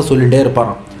வார்த்தை சொல்லிகிட்டே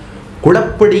இருப்பாராம்.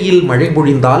 குளப்படியில் மழை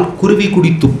பொழிந்தால் குருவி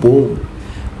குடித்து போம்,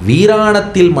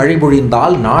 வீராணத்தில் மழை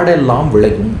பொழிந்தால் நாடெல்லாம்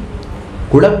விளையும்.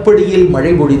 குளப்படியில்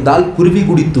மழை பொழிந்தால் குருவி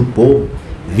குடித்து போம்,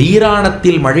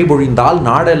 வீராணத்தில் மழை பொழிந்தால்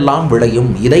நாடெல்லாம் விளையும்.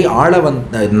 இதை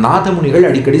நாதமுனிகள்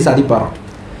அடிக்கடி சாதிப்பாராம்.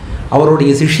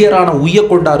 அவருடைய சிஷ்யரான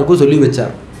உய்யக்கொண்டாருக்கும் சொல்லி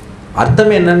வச்சார்.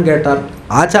 அர்த்தம் என்னன்னு கேட்டார்.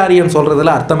 ஆச்சாரியன்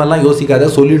சொல்கிறதுல அர்த்தமெல்லாம் யோசிக்காத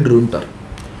சொல்லின்றுட்டார்.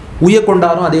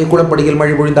 உய்யக்கொண்டாரும் அதே குளப்படியில்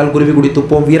மழை பொழிந்தால் குருவி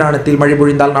குடித்துப்போம், வீராணத்தில் மழை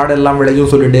பொழிந்தால் நாடெல்லாம் விளையும்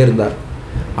சொல்லிகிட்டே இருந்தார்.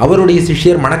 அவருடைய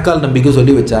சிஷ்யர் மணக்கால் நம்பிக்கை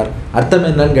சொல்லி வச்சார். அர்த்தம்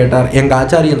என்னன்னு கேட்டார். எங்கள்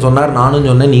ஆச்சாரியன் சொன்னார், நானும்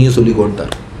சொன்னேன், நீயும் சொல்லி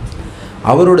கொண்டார்.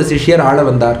 அவரோட சிஷ்யர் ஆள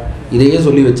வந்தார், இதையே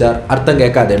சொல்லி வச்சார், அர்த்தம்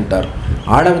கேட்காதேன்ட்டார்.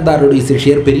 ஆள வந்தாருடைய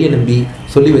சிஷ்யர் பெரிய நம்பி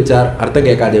சொல்லி வச்சார், அர்த்தம்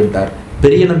கேட்காதேன்ட்டார்.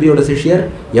 பெரிய நம்பியோட சிஷ்யர்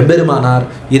எம்பெருமானார்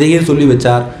இதையே சொல்லி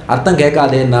வச்சார், அர்த்தம்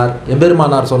கேட்காதேன்னார்.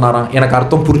 எம்பெருமானார் சொன்னாராம், எனக்கு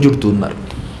அர்த்தம் புரிஞ்சுடுத்துன்னார்.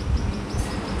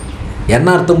 என்ன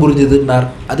அர்த்தம் புரிஞ்சுதுன்னார்.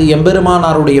 அது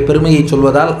எம்பெருமானாருடைய பெருமையை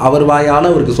சொல்வதால் அவர் வாயால்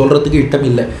அவருக்கு சொல்கிறதுக்கு இஷ்டம்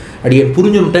இல்லை. அடியன்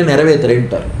புரிஞ்சுன்ட்டேன்,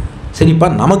 நிறைவேற்றுறேன்ட்டார். சரிப்பா,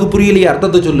 நமக்கு புரியலையே,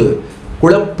 அர்த்தத்தை சொல்லு.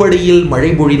 குளப்படியில் மழை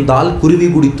பொழிந்தால் குருவி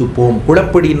குடித்து போம்.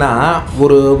 குளப்படினா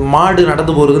ஒரு மாடு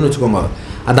நடந்து போகிறதுன்னு வச்சுக்கோங்க.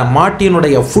 அந்த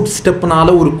மாட்டினுடைய ஃபுட்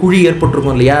ஸ்டெப்னால் ஒரு குழி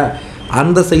ஏற்பட்டிருக்கும் இல்லையா,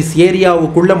 அந்த சைஸ்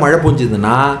ஏரியாவுக்குள்ளே மழை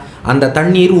பொஞ்சுதுன்னா அந்த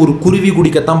தண்ணீர் ஒரு குருவி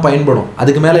குடிக்கத்தான் பயன்படும்,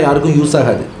 அதுக்கு மேலே யாருக்கும் யூஸ்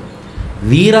ஆகாது.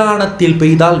 வீராணத்தில்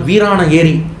பெய்தால், வீராண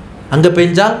ஏரி அங்கே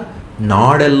பெஞ்சால்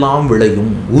நாடெல்லாம்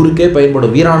விளையும், ஊருக்கே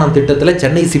பயன்படும். வீராணம் திட்டத்தில்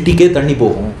சென்னை சிட்டிக்கே தண்ணி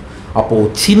போகும்.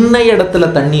 அப்போது சின்ன இடத்துல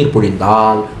தண்ணீர்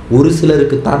பொழிந்தால் ஒரு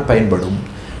சிலருக்குத்தான் பயன்படும்,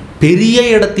 பெரிய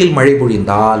இடத்தில் மழை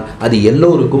பொழிந்தால் அது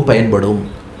எல்லோருக்கும் பயன்படும்.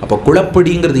 அப்போ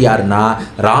குளப்படிங்கிறது யாருன்னா,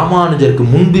 ராமானுஜருக்கு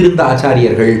முன்பிருந்த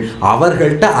ஆச்சாரியர்கள்.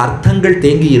 அவர்கள்ட்ட அர்த்தங்கள்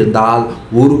தேங்கி இருந்தால்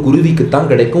ஒரு குருவிக்குத்தான்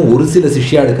கிடைக்கும், ஒரு சில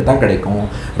சிஷ்யாளுக்கு தான் கிடைக்கும்.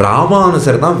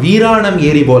 ராமானுஜர் தான் வீராணம்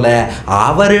ஏரி போல,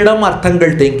 அவரிடம்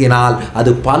அர்த்தங்கள் தேங்கினால்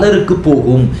அது பலருக்கு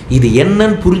போகும். இது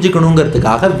என்னன்னு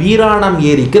புரிஞ்சுக்கணுங்கிறதுக்காக வீராணம்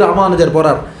ஏரிக்கு ராமானுஜர்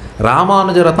போகிறார்.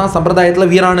 ராமானுஜரை தான்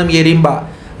சம்பிரதாயத்தில் வீராணம் ஏரிம்பா.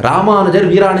 ராமானுஜர்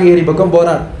வீராண ஏரி பக்கம்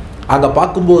போகிறார். அங்கே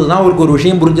பார்க்கும்போது தான் அவருக்கு ஒரு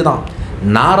விஷயம் புரிஞ்சுதான்.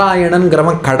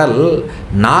 நாராயணன்கிறவன் கடல்,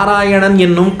 நாராயணன்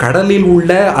என்னும் கடலில்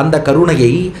உள்ள அந்த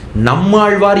கருணையை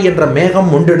நம்மாழ்வார் என்ற மேகம்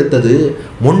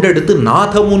மொண்டெடுத்து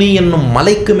நாதமுனி என்னும்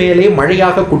மலைக்கு மேலே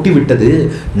மழையாக கொட்டிவிட்டது.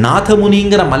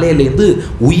 நாதமுனிங்கிற மலையிலேருந்து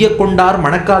உய்யக்கொண்டார்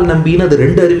மணக்கால் நம்பின்னு அது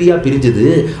 2 அருவியாக பிரிஞ்சுது.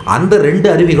 அந்த 2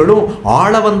 அருவிகளும்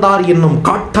ஆளவந்தார் என்னும்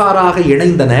காட்டாராக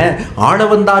இணைந்தன.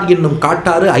 ஆளவந்தார் என்னும்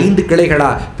காட்டாறு 5 கிளைகளா,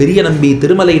 பெரிய நம்பி,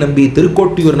 திருமலை நம்பி,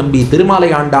 திருக்கோட்டியூர் நம்பி,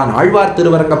 திருமாலை ஆண்டான், ஆழ்வார்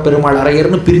திருவரங்க பெருமாள்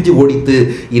அரையர்னு பிரிஞ்சு ஓடித்து.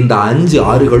 இந்த 5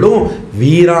 ஆறுகளும்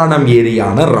வீராணம்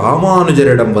ஏரியான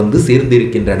ராமானுஜரிடம் வந்து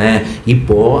சேர்ந்திருக்கின்றன.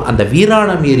 இப்போ அந்த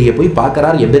வீராணம் ஏரியை போய்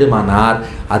பார்க்கிறார் எம்பெருமானார்.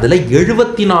 அதுல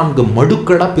 74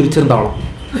 மடுக்களா பிரிச்சிருந்தாலும்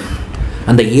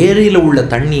அந்த ஏரியில் உள்ள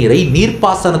தண்ணீரை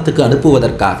நீர்ப்பாசனத்துக்கு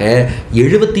அனுப்புவதற்காக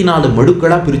 74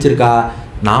 மடுக்களா பிரிச்சிருக்கா.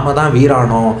 நாம தான்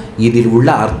வீராணம். இதில் உள்ள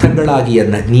அர்த்தங்களாகிய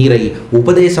நீரை,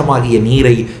 உபதேசமாகிய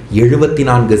நீரை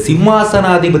 74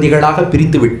 சிம்மாசனாதிபதிகளாக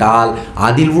பிரித்து விட்டால்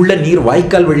அதில் உள்ள நீர்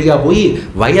வாய்க்கால் வழியாக போய்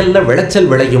வயல்ல விளைச்சல்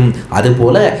விளையும்.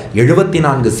 அதுபோல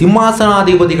 74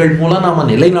 சிம்மாசனாதிபதிகள் மூலம் நாம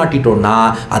நிலைநாட்டிட்டோம்னா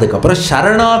அதுக்கப்புறம்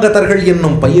சரணாகதர்கள்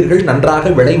என்னும் பயிர்கள்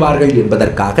நன்றாக விளைவார்கள்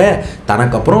என்பதற்காக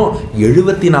தனக்கப்புறம்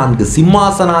 74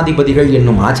 சிம்மாசனாதிபதிகள்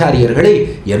என்னும் ஆச்சாரியர்களை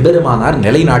எம்பெருமானார்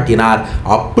நிலைநாட்டினார்.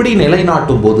 அப்படி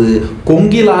நிலைநாட்டும் போது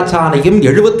கொங்கிலாச்சானையும்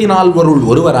 74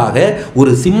 ஒருவராக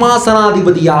ஒரு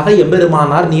சிம்மாசனாதிபதியாக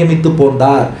எம்பெருமானார் நியமித்து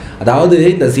போந்தார். அதாவது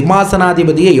இந்த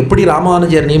சிம்மாசனாதிபதியை எப்படி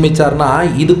ராமானுஜர் நியமிச்சார்னா,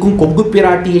 இதுக்கும் கொங்கு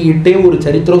பிராட்டியை இட்டே ஒரு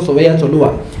சரித்திரம் சுவையா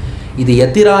சொல்லுவார். இது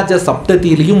யதிராஜ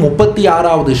சப்தத்திலையும்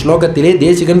 36வது ஸ்லோகத்திலே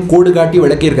தேசிகன் கோடு காட்டி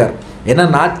விளக்கியிருக்கார்.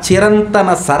 என்னன்னா,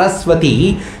 சிரந்தன சரஸ்வதி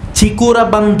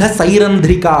சிகுரபந்த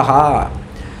சைரந்திரிக்காக.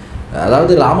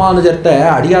 அதாவது ராமானுஜர்கிட்ட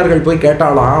அடியார்கள் போய்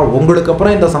கேட்டாலாம், உங்களுக்கு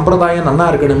அப்புறம் இந்த சம்பிரதாயம் நல்லா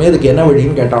இருக்கணுமே, இதுக்கு என்ன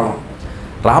வழின்னு கேட்டாலாம்.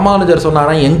 ராமானுஜர்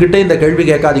சொன்னாராம், எங்கிட்ட இந்த கேள்வி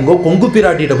கேட்காதீங்கோ, கொங்கு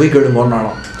பிராட்டிகிட்ட போய்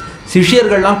கேளுங்கன்னாலும்.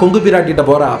 சிஷ்யர்கள்லாம் கொங்கு பிராட்டிகிட்ட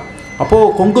போகிறா.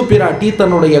 அப்போது கொங்கு பிராட்டி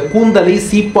தன்னுடைய கூந்தலை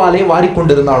சீப்பாலே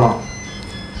வாரிக்கொண்டிருந்தாலும்.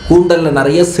 கூந்தலில்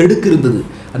நிறைய செடுக்கு இருந்தது.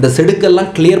 அந்த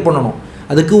செடுக்கெல்லாம் கிளியர் பண்ணணும்.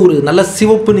 அதுக்கு ஒரு நல்ல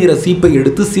சிவப்பு நிற சீப்பை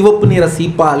எடுத்து சிவப்பு நிற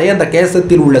சீப்பாலே அந்த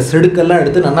கேசத்தில் உள்ள செடுக்கெல்லாம்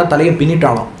எடுத்து நல்லா தலையை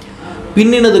பின்னிட்டாலும்.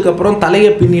 பின்னினதுக்கப்புறம் தலையை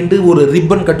பின்னிட்டு ஒரு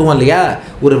ரிப்பன் கட்டுவோம் இல்லையா,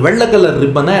 ஒரு வெள்ளை கலர்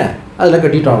ரிப்பனை அதில்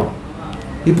கட்டிட்டாலும்.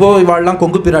 இப்போது இவாள்லாம்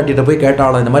கொங்கு பிராட்டிகிட்ட போய்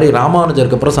கேட்டாலும், இந்த மாதிரி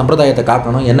ராமானுஜருக்கு அப்புறம் சம்பிரதாயத்தை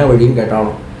காக்கணும் என்ன வழின்னு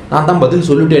கேட்டாலும், நான் தான் பதில்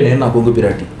சொல்லிட்டேனே நான் கொங்கு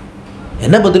பிராட்டி.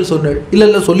 என்ன பதில் சொன்னேன்?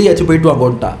 இல்லை சொல்லியாச்சு போயிட்டு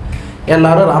வாங்கோன்ட்டா.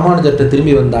 எல்லாரும் ராமானுஜர்கிட்ட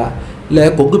திரும்பி வந்தா, இல்லை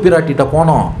கொங்கு பிராட்டிகிட்ட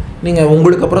போனோம், நீங்கள்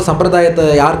உங்களுக்கு அப்புறம் சம்பிரதாயத்தை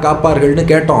யார் காப்பார்கள்னு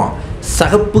கேட்டோம்,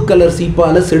 சகப்பு கலர்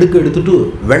சீப்பால் செடுக்கு எடுத்துட்டு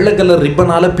வெள்ளை கலர்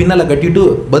ரிப்பனால் பின்னலை கட்டிட்டு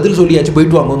பதில் சொல்லியாச்சு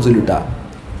போயிட்டு வாங்கன்னு சொல்லிட்டா.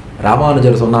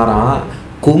 ராமானுஜர் சொன்னாராம்,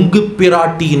 கொங்கு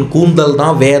பிராட்டியின் கூந்தல்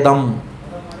தான் வேதம்.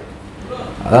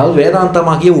 அதாவது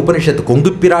வேதாந்தமாகிய உபனிஷத்து.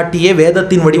 கொங்கு பிராட்டியே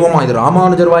வேதத்தின் வடிவமாக, இது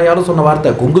ராமானுஜர் வாயாலும் சொன்ன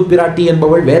வார்த்தை. கொங்கு பிராட்டி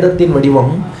என்பவள் வேதத்தின்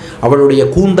வடிவம், அவளுடைய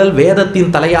கூந்தல்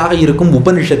வேதத்தின் தலையாக இருக்கும்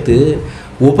உபனிஷத்து.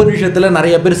 உபனிஷத்தில்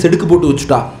நிறைய பேர் செடுக்கு போட்டு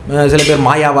வச்சுட்டா. சில பேர்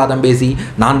மாயாவாதம் பேசி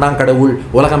நான் தான் கடவுள்,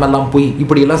 உலகமெல்லாம் போய்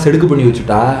இப்படியெல்லாம் செடுக்கு பண்ணி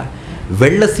வச்சுட்டா.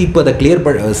 வெள்ளை சீப்பதை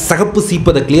சகப்பு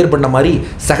சீப்பதை கிளியர் பண்ண மாதிரி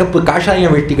சகப்பு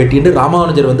காஷாயம் வெட்டி கட்டிட்டு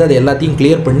ராமானுஜர் வந்து அதை எல்லாத்தையும்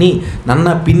கிளியர் பண்ணி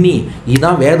நன்னா பின்னி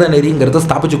இதான் வேத நெறிங்கிறத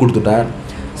ஸ்தாபிச்சு கொடுத்துட்டார்.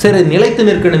 சரி, நிலைத்து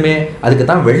நிற்கணுமே, அதுக்கு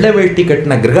தான் வெள்ளை வேட்டி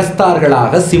கட்டின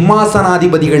கிரகஸ்தார்களாக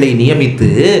சிம்மாசனாதிபதிகளை நியமித்து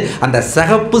அந்த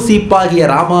சகப்பு சீப்பாகிய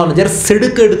ராமானுஜர்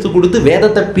செடுக்கு எடுத்து கொடுத்து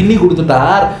வேதத்தை பின்னி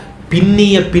கொடுத்துட்டார்.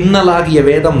 பின்னிய பின்னலாகிய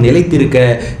வேதம் நிலைத்திருக்க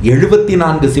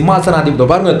 74 சிம்மாசனாதிபதி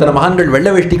பாருங்க, இத்தனை மகான்கள்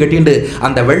வெள்ளை வேஷ்டி கட்டிண்டு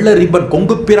அந்த வெள்ளை ரிப்பன்,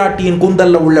 கொங்கு பிராட்டியின்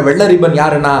கூந்தல்ல உள்ள வெள்ளை ரிப்பன்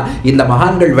யாருன்னா இந்த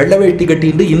மகான்கள் வெள்ளை வேஷ்டி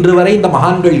கட்டிண்டு இன்று வரை இந்த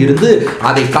மகான்கள் இருந்து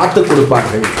அதை காத்து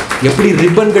கொடுப்பார்கள். எப்படி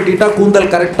ரிப்பன் கட்டிட்டா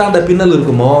கூந்தல் கரெக்டாக அந்த பின்னல்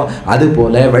இருக்குமோ அது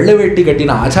போல வெள்ளை வேட்டி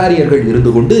கட்டின ஆச்சாரியர்கள்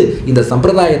இருந்து கொண்டு இந்த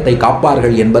சம்பிரதாயத்தை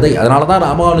காப்பார்கள் என்பதை, அதனால தான்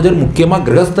ராமானுஜர் முக்கியமாக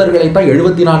கிரகஸ்தர்களை தான்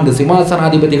 74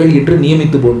 சிம்மாசனாதிபதிகள் என்று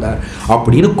நியமித்து போந்தார்.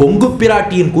 அப்படின்னு கொங்கு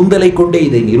பிராட்டியின் கூந்தல் கொண்டே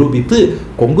இதை நிரூபித்து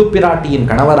கொங்கு பிராட்டியின்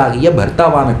கணவராகிய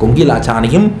பர்த்தாவான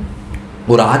கொங்கிலாச்சானையும்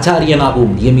ஒரு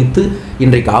ஆச்சாரியனாகவும் நியமித்து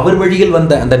இன்றைக்கு அவர் வழியில்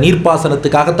வந்த அந்த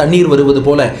நீர்ப்பாசனத்துக்காக தண்ணீர் வருவது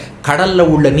போல கடல்ல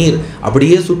உள்ள நீர்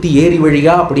அப்படியே சுற்றி ஏரி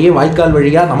வழியா அப்படியே வாய்க்கால்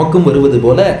வழியா நமக்கும் வருவது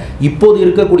போல இப்போது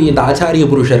இருக்கக்கூடிய இந்த ஆச்சாரிய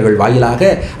புருஷர்கள்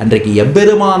வாயிலாக அன்றைக்கு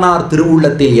எம்பெருமானார்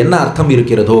திருவுள்ளத்தில் என்ன அர்த்தம்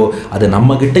இருக்கிறதோ அது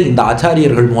நம்ம கிட்ட இந்த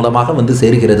ஆச்சாரியர்கள் மூலமாக வந்து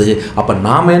சேர்கிறது. அப்ப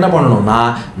நாம என்ன பண்ணணும்னா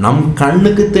நம்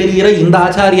கண்ணுக்கு தெரிகிற இந்த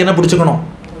ஆச்சாரியனை பிடிச்சுக்கணும்.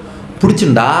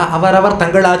 பிடிச்சுண்டா அவரவர்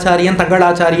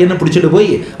தங்களாச்சாரியன்னு பிடிச்சிட்டு போய்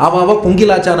அவ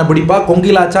கொங்கிலாச்சானை பிடிப்பா.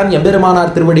 கொங்கிலாச்சான்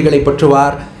எம்பெருமானார் திருவடிகளை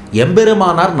பற்றுவார்,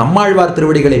 எம்பெருமானார் நம்மாழ்வார்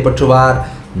திருவடிகளை பற்றுவார்,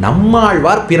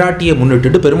 நம்மாழ்வார் பிராட்டியை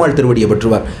முன்னிட்டு பெருமாள் திருவடியை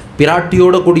பற்றுவார்.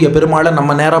 பிராட்டியோட கூடிய பெருமாளை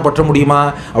நம்ம நேராக பற்ற முடியுமா?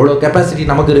 அவ்வளோ கெப்பாசிட்டி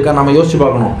நமக்கு இருக்கா? நம்ம யோசிச்சு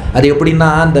பார்க்கணும். அது எப்படின்னா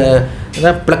அந்த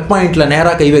ப்ளக் பாயிண்டில்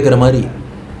நேராக கை வைக்கிற மாதிரி,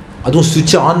 அதுவும்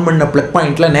சுவிட்ச் ஆன் பண்ண ப்ளக்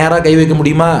பாயிண்டில் நேராக கை வைக்க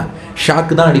முடியுமா?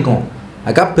 ஷாக்கு தான் அடிக்கும்.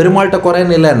 அக்கா பெருமாள்கிட்ட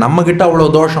குறைன்னு இல்லை, நம்மக்கிட்ட அவ்வளோ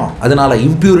தோஷம். அதனால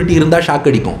இம்ப்யூரிட்டி இருந்தால் ஷாக்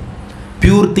அடிக்கும்.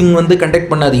 பியூர் திங் வந்து கண்டக்ட்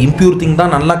பண்ணாது, இம்ப்யூர் திங்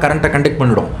தான் நல்லா கரண்ட்டை கண்டக்ட்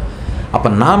பண்ணிடும். அப்போ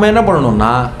நாம் என்ன பண்ணணும்னா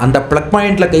அந்த ப்ளக்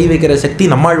பாயிண்டில் கை வைக்கிற சக்தி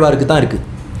நம்மாழ்வாருக்கு தான் இருக்குது,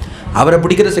 அவரை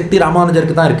பிடிக்கிற சக்தி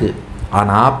ராமானுஜருக்கு தான் இருக்குது.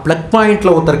 ஆனால் ப்ளக்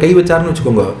பாயிண்டில் ஒருத்தர் கை வச்சாருன்னு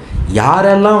வச்சுக்கோங்க,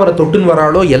 யாரெல்லாம் அவரை தொட்டுன்னு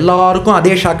வராளோ எல்லாருக்கும்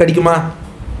அதே ஷாக் அடிக்குமா?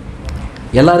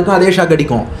 எல்லாருக்கும் அதே ஷாக்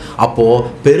அடிக்கும். அப்போது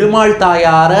பெருமாள்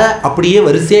தாயாரை அப்படியே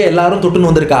வரிசையாக எல்லாரும்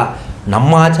தொட்டுன்னு வந்திருக்கா.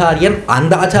 நம்ம ஆச்சாரியன்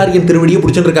அந்த ஆச்சாரியன் திருவடியை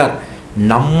பிடிச்சிட்டு இருக்கார்.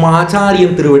 நம்ம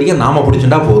ஆச்சாரியன் திருவடியை நாம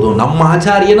பிடிச்சுட்டா போதும், நம்ம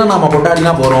ஆச்சாரியனை நாம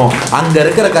கொண்டாடினா போகிறோம், அங்கே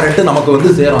இருக்கிற கரெக்டு நமக்கு வந்து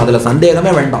சேரும், அதில்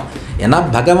சந்தேகமே வேண்டாம். ஏன்னா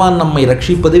பகவான் நம்மை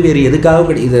ரட்சிப்பது வேறு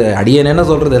எதுக்காக இது அடியன் என்ன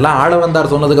சொல்கிறது, எல்லாம் ஆளவந்தார்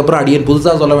சொன்னதுக்கப்புறம் அடியன்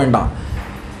புதுசாக சொல்ல வேண்டாம்.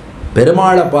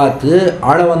 பெருமாளை பார்த்து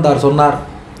ஆளவந்தார் சொன்னார்,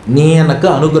 நீ எனக்கு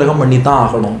அனுகிரகம் பண்ணித்தான்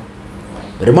ஆகணும்.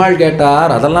 பெருமாள்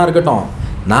கேட்டார், அதெல்லாம் இருக்கட்டும்,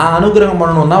 நான் அனுகிரகம்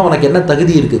பண்ணணும்னா உனக்கு என்ன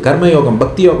தகுதி இருக்குது? கர்மயோகம்,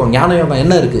 பக்தி யோகம், ஞான யோகம்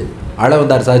என்ன இருக்குது?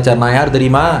 ஆளவந்தார் சாதிச்சார், நான் யார்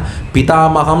தெரியுமா?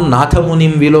 பிதாமகம்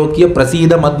நாதமுனிம் விலோக்கிய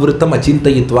பிரசீத மத்விருத்தம்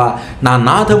அச்சிந்தயித்வா. நான்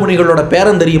நாதமுனிகளோட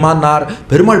பேரன் தெரியுமான்னார்.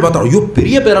 பெருமாள் பார்த்தா, ஐயோ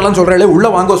பெரிய பேரெல்லாம் சொல்கிறே,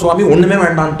 உள்ளே வாங்க சுவாமி, ஒன்றுமே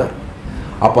வேண்டான்ட்டார்.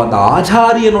 அப்போ அந்த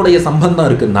ஆச்சாரியனுடைய சம்பந்தம்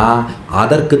இருக்குன்னா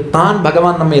அதற்குத்தான்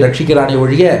பகவான் நம்மை ரட்சிக்கிறானே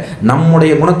ஒழிய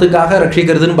நம்முடைய குணத்துக்காக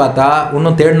ரட்சிக்கிறதுன்னு பார்த்தா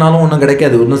ஒன்றும் தேடினாலும் ஒன்றும்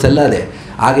கிடைக்காது, ஒன்றும் செல்லாது.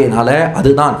 ஆகையினால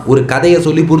அதுதான் ஒரு கதையை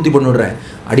சொல்லி பூர்த்தி பண்ணிவிடுறேன்.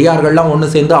 அடியார்கள்லாம்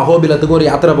ஒன்று சேர்ந்து அகோபிலத்துக்கு ஒரு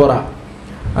யாத்திரை போகிறா.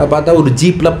 அதை பார்த்தா ஒரு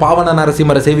ஜீப்பில் பாவன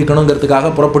நரசிம்மரை சேவிக்கணுங்கிறதுக்காக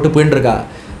புறப்பட்டு போயின்னு இருக்கா.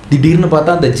 திடீர்னு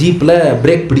பார்த்தா அந்த ஜீப்பில்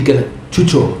பிரேக் பிடிக்கலை.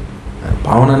 சுச்சோ,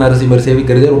 பாவன நரசிம்மர்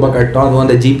சேவிக்கிறதே ரொம்ப கஷ்டம், அதுவும்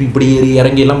அந்த ஜீப் இப்படி ஏறி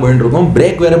இறங்கியெல்லாம் போயின்னு இருக்கும்,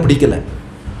 பிரேக் வேறு பிடிக்கலை.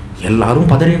 எல்லாரும்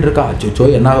பதறின்னு இருக்கா. அச்சோ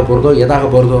என்னாக போகிறதோ எதாக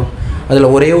போகிறதோ. அதில்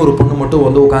ஒரே ஒரு பொண்ணு மட்டும்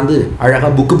வந்து உட்காந்து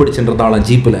அழகாக புக்கு படிச்சுட்டு இருந்தாலும்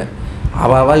ஜீப்பில்.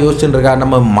 அவா யோசிச்சுட்டு இருக்கா,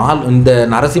 நம்ம இந்த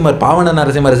நரசிம்மர் பாவன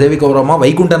நரசிம்மரை சேவிக்க போகிறோமா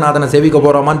வைகுண்டநாதனை சேவிக்க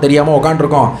போகிறோமான்னு தெரியாமல்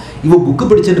உட்காந்துருக்கோம், இவ புக்கு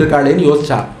படிச்சுட்டு இருக்காளேன்னு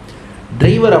யோசிச்சா.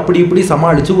 டிரைவர் அப்படி இப்படி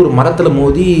சமாளித்து ஒரு மரத்தில்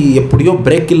மோதி எப்படியோ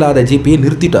பிரேக் இல்லாத ஜீப்பையே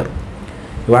நிறுத்திட்டார்.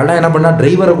 இவெல்லாம் என்ன பண்ணா,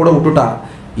 டிரைவரை கூட விட்டுட்டா.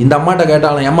 இந்த அம்மாட்ட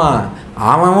கேட்டாலும், ஏம்மா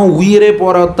அவன் உயிரே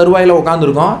போகிற தருவாயில்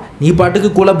உட்காந்துருக்கோம், நீ பாட்டுக்கு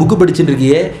கூலாக புக்கு படிச்சுட்டு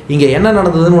இருக்கியே, இங்கே என்ன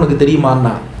நடந்ததுன்னு உனக்கு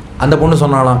தெரியுமான்னா. அந்த பொண்ணு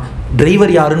சொன்னாலாம்,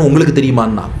 டிரைவர் யாருன்னு உங்களுக்கு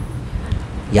தெரியுமான்னா.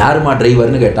 யாருமா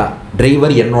டிரைவர்னு கேட்டா,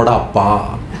 டிரைவர் என்னோட அப்பா,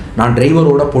 நான்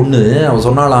டிரைவரோட பொண்ணு. அவன்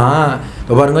சொன்னாலாம்,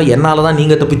 இப்போ பாருங்க, என்னால் தான்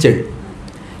நீங்கள் தப்பிச்சேள்.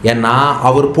 ஏன்னா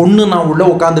அவர் பொண்ணு நான் உள்ளே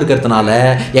உட்காந்துருக்கிறதுனால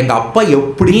எங்கள் அப்பா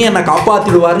எப்படியும் என்னை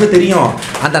காப்பாற்றிடுவார்னு தெரியும்.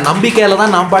 அந்த நம்பிக்கையில்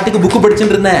தான் நான் பாட்டுக்கு புக்கு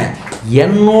படிச்சுட்டு இருந்தேன்.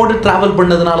 என்னோடு ட்ராவல்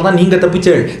பண்ணதுனால தான் நீங்கள்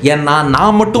தப்பிச்சேள். ஏன்னா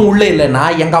நான் மட்டும் உள்ளே இல்லைன்னா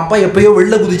எங்கள் அப்பா எப்பயோ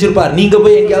வெளில குதிச்சிருப்பார், நீங்கள்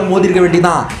போய் எங்கேயாவது மோதிருக்க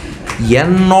வேண்டியதான்.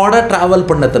 என்னோட ட்ராவல்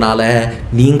பண்ணதுனால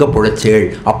நீங்கள் பிழைச்சேள்.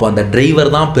 அப்போ அந்த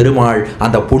டிரைவர் தான் பெருமாள்,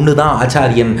 அந்த பொண்ணு தான்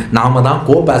ஆச்சாரியன், நாம தான்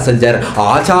கோ பேசஞ்சர்.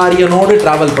 ஆச்சாரியனோடு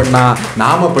ட்ராவல் பண்ணால்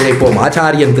நாம் பிழைப்போம்.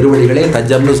 ஆச்சாரியன் திருவடிகளே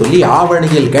தஞ்சம்னு சொல்லி,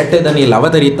 ஆவணியில் கேட்டதனில்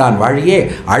அவதரித்தான் வாழியே,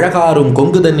 அழகாரும்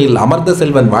கொங்குதனில் அமர்ந்த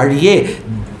செல்வன் வாழியே,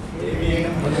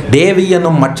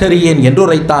 தேவியனும் மற்றறியேன்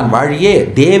என்றுரைத்தான் வாழியே,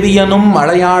 தேவியனும்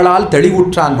மலையாளால்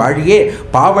தெளிவுற்றான் வாழியே,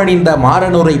 பாவணிந்த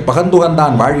மாரனுரை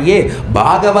பகந்துகந்தான் வாழியே,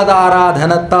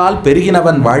 பாகவதாராதனத்தால்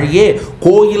பெருகினவன் வாழியே,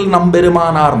 கோயில்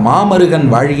நம்பெருமானார் மாமருகன்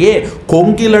வாழியே,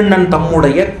 கொங்கிலண்ணன்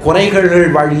தம்முடைய குறைகள்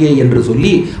வாழியே என்று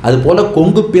சொல்லி, அதுபோல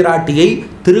கொங்கு பிராட்டியை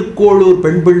திருக்கோளூர்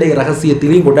பெண் பிள்ளை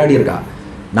ரகசியத்திலையும் கொண்டாடியிருக்கா.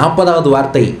 40வது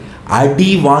வார்த்தை, அடி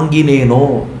வாங்கினேனோ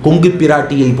கொங்கு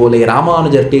பிராட்டியை போலே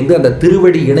ராமானுஜர்கிட்டேருந்து அந்த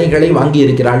திருவடி இணைகளை வாங்கி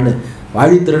இருக்கிறாள்னு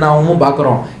வாழி திருநாமமும்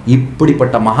பார்க்குறோம்.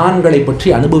 இப்படிப்பட்ட மகான்களை பற்றி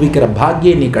அனுபவிக்கிற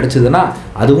பாக்கியம் நீ கிடைச்சதுன்னா,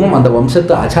 அதுவும் அந்த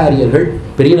வம்சத்து ஆச்சாரியர்கள்,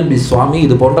 பெரியநம்பி சுவாமி,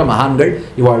 இது போன்ற மகான்கள்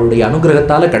இவளுடைய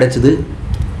அனுகிரகத்தால் கிடைச்சிது.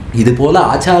 இதுபோல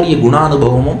ஆச்சாரிய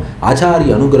குணானுபவமும்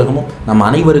ஆச்சாரிய அனுகிரகமும் நம்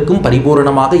அனைவருக்கும்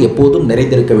பரிபூரணமாக எப்போதும்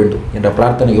நிறைந்திருக்க வேண்டும் என்ற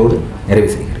பிரார்த்தனையோடு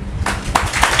நிறைவு செய்கிறேன்.